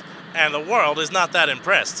seen it, and the world is not that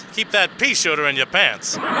impressed. Keep that pea shooter in your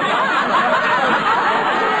pants.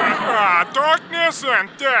 Darkness and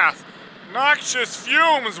death. Noxious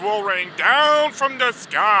fumes will rain down from the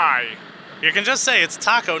sky. You can just say it's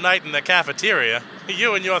taco night in the cafeteria.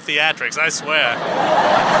 You and your theatrics, I swear.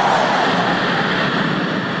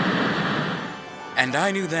 And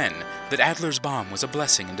I knew then that Adler's bomb was a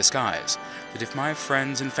blessing in disguise, that if my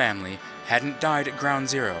friends and family hadn't died at Ground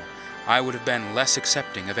Zero, I would have been less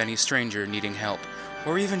accepting of any stranger needing help,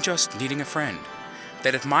 or even just needing a friend.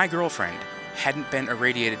 That if my girlfriend hadn't been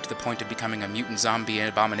irradiated to the point of becoming a mutant zombie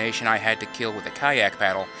abomination I had to kill with a kayak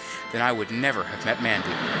paddle, then I would never have met Mandy.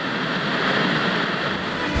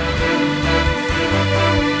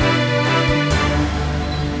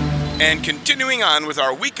 And continuing on with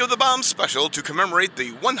our Week of the Bomb special to commemorate the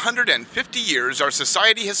 150 years our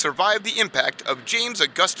society has survived the impact of James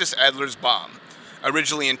Augustus Adler's bomb.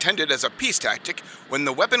 Originally intended as a peace tactic, when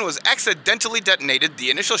the weapon was accidentally detonated, the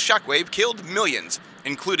initial shockwave killed millions,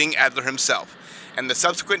 including Adler himself. and the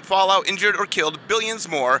subsequent fallout injured or killed billions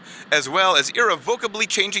more, as well as irrevocably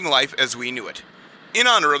changing life as we knew it. In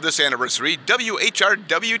honor of this anniversary,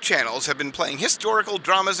 WHRW channels have been playing historical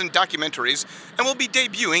dramas and documentaries and will be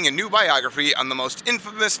debuting a new biography on the most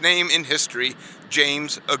infamous name in history,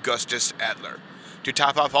 James Augustus Adler. To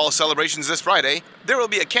top off all celebrations this Friday, there will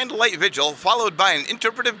be a candlelight vigil followed by an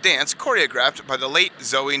interpretive dance choreographed by the late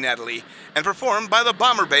Zoe Natalie and performed by the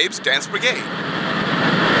Bomber Babes Dance Brigade.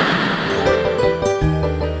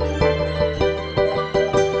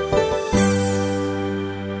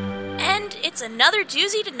 It's another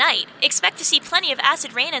doozy tonight. Expect to see plenty of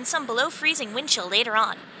acid rain and some below-freezing wind chill later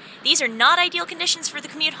on. These are not ideal conditions for the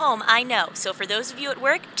commute home, I know, so for those of you at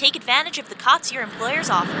work, take advantage of the cots your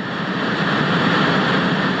employers offer.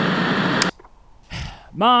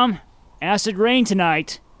 Mom, acid rain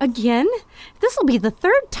tonight. Again? This'll be the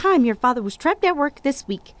third time your father was trapped at work this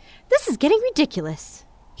week. This is getting ridiculous.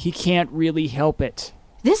 He can't really help it.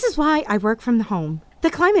 This is why I work from home.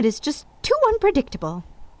 The climate is just too unpredictable.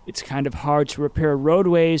 It's kind of hard to repair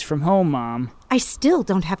roadways from home, Mom. I still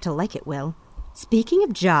don't have to like it, Will. Speaking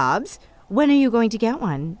of jobs, when are you going to get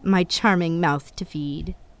one, my charming mouth to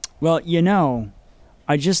feed? Well,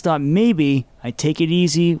 I just thought maybe I'd take it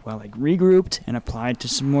easy while I regrouped and applied to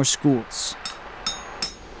some more schools.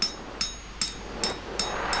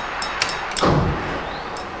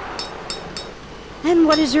 And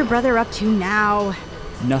what is your brother up to now?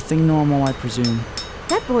 Nothing normal, I presume.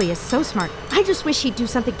 That boy is so smart. I just wish he'd do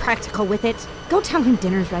something practical with it. Go tell him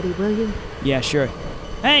dinner's ready, will you? Yeah, sure.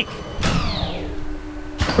 Hank!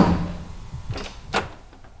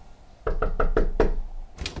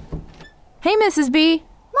 Hey, Mrs. B.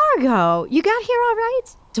 Margot, you got here all right?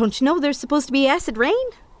 Don't you know there's supposed to be acid rain?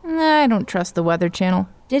 I don't trust the Weather Channel.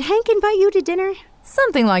 Did Hank invite you to dinner?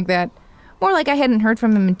 Something like that. More like I hadn't heard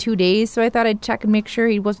from him in 2 days, so I thought I'd check and make sure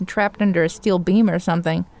he wasn't trapped under a steel beam or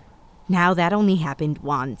something. Now, that only happened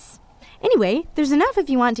once. Anyway, there's enough if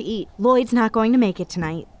you want to eat. Lloyd's not going to make it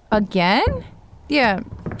tonight. Again? Yeah,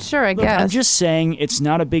 sure, I guess. I'm just saying it's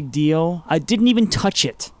not a big deal. I didn't even touch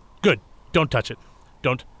it. Good. Don't touch it.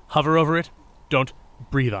 Don't hover over it. Don't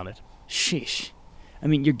breathe on it. Sheesh. I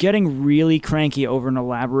mean, you're getting really cranky over an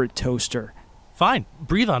elaborate toaster. Fine.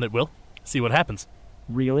 Breathe on it, Will. See what happens.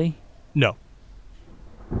 Really? No.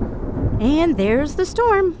 And there's the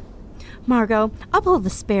storm. Margot, I'll pull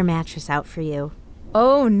the spare mattress out for you.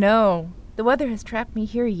 Oh, no. The weather has trapped me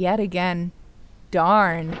here yet again.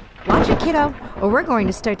 Darn. Watch it, kiddo, or we're going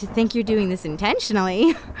to start to think you're doing this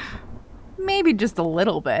intentionally. Maybe just a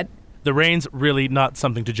little bit. The rain's really not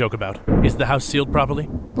something to joke about. Is the house sealed properly?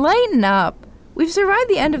 Lighten up. We've survived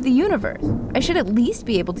the end of the universe. I should at least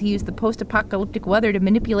be able to use the post-apocalyptic weather to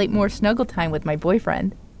manipulate more snuggle time with my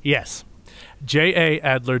boyfriend. Yes. J.A.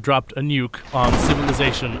 Adler dropped a nuke on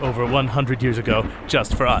civilization over 100 years ago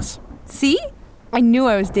just for us. See? I knew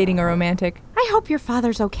I was dating a romantic. I hope your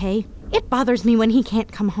father's okay. It bothers me when he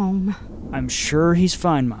can't come home. I'm sure he's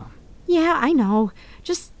fine, Mom. Yeah, I know.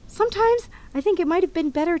 Just sometimes I think it might have been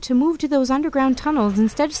better to move to those underground tunnels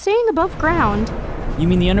instead of staying above ground. You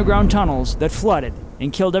mean the underground tunnels that flooded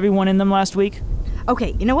and killed everyone in them last week?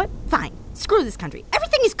 Okay, you know what? Fine. Screw this country.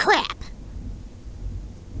 Everything is crap.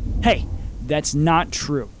 Hey, that's not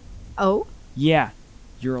true. Oh? Yeah,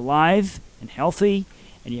 you're alive and healthy,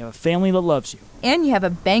 and you have a family that loves you. And you have a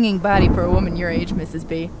banging body for a woman your age, Mrs.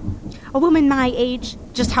 B. A woman my age?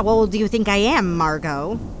 Just how old do you think I am,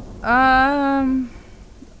 Margot?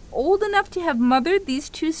 Old enough to have mothered these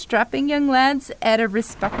two strapping young lads at a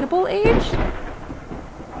respectable age?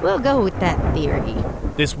 We'll go with that theory.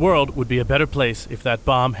 This world would be a better place if that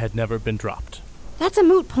bomb had never been dropped. That's a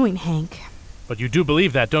moot point, Hank. But you do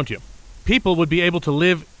believe that, don't you? People would be able to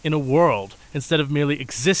live in a world instead of merely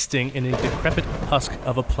existing in a decrepit husk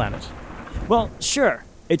of a planet. Well, sure,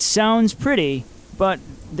 it sounds pretty, but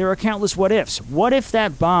there are countless what-ifs. What if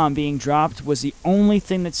that bomb being dropped was the only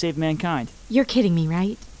thing that saved mankind? You're kidding me,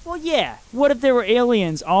 right? Well, yeah. What if there were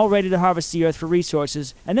aliens all ready to harvest the Earth for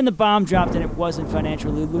resources, and then the bomb dropped and it wasn't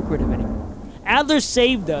financially lucrative anymore? Adler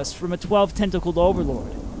saved us from a 12-tentacled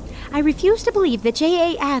overlord. I refuse to believe that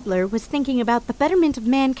J.A. Adler was thinking about the betterment of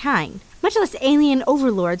mankind, much less alien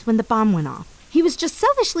overlords when the bomb went off. He was just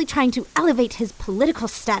selfishly trying to elevate his political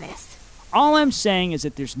status. All I'm saying is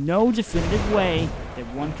that there's no definitive way that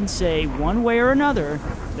one can say, one way or another,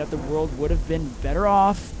 that the world would have been better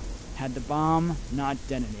off had the bomb not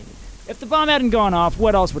detonated. If the bomb hadn't gone off,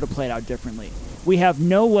 what else would have played out differently? We have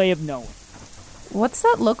no way of knowing. What's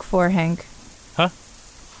that look for, Hank? Huh?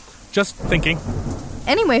 Just thinking.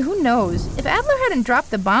 Anyway, who knows? If Adler hadn't dropped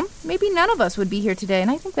the bomb, maybe none of us would be here today, and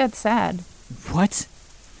I think that's sad. What?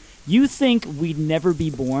 You think we'd never be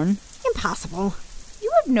born? Impossible.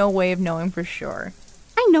 You have no way of knowing for sure.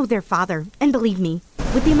 I know their father, and believe me,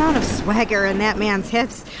 with the amount of swagger in that man's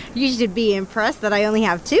hips, you should be impressed that I only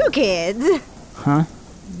have 2 kids. Huh?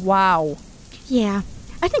 Wow. Yeah,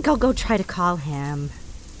 I think I'll go try to call him.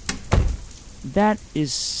 That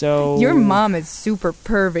is so... Your mom is super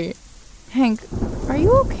pervy. Hank, are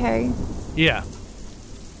you okay? Yeah.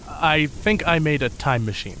 I think I made a time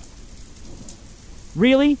machine.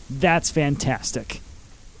 Really? That's fantastic.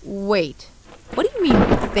 Wait. What do you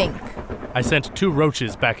mean, think? I sent 2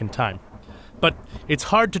 roaches back in time. But it's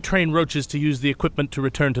hard to train roaches to use the equipment to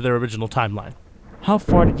return to their original timeline. How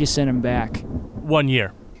far did you send them back? 1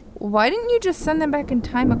 year. Why didn't you just send them back in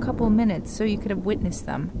time a couple minutes so you could have witnessed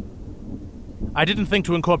them? I didn't think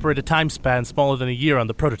to incorporate a time span smaller than a year on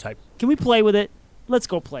the prototype. Can we play with it? Let's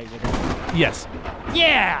go play with it. Yes.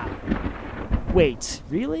 Yeah! Wait,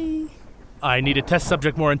 really? I need a test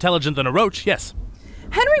subject more intelligent than a roach, yes.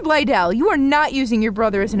 Henry Blydell, you are not using your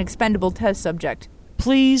brother as an expendable test subject.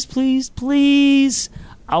 Please, please, please.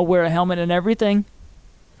 I'll wear a helmet and everything.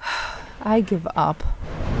 I give up.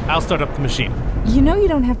 I'll start up the machine. You know you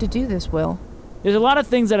don't have to do this, Will. There's a lot of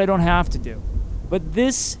things that I don't have to do. But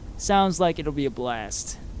this sounds like it'll be a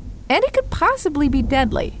blast. And it could possibly be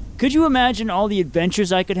deadly. Could you imagine all the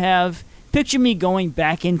adventures I could have? Picture me going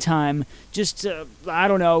back in time, just, I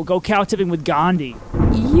don't know, go cow tipping with Gandhi.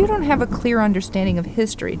 You don't have a clear understanding of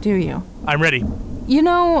history, do you? I'm ready. You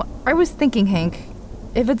know, I was thinking, Hank,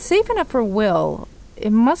 if it's safe enough for Will,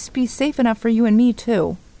 it must be safe enough for you and me,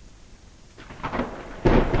 too.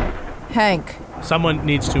 Hank. Someone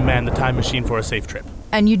needs to man the time machine for a safe trip.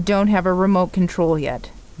 And you don't have a remote control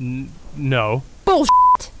yet. No. Bullshit!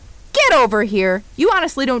 Get over here! You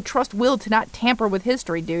honestly don't trust Will to not tamper with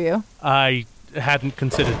history, do you? I hadn't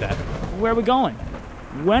considered that. Where are we going?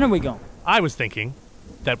 When are we going? I was thinking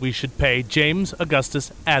that we should pay James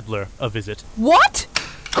Augustus Adler a visit. What?!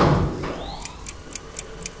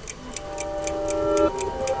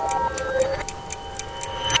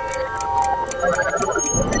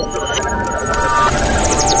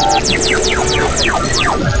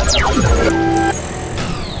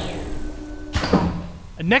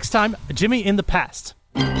 Next time, Jimmy in the past.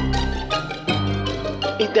 In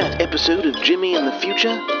that episode of Jimmy in the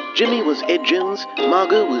Future, Jimmy was Ed Jones,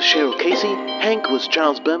 Margot was Cheryl Casey, Hank was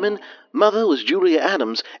Charles Berman, Mother was Julia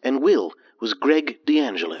Adams, and Will was Greg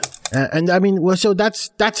D'Angelo. And I mean, well, so that's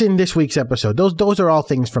in this week's episode. Those are all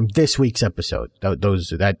things from this week's episode.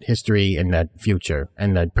 That history and that future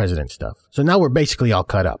and that president stuff. So now we're basically all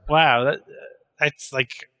cut up. Wow, that's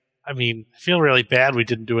like, I mean, I feel really bad we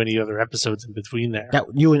didn't do any other episodes in between there. That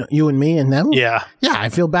you and me and them? Yeah. Yeah, I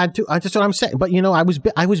feel bad too. That's what I'm saying. But you know, I was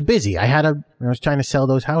busy. I was trying to sell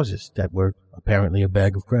those houses that were apparently a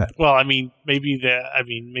bag of crap. Well, I mean, maybe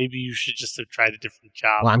you should just have tried a different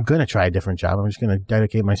job. Well, I'm going to try a different job. I'm just going to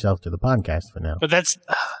dedicate myself to the podcast for now. But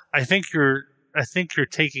I think you're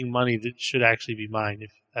taking money that should actually be mine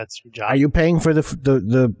if that's your job. Are you paying for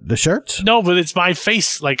the shirts? No, but it's my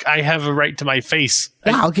face. Like, I have a right to my face.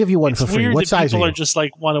 Yeah, I'll give you one for free. What size are you? People are just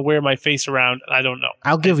like want to wear my face around. I don't know.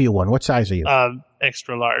 I'll give you one. What size are you?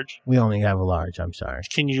 Extra large. We only have a large. I'm sorry.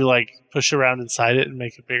 Can you like push around inside it and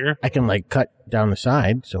make it bigger? I can like cut down the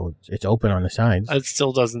side so it's open on the sides. It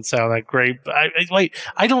still doesn't sound that great. But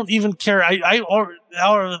I don't even care.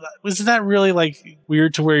 Isn't that really like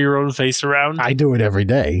weird to wear your own face around? I do it every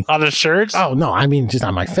day. On a shirt? Oh no, I mean just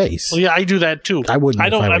on my face. Well, yeah, I do that too. I wouldn't. I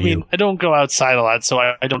don't go outside a lot, so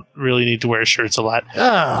I don't really need to wear shirts a lot.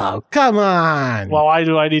 Oh, come on. Well, why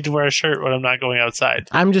do I need to wear a shirt when I'm not going outside?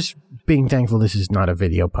 I'm just being thankful this is not a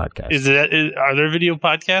video podcast. Are there video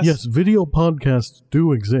podcasts? Yes, video podcasts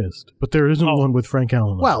do exist, but there isn't one with Frank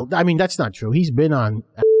Allen. Well, I mean, that's not true. He's been on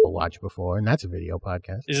Apple Watch before, and that's a video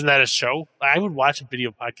podcast. Isn't that a show? I would watch a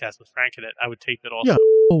video podcast with Frank in it. I would tape it also. Yeah,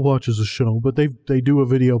 Apple Watch is a show, but they do a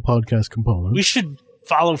video podcast component. We should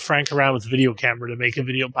follow Frank around with a video camera to make a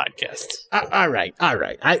video podcast. All right.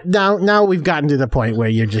 Now we've gotten to the point where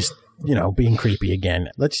you're just, being creepy again.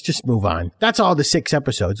 Let's just move on. That's all the 6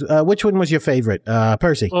 episodes. Which one was your favorite,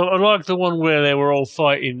 Percy? Well, I like the one where they were all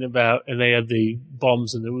fighting about, and they had the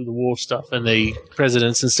bombs and the war stuff and the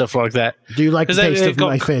presidents and stuff like that. Do you like the taste of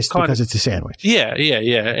my fist because it's a sandwich? Yeah.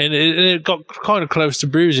 And it got kind of close to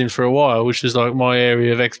bruising for a while, which is like my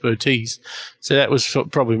area of expertise. So that was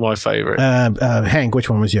probably my favorite. Hank, which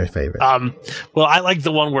one was your favorite? Well, I like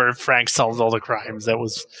the one where Frank solved all the crimes. That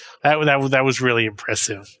was really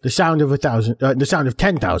impressive. The sound of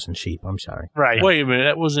 10,000 sheep. I'm sorry. Right. Wait a minute.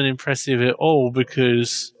 That wasn't impressive at all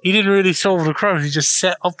because he didn't really solve the crimes. He just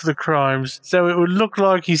set up the crimes so it would look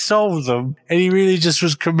like he solved them, and he really just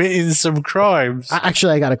was committing some crimes.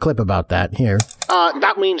 Actually, I got a clip about that here.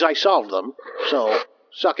 That means I solved them, so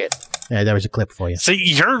suck it. Yeah, there was a clip for you. So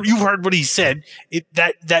you heard what he said.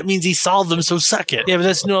 That means he solved them, so suck it. Yeah, but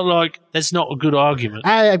that's not a good argument.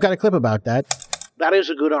 I've got a clip about that. That is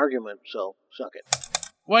a good argument, so suck it.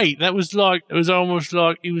 Wait, it was almost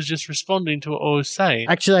like he was just responding to what I was saying.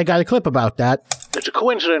 Actually, I got a clip about that. It's a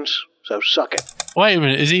coincidence, so suck it. Wait a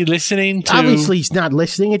minute, is he listening to... Obviously he's not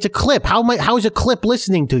listening, it's a clip. How is a clip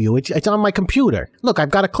listening to you? It's on my computer. Look,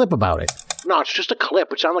 I've got a clip about it. No, it's just a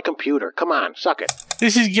clip. It's on the computer. Come on, suck it.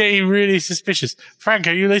 This is getting really suspicious. Frank,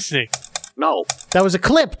 are you listening? No. That was a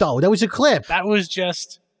clip, though. That was a clip. That was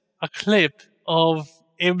just a clip of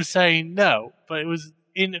him saying no, but it was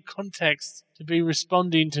in a context to be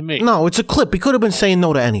responding to me. No, it's a clip. He could have been saying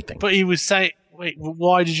no to anything. But he was saying... Wait,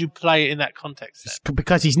 why did you play it in that context then?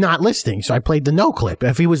 Because he's not listening, so I played the no clip.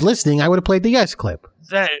 If he was listening, I would have played the yes clip.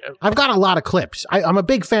 I've got a lot of clips. I'm a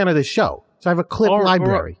big fan of this show, so I have a clip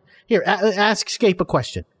library. Here, ask Scape a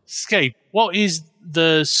question. Scape, what is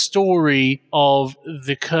the story of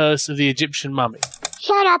the curse of the Egyptian mummy?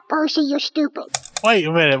 Shut up, Percy, you're stupid. Wait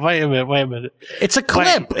a minute. It's a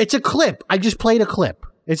clip. It's a clip. I just played a clip.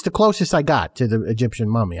 It's the closest I got to the Egyptian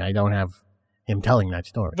mummy. I don't have him telling that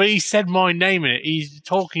story. But he said my name in it. He's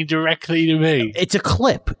talking directly to me. It's a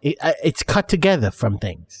clip. It's cut together from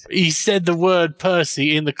things. He said the word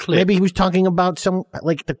Percy in the clip. Maybe he was talking about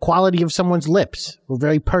the quality of someone's lips were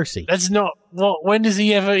very Percy. That's not... when does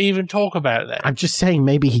he ever even talk about that? I'm just saying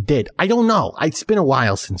maybe he did. I don't know. It's been a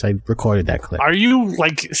while since I recorded that clip. Are you,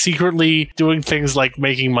 secretly doing things like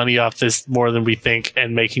making money off this more than we think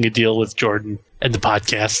and making a deal with Jordan and the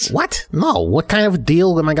podcast? What? No. What kind of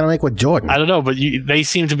deal am I going to make with Jordan? I don't know, but they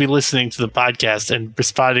seem to be listening to the podcast and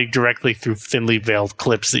responding directly through thinly veiled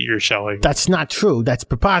clips that you're showing. That's not true. That's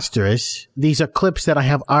preposterous. These are clips that I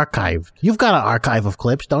have archived. You've got an archive of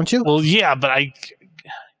clips, don't you? Well, yeah, but I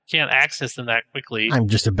can't access them that quickly. I'm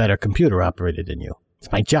just a better computer operator than you.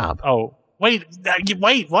 It's my job. Oh, wait,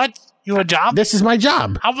 what? You have a job? This is my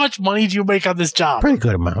job. How much money do you make on this job? Pretty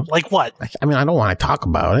good amount. Like what? I mean, I don't want to talk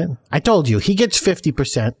about it. I told you, he gets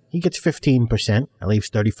 50%. He gets 15%. That leaves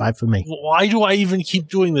 35 for me. Why do I even keep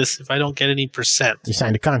doing this if I don't get any percent? You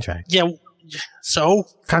signed a contract. Yeah, so?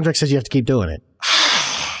 Contract says you have to keep doing it.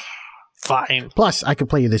 Fine. Plus, I can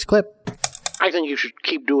play you this clip. I think you should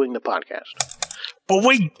keep doing the podcast. But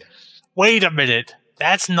wait a minute.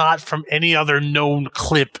 That's not from any other known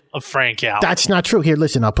clip of Frank Allen. That's not true. Here,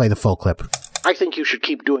 listen, I'll play the full clip. I think you should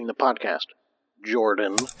keep doing the podcast,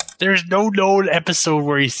 Jordan. There's no known episode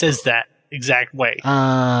where he says that exact way.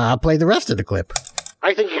 I'll play the rest of the clip.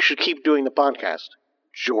 I think you should keep doing the podcast,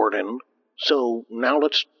 Jordan. So now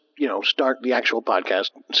let's, start the actual podcast,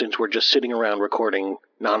 since we're just sitting around recording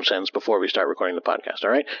nonsense before we start recording the podcast,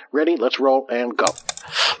 all right? Ready? Let's roll and go.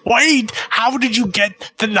 Wait, how did you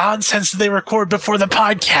get the nonsense that they record before the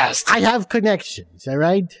podcast? I have connections, all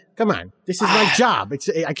right? Come on. This is my job.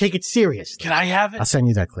 I take it serious. Can I have it? I'll send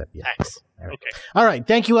you that clip. Yeah. Thanks. All right. Okay. All right.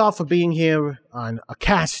 Thank you all for being here on a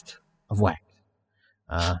cast of Wax.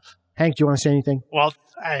 Hank, do you want to say anything? Well,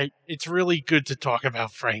 it's really good to talk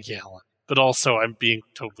about Frank Allen, but also I'm being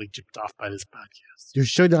totally gypped off by this podcast. You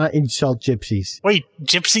should not insult gypsies. Wait,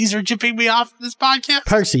 gypsies are gypping me off this podcast?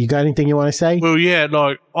 Percy, you got anything you want to say? Well, yeah,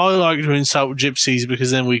 I like to insult gypsies because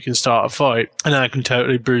then we can start a fight and I can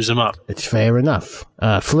totally bruise them up. It's fair enough.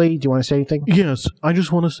 Flea, do you want to say anything? Yes, I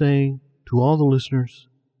just want to say to all the listeners,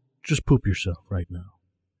 just poop yourself right now.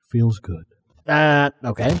 Feels good.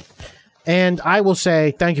 Okay. And I will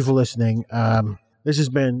say thank you for listening. This has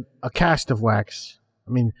been a cast of Wax.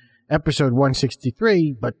 I mean, episode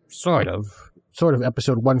 163, but sort of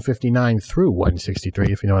episode 159 through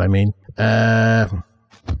 163, if you know what I mean.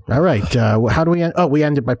 All right. How do we end? Oh, we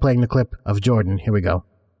ended by playing the clip of Jordan. Here we go.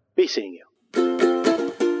 Be seeing you.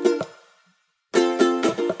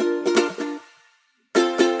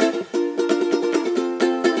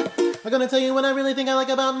 I'm gonna tell you what I really think I like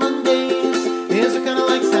about Mondays. Is they're kinda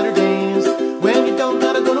like Saturdays, when you don't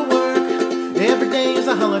gotta go to work. Every day is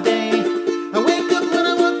a holiday.